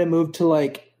think I might have moved to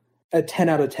like a 10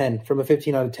 out of 10 from a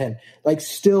 15 out of 10. Like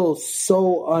still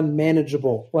so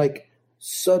unmanageable. Like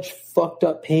such fucked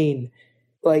up pain.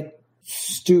 Like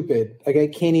stupid. Like I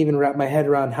can't even wrap my head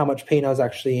around how much pain I was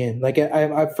actually in. Like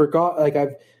I forgot, like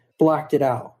I've blacked it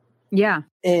out. Yeah.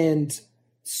 And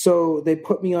so they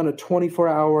put me on a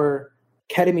 24-hour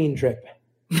ketamine drip.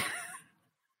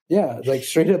 Yeah, like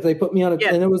straight up, they put me on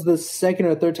and it was the second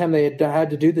or third time they had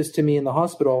to do this to me in the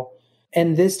hospital.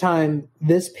 And this time,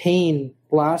 this pain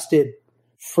lasted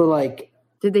for like...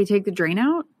 Did they take the drain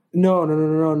out?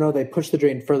 No. They pushed the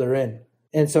drain further in.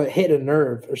 And so it hit a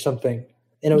nerve or something.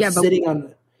 And it was sitting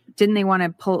on... Didn't they want to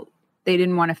pull... They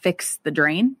didn't want to fix the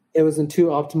drain? It was in too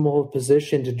optimal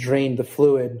position to drain the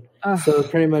fluid. Ugh. So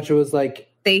pretty much it was like...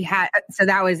 So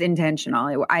that was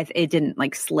intentional. It didn't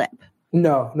like slip.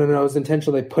 No. It was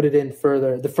intentional. They put it in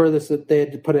further. The furthest that they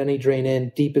had to put any drain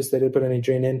in, deepest they did put any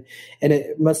drain in. And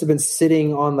it must have been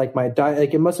sitting on like my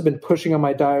like it must have been pushing on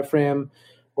my diaphragm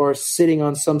or sitting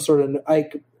on some sort of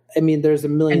there's a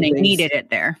million things. And they needed it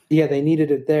there. Yeah, they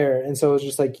needed it there. And so it was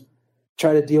just like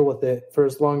try to deal with it for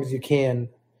as long as you can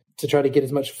to try to get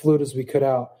as much fluid as we could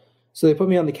out. So they put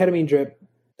me on the ketamine drip,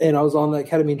 and I was on that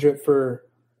ketamine drip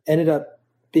ended up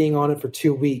being on it for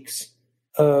 2 weeks.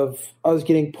 I was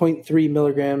getting 0.3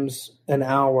 milligrams an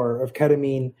hour of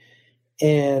ketamine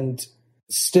and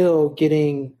still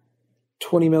getting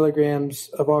 20 milligrams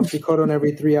of oxycodone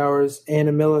every 3 hours and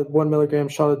 1 milligram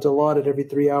shot of Dilaudid every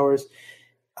 3 hours,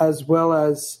 as well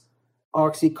as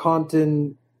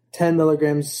OxyContin 10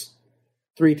 milligrams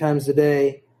 3 times a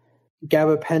day,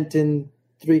 gabapentin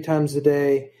 3 times a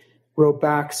day,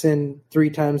 Robaxin 3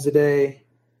 times a day,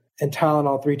 and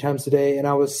Tylenol 3 times a day, and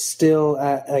I was still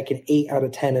at like an 8 out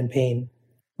of 10 in pain.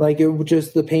 Like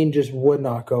the pain just would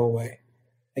not go away.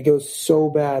 Like it was so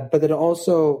bad. But it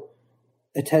also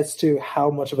attests to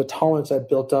how much of a tolerance I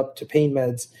built up to pain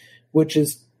meds, which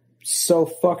is so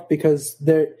fucked because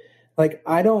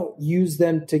I don't use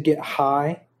them to get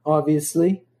high,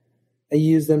 obviously. I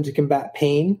use them to combat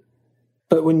pain.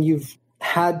 But when you've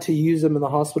had to use them in the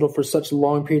hospital for such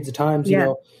long periods of time,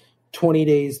 20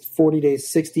 days, 40 days,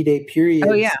 60-day periods.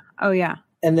 Oh, yeah.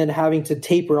 And then having to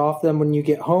taper off them when you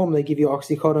get home, they give you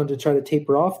oxycodone to try to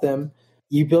taper off them.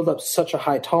 You build up such a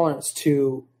high tolerance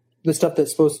to the stuff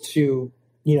that's supposed to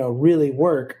really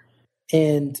work.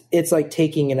 And it's like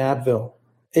taking an Advil.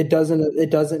 It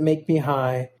doesn't make me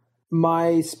high.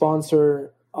 My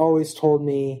sponsor always told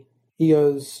me, he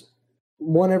goes,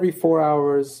 1 every 4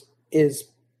 hours is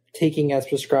taking as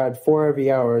prescribed, 4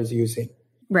 every hour is using.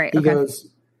 Right. He goes,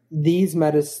 this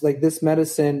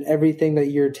medicine, everything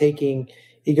that you're taking,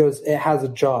 he goes, it has a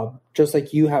job, just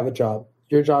like you have a job.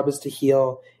 Your job is to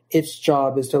heal. Its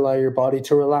job is to allow your body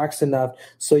to relax enough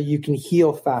so you can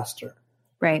heal faster.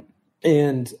 Right.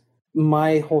 And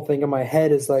my whole thing in my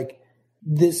head is like,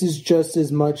 this is just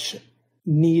as much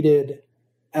needed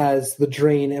as the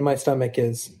drain in my stomach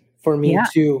is for me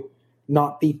to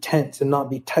not be tense and not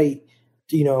be tight,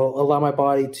 allow my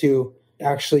body to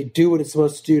actually do what it's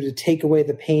supposed to do to take away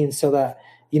the pain so that,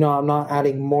 I'm not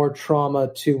adding more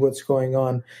trauma to what's going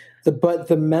on. But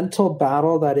the mental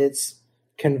battle that it's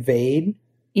conveyed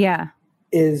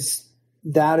has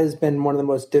been one of the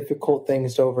most difficult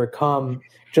things to overcome,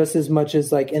 just as much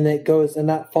as and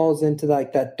that falls into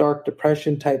that dark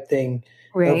depression type thing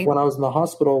of when I was in the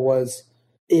hospital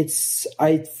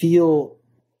I feel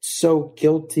so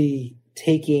guilty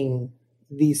taking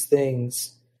these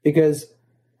things because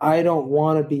I don't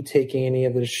want to be taking any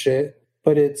of this shit,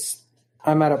 but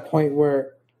I'm at a point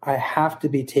where I have to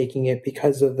be taking it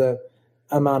because of the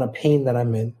amount of pain that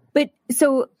I'm in. But is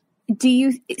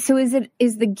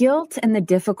the guilt and the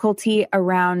difficulty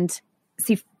around,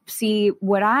 see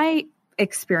what I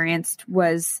experienced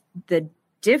was the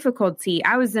difficulty.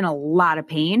 I was in a lot of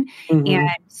pain. And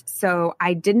so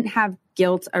I didn't have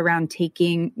guilt around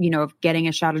taking, getting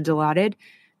a shot of Dilaudid.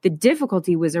 The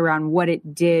difficulty was around what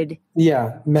it did.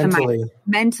 Yeah. Mentally,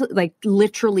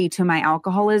 literally to my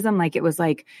alcoholism. It was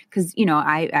cause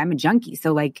I'm a junkie.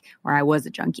 So or I was a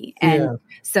junkie. And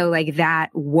so that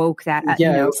woke that up.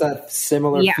 Yeah. It's that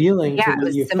similar feeling to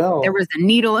what you felt. There was a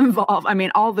needle involved. I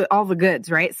mean, all the goods,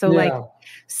 right? So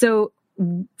so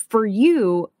for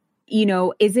you,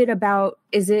 is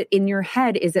it in your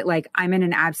head? Is it I'm in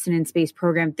an abstinence-based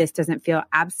program, this doesn't feel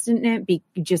abstinent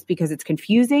just because it's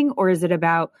confusing? Or is it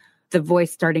about the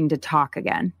voice starting to talk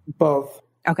again? Both.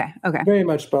 Okay. Very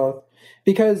much both.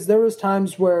 Because there were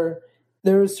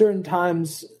certain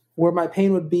times where my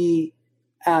pain would be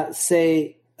at,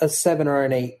 say, a 7 or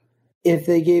an 8. If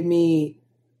they gave me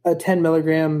a 10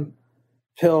 milligram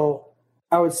pill,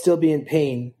 I would still be in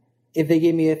pain. If they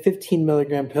gave me a 15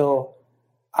 milligram pill,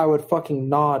 I would fucking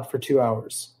nod for 2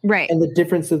 hours. Right. And the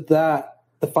difference of that,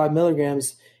 the 5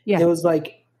 milligrams, it was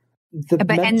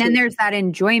and then there's that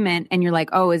enjoyment and you're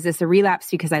oh, is this a relapse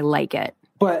because I like it?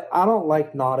 But I don't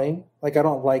like nodding. I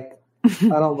don't like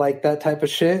that type of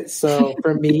shit. So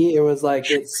for me, it was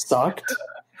it sucked.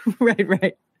 Right.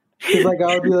 Because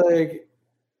I would be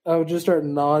I would just start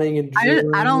nodding and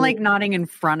I don't like nodding in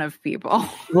front of people.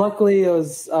 Luckily, I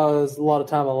was a lot of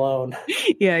time alone.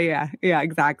 Yeah,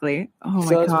 exactly. Oh my God.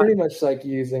 So it's pretty much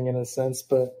using in a sense,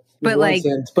 but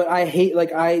I hate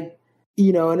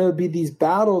and it would be these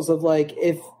battles of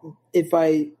if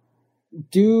I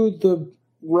do the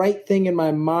right thing in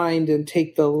my mind and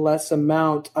take the less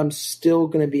amount, I'm still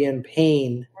going to be in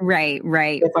pain. Right.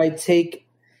 If I take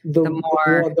the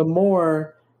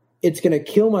more, it's going to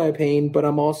kill my pain, but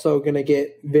I'm also going to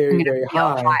get very, very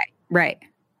high. Right.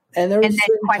 And then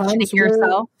questioning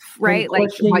yourself, right?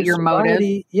 What your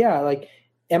motive. Yeah.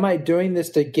 Am I doing this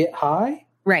to get high?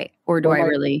 Right. Or do I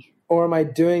really? Or am I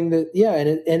doing the,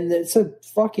 and it's a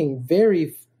fucking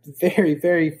very, very,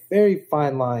 very, very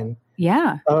fine line.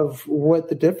 Yeah. Of what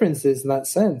the difference is in that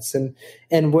sense and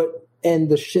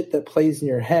the shit that plays in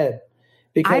your head.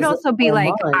 Because I'd also be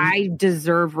I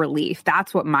deserve relief.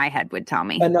 That's what my head would tell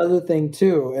me. Another thing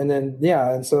too. And then,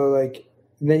 and so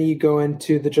then you go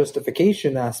into the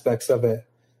justification aspects of it.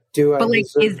 I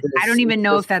don't even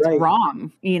know if that's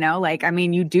wrong.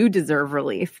 You do deserve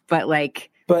relief, but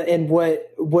But in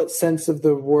what sense of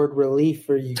the word relief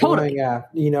are you going at?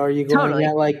 Are you going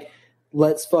at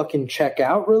let's fucking check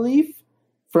out relief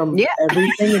from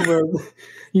everything? And we're,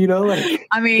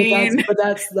 but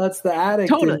that's the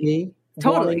addict in me.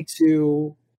 Totally.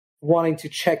 Wanting to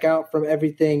check out from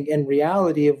everything in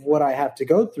reality of what I have to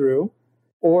go through,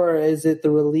 or is it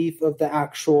the relief of the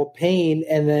actual pain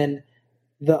and then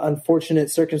the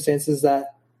unfortunate circumstances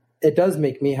that it does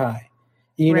make me high?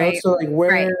 Know, so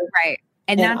where right.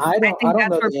 And that's I think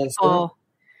that's where people,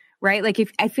 right?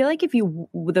 I feel if you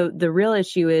the real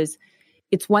issue is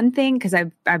it's one thing because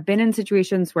I've been in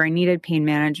situations where I needed pain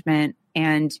management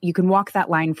and you can walk that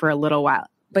line for a little while.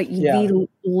 But the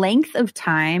length of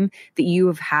time that you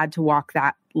have had to walk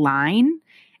that line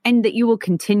and that you will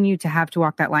continue to have to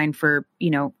walk that line for,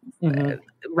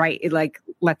 right.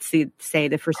 Let's say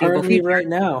the foreseeable future right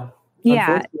now.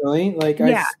 Yeah. Unfortunately,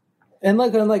 And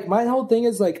like my whole thing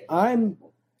is like, I'm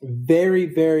very,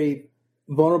 very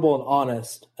vulnerable and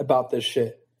honest about this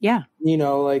shit. Yeah. You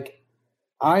know, like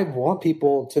I want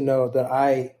people to know that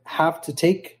I have to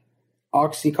take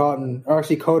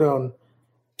oxycodone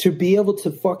to be able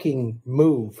to fucking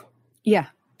move. Yeah.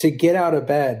 To get out of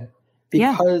bed,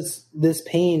 because this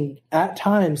pain at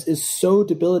times is so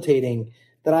debilitating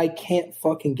that I can't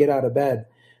fucking get out of bed.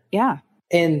 Yeah.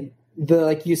 And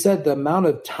like you said, the amount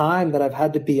of time that I've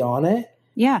had to be on it.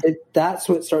 Yeah. That's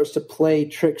what starts to play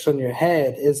tricks on your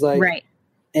head, is like, right.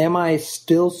 Am I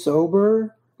still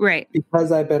sober? Right.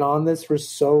 Because I've been on this for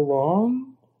so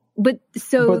long. But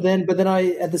then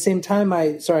I, at the same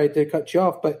time, sorry to cut you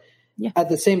off, but at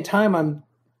the same time,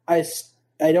 I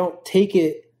don't take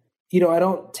it, I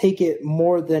don't take it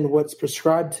more than what's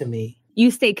prescribed to me.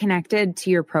 You stay connected to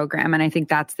your program. And I think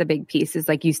that's the big piece, is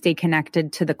like you stay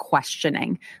connected to the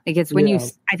questioning. Like it's when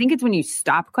I think it's when you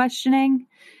stop questioning,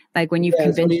 like when you've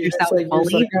convinced yourself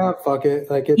fully. Oh, fuck it.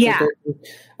 Like, it's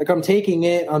like I'm taking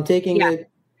it.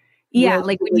 Yeah.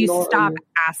 Like when you stop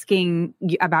asking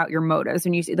about your motives,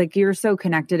 when you like, you're so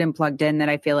connected and plugged in that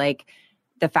I feel like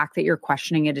the fact that you're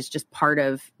questioning it is just part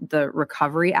of the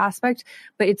recovery aspect.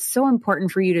 But it's so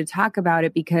important for you to talk about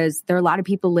it, because there are a lot of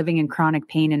people living in chronic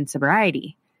pain and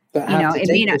sobriety.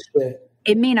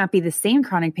 It may not be the same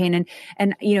chronic pain.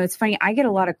 And it's funny. I get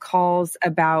a lot of calls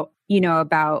about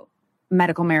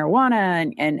medical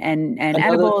marijuana and another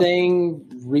edibles.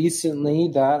 Thing recently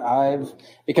that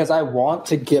because I want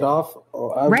to get off.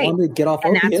 I want to get off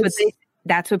opiates.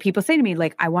 That's what people say to me.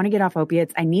 Like, I want to get off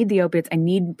opiates. I need the opiates. I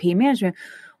need pain management.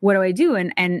 What do I do?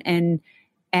 And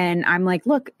I'm like,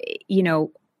 look,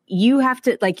 you have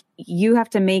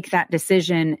to make that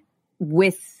decision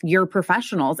with your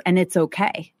professionals, and it's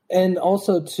okay. And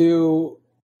also too,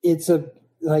 it's a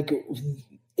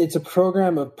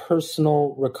program of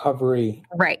personal recovery.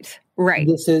 Right.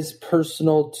 This is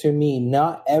personal to me.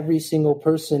 Not every single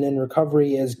person in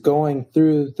recovery is going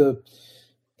through the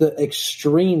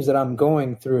extremes that I'm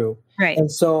going through. Right.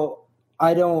 And so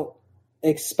I don't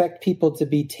expect people to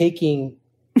be taking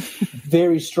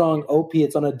very strong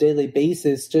opiates on a daily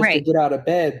basis just to get out of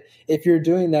bed. If you're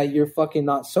doing that, you're fucking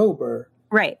not sober.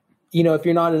 Right. If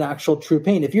you're not in actual true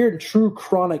pain, if you're in true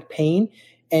chronic pain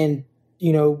and,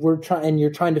 you're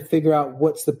trying to figure out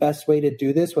what's the best way to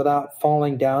do this without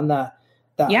falling down that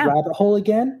rabbit hole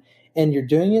again, and you're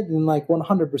doing it, then like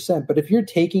 100%. But if you're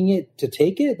taking it to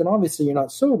take it, then obviously you're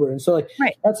not sober. And so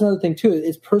that's another thing too.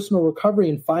 It's personal recovery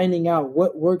and finding out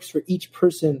what works for each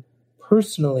person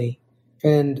personally.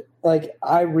 And like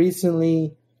I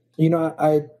recently,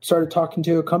 I started talking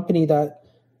to a company that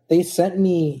they sent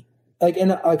me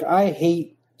I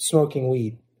hate smoking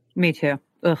weed. Me too.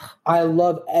 Ugh. I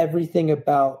love everything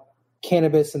about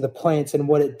cannabis and the plants and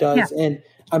what it does. Yeah. And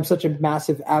I'm such a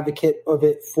massive advocate of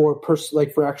it for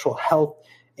for actual health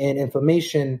and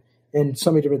inflammation and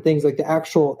so many different things. Like the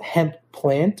actual hemp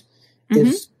plant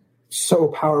is so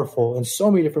powerful in so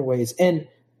many different ways. And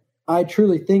I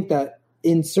truly think that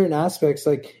in certain aspects,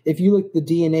 like if you look at the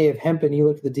DNA of hemp and you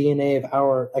look at the DNA of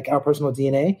our personal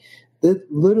DNA,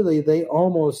 literally they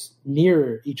almost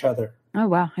mirror each other. Oh,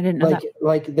 wow. I didn't know that.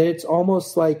 Like it's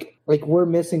almost like we're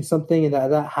missing something and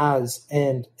that has,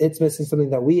 and it's missing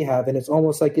something that we have. And it's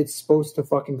almost like it's supposed to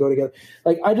fucking go together.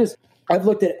 Like I've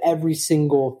looked at every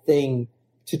single thing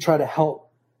to try to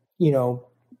help,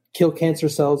 kill cancer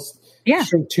cells,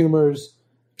 shrink tumors,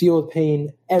 deal with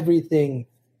pain, everything.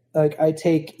 Like I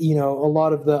take, a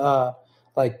lot of the,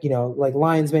 like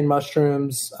lion's mane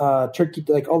mushrooms, turkey,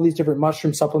 like all these different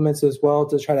mushroom supplements as well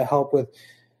to try to help with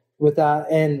that.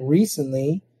 And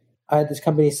recently I had this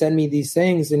company send me these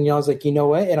things, and I was like, you know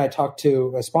what? And I talked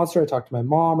to my sponsor, I talked to my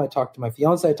mom, I talked to my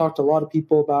fiance, I talked to a lot of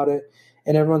people about it,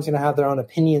 and everyone's going to have their own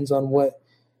opinions on what,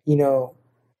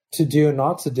 to do and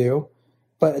not to do.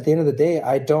 But at the end of the day,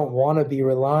 I don't want to be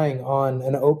relying on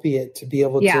an opiate to be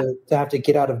able to have to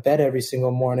get out of bed every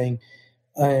single morning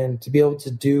and to be able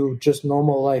to do just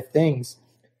normal life things.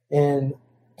 And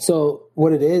so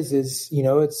what it is, it's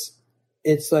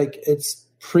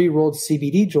pre-rolled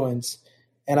CBD joints,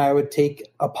 and I would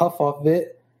take a puff off of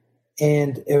it,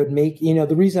 and it would make,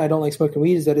 the reason I don't like smoking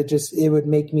weed is that it would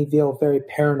make me feel very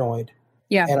paranoid.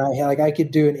 Yeah. And I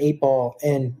could do an 8-ball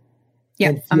and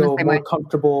feel more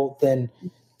comfortable than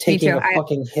taking a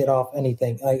fucking hit off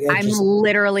anything. I'm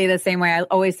literally the same way. I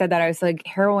always said that. I was like,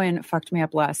 heroin fucked me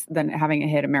up less than having a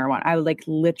hit of marijuana. I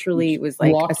literally was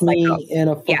like, lock me in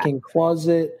a fucking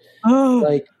closet.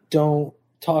 Like, don't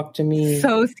talk to me.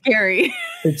 So scary.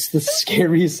 It's the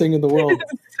scariest thing in the world.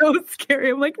 It's so scary.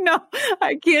 I'm like, no,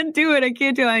 I can't do it.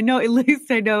 I know, at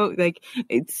least I know, like,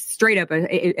 it's straight up an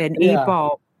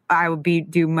 8-ball. I would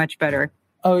do much better.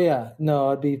 Oh yeah, no,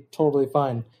 I'd be totally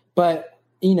fine. But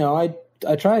I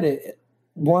tried it.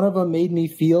 One of them made me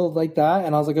feel like that,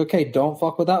 and I was like, okay, don't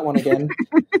fuck with that one again.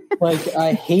 Like,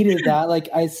 I hated that. Like,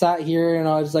 I sat here and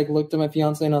I was like, looked at my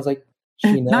fiance and I was like,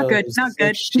 she knows. Not good. Not good.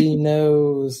 Like, she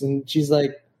knows. And she's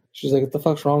like, what the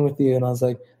fuck's wrong with you? And I was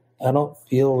like, I don't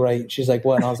feel right. She's like,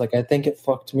 what? And I was like, I think it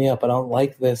fucked me up. I don't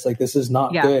like this. Like, this is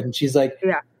not good. And she's like,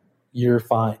 you're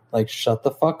fine. Like, shut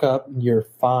the fuck up. You're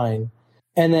fine.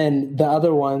 And then the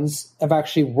other ones have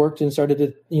actually worked and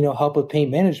started to, help with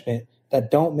pain management that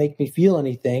don't make me feel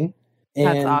anything. And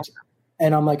that's awesome.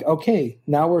 And I'm like, okay,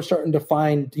 now we're starting to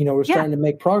find, we're starting to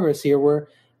make progress here where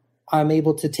I'm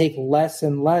able to take less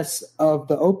and less of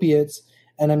the opiates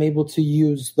and I'm able to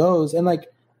use those. And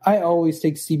like, I always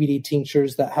take CBD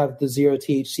tinctures that have the 0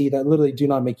 THC that literally do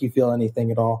not make you feel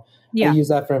anything at all. I use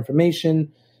that for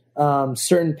information.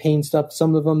 Certain pain stuff,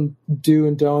 some of them do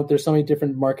and don't. There's so many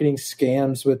different marketing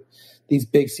scams with these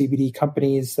big CBD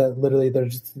companies that literally they're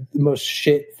just the most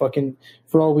shit fucking,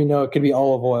 for all we know, it could be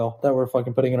olive oil that we're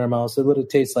fucking putting in our mouths. It literally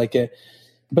tastes like it.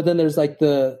 But then there's like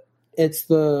the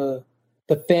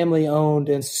family owned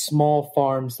and small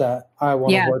farms that I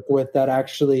want to work with that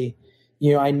actually,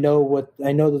 I know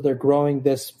that they're growing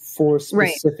this for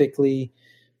specifically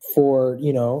for,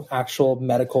 actual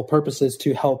medical purposes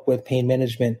to help with pain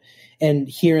management, and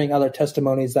hearing other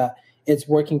testimonies that it's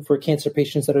working for cancer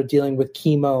patients that are dealing with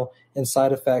chemo and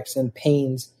side effects and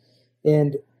pains.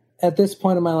 And at this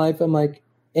point in my life, I'm like,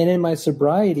 and in my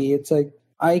sobriety, it's like,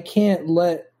 I can't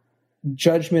let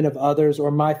judgment of others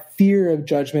or my fear of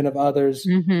judgment of others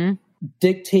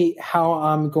dictate how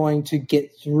I'm going to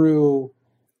get through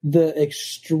the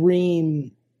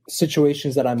extreme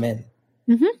situations that I'm in.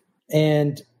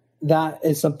 And that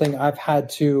is something I've had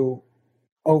to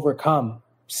overcome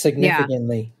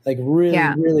significantly, like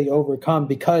really overcome,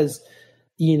 because,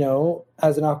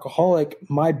 as an alcoholic,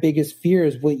 my biggest fear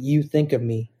is what you think of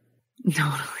me.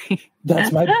 Totally.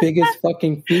 That's my biggest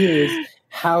fucking fear is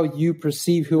how you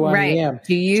perceive who I am.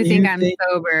 Do you think I'm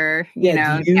sober?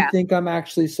 Do you think I'm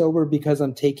actually sober because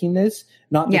I'm taking this?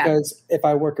 Not because if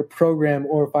I work a program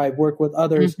or if I work with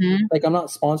others, like I'm not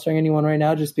sponsoring anyone right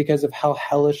now just because of how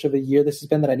hellish of a year this has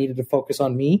been that I needed to focus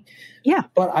on me. Yeah.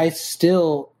 But I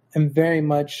still am very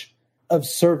much of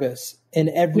service in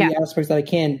every aspect that I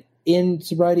can, in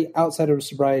sobriety, outside of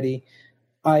sobriety.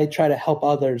 I try to help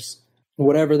others,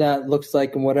 whatever that looks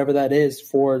like and whatever that is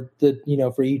for the,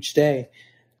 for each day.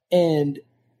 And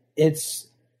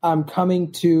I'm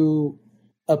coming to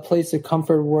a place of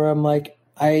comfort where I'm like,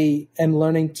 I am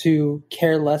learning to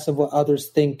care less of what others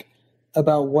think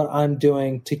about what I'm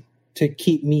doing to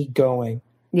keep me going.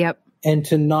 Yep. And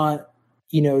to not,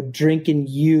 drink and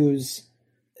use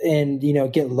and,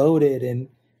 get loaded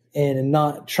and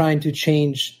not trying to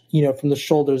change, from the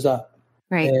shoulders up.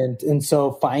 Right. And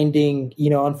so finding,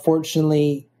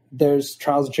 unfortunately, there's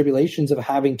trials and tribulations of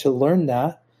having to learn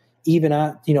that, even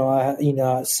at,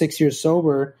 6 years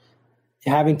sober,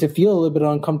 having to feel a little bit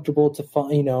uncomfortable to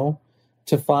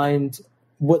find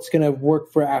what's going to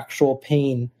work for actual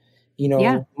pain,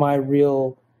 my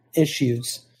real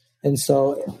issues. And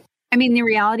so, I mean, the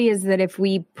reality is that if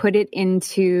we put it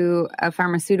into a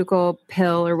pharmaceutical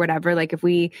pill or whatever, like if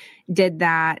we did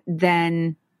that,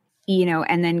 then,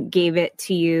 and then gave it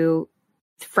to you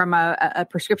from a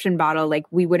prescription bottle, like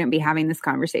we wouldn't be having this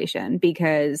conversation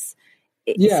because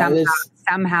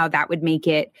somehow that would make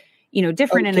it,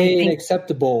 different. Okay, and I think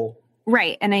acceptable.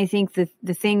 Right. And I think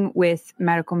the thing with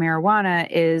medical marijuana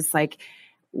is like,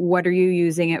 what are you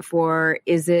using it for?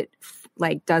 Is it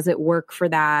like, does it work for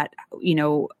that,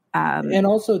 and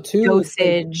also too,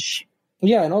 dosage?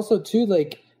 And also too,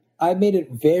 like I made it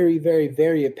very, very,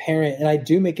 very apparent, and I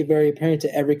do make it very apparent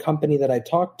to every company that I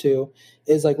talk to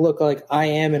is like, look, like I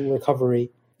am in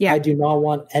recovery. Yeah. I do not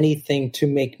want anything to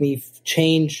make me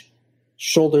change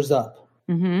shoulders up.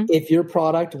 Mm-hmm. If your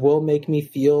product will make me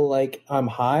feel like I'm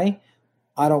high,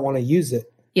 I don't want to use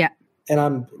it. Yeah. And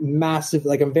I'm massive,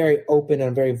 like I'm very open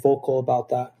and very vocal about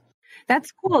that.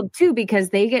 That's cool too, because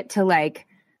they get to like,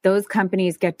 those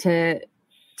companies get to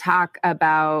talk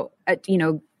about,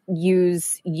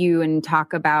 use you and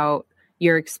talk about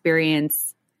your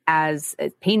experience as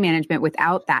pain management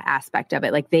without that aspect of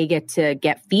it. Like they get to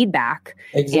get feedback.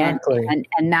 Exactly.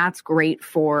 And that's great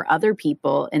for other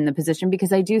people in the position,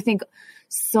 because I do think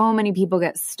so many people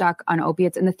get stuck on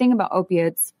opiates. And the thing about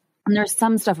opiates, and there's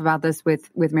some stuff about this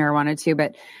with marijuana too,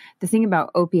 but the thing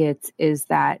about opiates is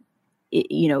that,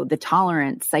 the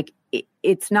tolerance, like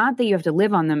it's not that you have to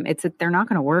live on them. It's that they're not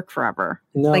going to work forever.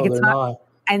 No, like it's they're not.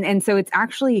 And so it's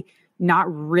actually not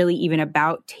really even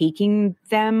about taking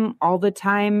them all the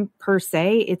time per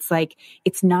se. It's like,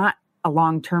 it's not a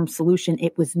long-term solution.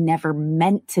 It was never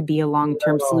meant to be a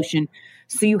long-term solution.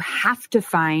 So you have to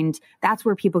find, that's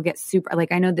where people get super,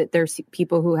 like, I know that there's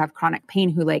people who have chronic pain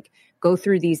who like go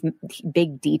through these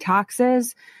big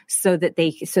detoxes so that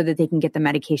they can get the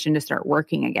medication to start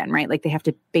working again, right? Like they have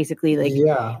to basically like,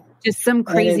 just some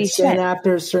crazy shit. And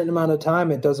after a certain amount of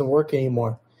time, it doesn't work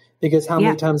anymore. Because how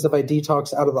many times have I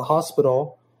detoxed out of the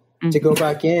hospital to go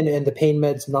back in and the pain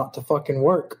meds not to fucking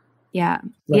work? Yeah.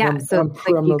 Like yeah.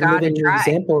 I'm a living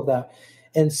example of that.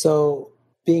 And so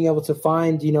being able to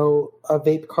find, you know, a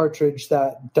vape cartridge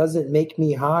that doesn't make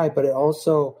me high, but it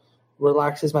also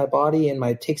relaxes my body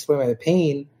and takes away my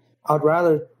pain, I'd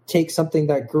rather take something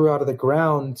that grew out of the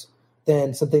ground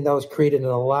than something that was created in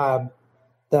a lab,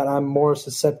 that I'm more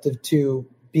susceptible to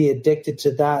be addicted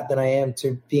to that than I am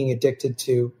to being addicted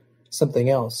to something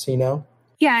else, you know?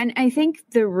 Yeah. And I think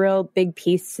the real big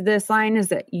piece to this line is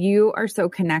that you are so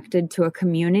connected to a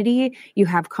community. You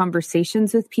have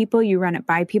conversations with people, you run it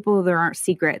by people. There aren't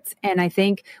secrets. And I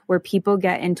think where people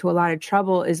get into a lot of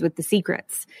trouble is with the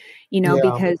secrets, you know,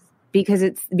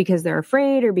 because they're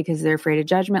afraid, or because they're afraid of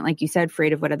judgment. Like you said,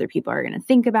 afraid of what other people are going to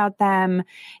think about them.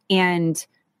 And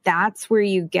that's where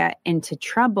you get into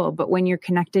trouble. But when you're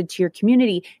connected to your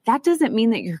community, that doesn't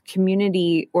mean that your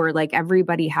community or like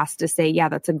everybody has to say, yeah,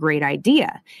 that's a great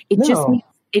idea. It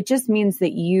just means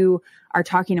that you are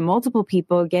talking to multiple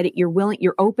people,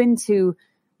 you're open to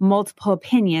multiple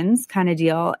opinions kind of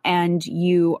deal. And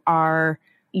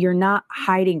you're not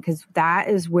hiding, because that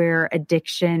is where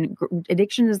addiction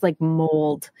is like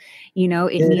mold, you know,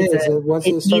 it needs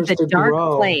a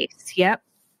dark place. Yep.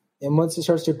 And once it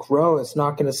starts to grow, it's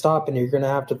not going to stop, and you're going to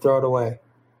have to throw it away.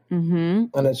 Mm-hmm.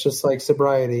 And it's just like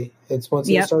sobriety. It's once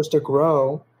it starts to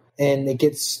grow, and it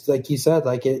gets, like you said,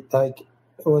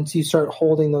 once you start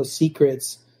holding those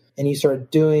secrets and you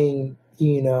start doing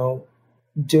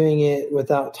it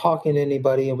without talking to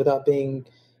anybody and without being,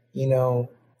 you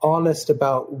know, honest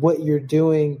about what you're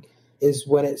doing, is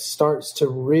when it starts to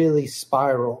really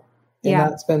spiral. And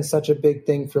that's been such a big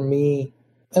thing for me.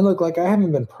 And look, like, I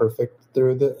haven't been perfect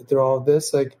through all of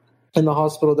this. Like in the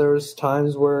hospital, there was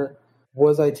times where,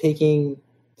 was I taking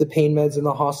the pain meds in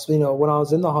the hospital? You know, when I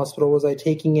was in the hospital, was I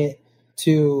taking it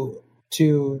to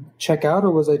check out,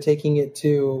 or was I taking it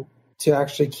to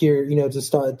actually cure? You know, to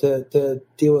start to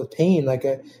deal with pain. Like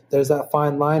there's that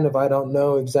fine line of, I don't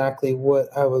know exactly what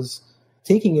I was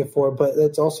taking it for, but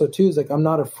it's also too is like, I'm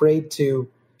not afraid to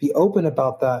be open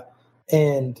about that.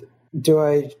 And do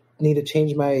I need to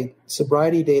change my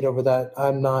sobriety date over that?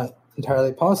 I'm not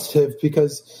entirely positive,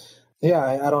 because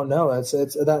I don't know. It's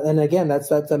that, and again,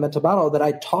 that's a mental battle that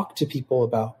I talk to people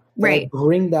about. Right. I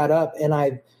bring that up, and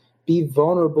I be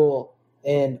vulnerable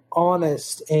and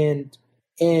honest, and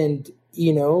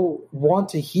you know, want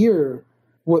to hear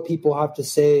what people have to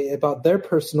say about their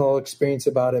personal experience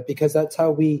about it, because that's how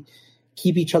we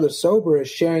keep each other sober, is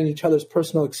sharing each other's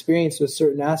personal experience with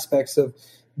certain aspects of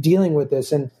dealing with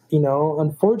this. And, you know,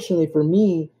 unfortunately for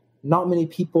me, not many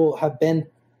people have been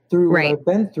through what I've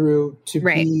been through to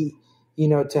be, you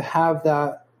know, to have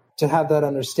that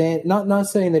understand, not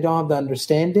saying they don't have the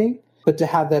understanding, but to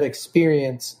have that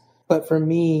experience. But for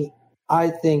me, I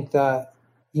think that,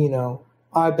 you know,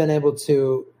 I've been able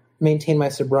to maintain my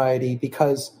sobriety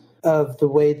because of the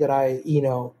way that I, you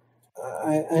know,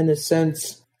 in a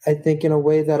sense, I think in a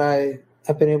way that I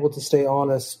have been able to stay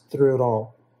honest through it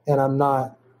all. And I'm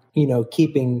not, you know,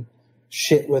 keeping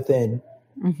shit within.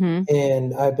 Mm-hmm.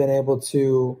 And I've been able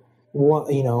to,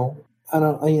 you know, I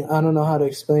don't know how to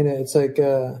explain it. It's like,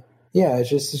 it's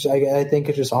just, I think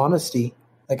it's just honesty.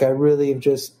 Like I really have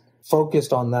just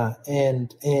focused on that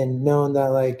and knowing that,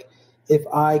 like, if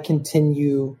I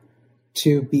continue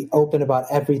to be open about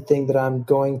everything that I'm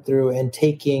going through and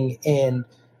taking, and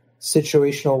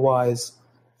situational wise,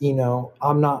 you know,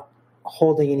 I'm not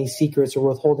holding any secrets or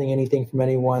withholding anything from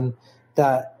anyone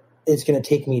that is going to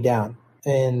take me down.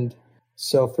 And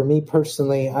so for me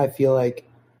personally, I feel like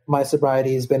my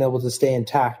sobriety has been able to stay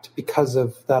intact because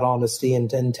of that honesty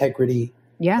and integrity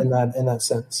in that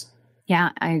sense. Yeah,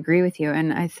 I agree with you.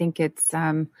 And I think it's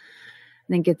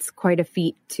quite a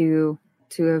feat to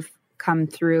have come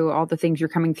through all the things you're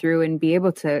coming through and be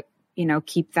able to, you know,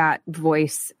 keep that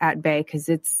voice at bay. 'Cause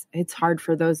it's hard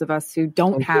for those of us who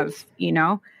don't have, you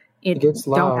know, it gets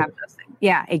loud. Don't have those things.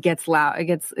 Yeah, it gets loud.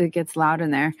 It gets loud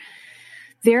in there.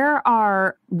 There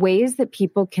are ways that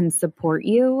people can support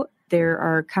you. There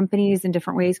are companies in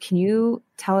different ways. Can you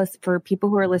tell us, for people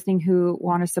who are listening who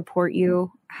want to support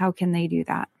you, how can they do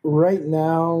that? Right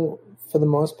now, for the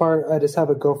most part, I just have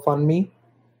a GoFundMe.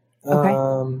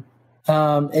 Okay.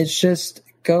 It's just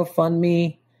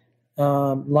GoFundMe,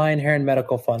 Lyon Herron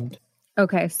Medical Fund.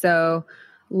 Okay, so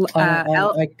it's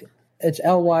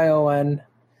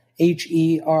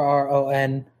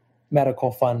LYONHERRON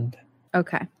Medical Fund.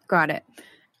 Okay, got it.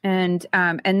 And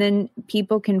then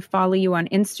people can follow you on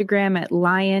Instagram at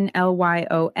Lyon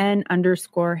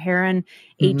LYON_Herron HERRON.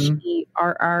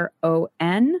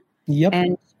 Yep.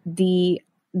 And the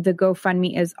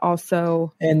GoFundMe is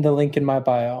also in the link in my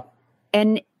bio.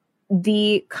 And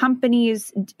the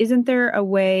companies, isn't there a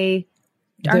way?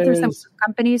 Aren't there some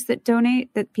companies that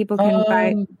donate that people can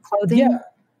buy clothing? Yeah.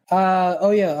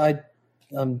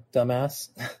 I'm dumbass.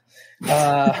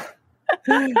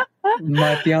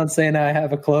 My fiance and I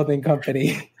have a clothing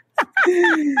company.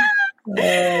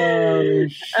 Oh,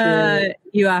 shit.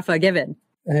 You are forgiven.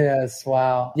 Yes.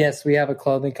 Wow. Yes, we have a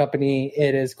clothing company.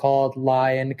 It is called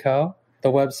Lyon Co.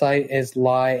 The website is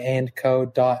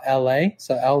lyandco.la.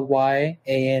 So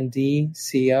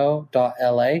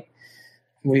lyandco.la.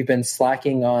 We've been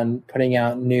slacking on putting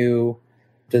out new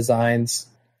designs.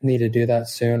 Need to do that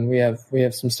soon. We have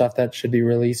some stuff that should be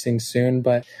releasing soon,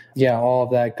 but yeah, all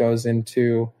of that goes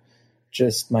into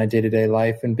just my day-to-day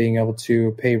life and being able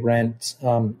to pay rent.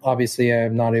 Obviously,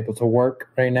 I'm not able to work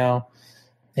right now,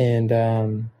 and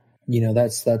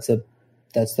that's the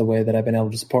way that I've been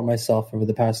able to support myself over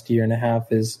the past year and a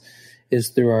half is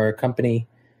through our company.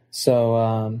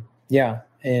 So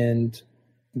and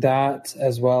that,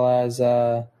 as well as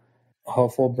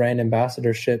hopeful brand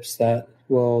ambassadorships that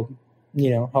will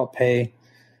help pay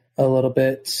a little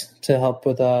bit to help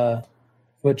with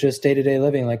just day-to-day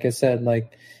living. Like I said, my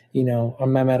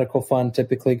medical fund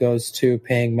typically goes to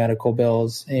paying medical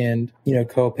bills and,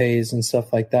 co-pays and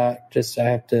stuff like that. Just, I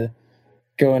have to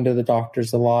go into the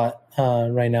doctors a lot.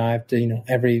 Right now I have to,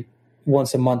 every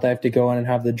once a month I have to go in and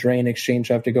have the drain exchange.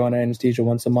 I have to go in anesthesia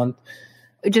once a month.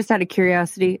 Just out of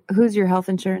curiosity, who's your health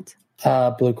insurance?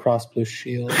 Blue Cross Blue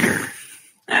Shield.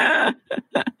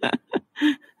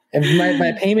 And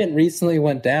my payment recently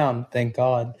went down, thank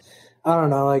God. I don't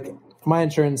know, my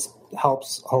insurance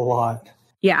helps a lot.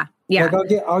 Yeah.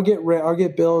 I'll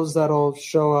get bills that'll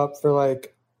show up for I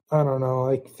don't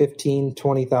know, 15,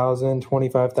 20,000,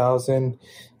 25,000,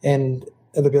 and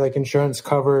it'll be insurance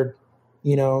covered,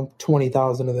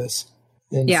 20,000 of this.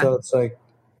 And so it's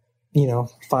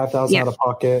 5,000 out of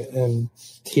pocket and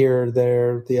here,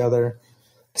 there, the other.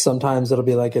 Sometimes it'll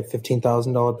be a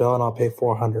 $15,000 bill and I'll pay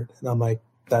 $400. And I'm like,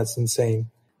 that's insane.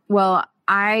 Well,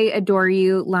 I adore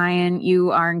you, Lyon.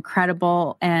 You are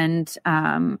incredible. And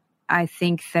I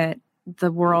think that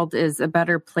the world is a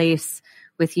better place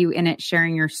with you in it,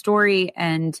 sharing your story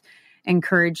and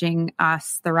encouraging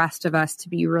us, the rest of us, to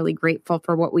be really grateful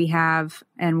for what we have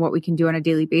and what we can do on a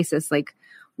daily basis.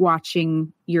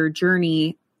 Watching your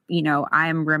journey,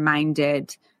 I'm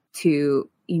reminded to,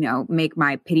 make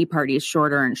my pity parties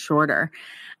shorter and shorter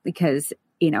because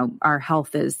our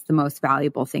health is the most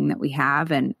valuable thing that we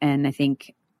have. And I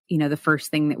think, the first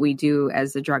thing that we do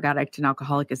as a drug addict and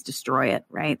alcoholic is destroy it,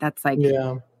 right? That's I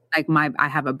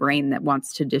have a brain that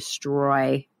wants to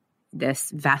destroy this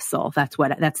vessel. That's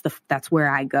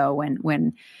where I go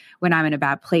when I'm in a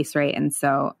bad place, right? And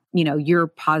so, your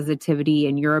positivity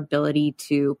and your ability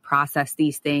to process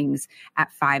these things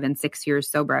at 5 and 6 years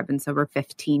sober. I've been sober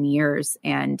 15 years.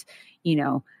 And,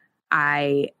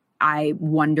 I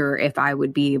wonder if I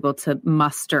would be able to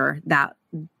muster that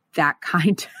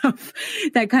kind of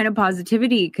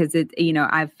positivity because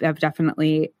I've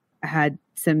definitely had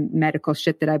some medical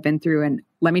shit that I've been through. And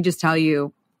let me just tell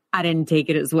you, I didn't take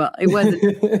it as well. It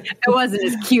wasn't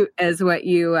as cute as what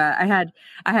you, I had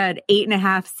 8.5,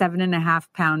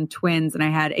 7.5 pound twins, and I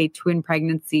had a twin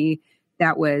pregnancy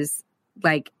that was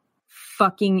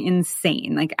fucking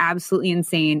insane, absolutely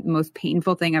insane, the most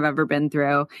painful thing I've ever been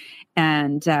through.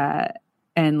 And I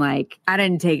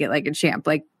didn't take it like a champ.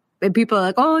 People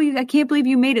are oh, I can't believe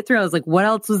you made it through. I was like, what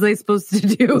else was I supposed to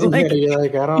do? You're I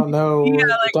don't know what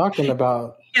you're talking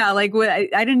about. Yeah, I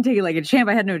didn't take it like a champ.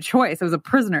 I had no choice. I was a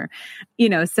prisoner,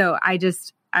 So I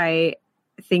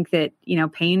think that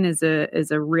pain is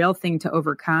a real thing to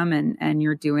overcome, and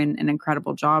you're doing an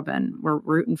incredible job, and we're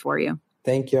rooting for you.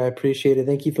 Thank you. I appreciate it.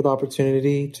 Thank you for the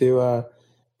opportunity to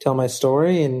tell my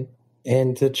story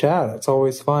and to chat. It's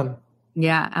always fun.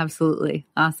 Yeah, absolutely.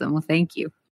 Awesome. Well, thank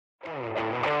you.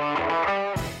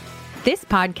 This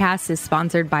podcast is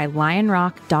sponsored by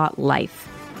lionrock.life.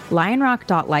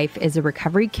 Lionrock.life is a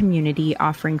recovery community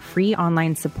offering free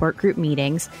online support group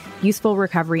meetings, useful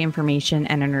recovery information,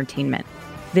 and entertainment.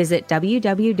 Visit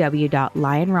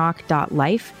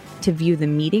www.lionrock.life to view the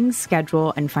meetings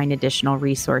schedule and find additional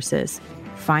resources.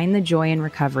 Find the joy in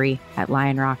recovery at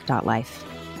lionrock.life.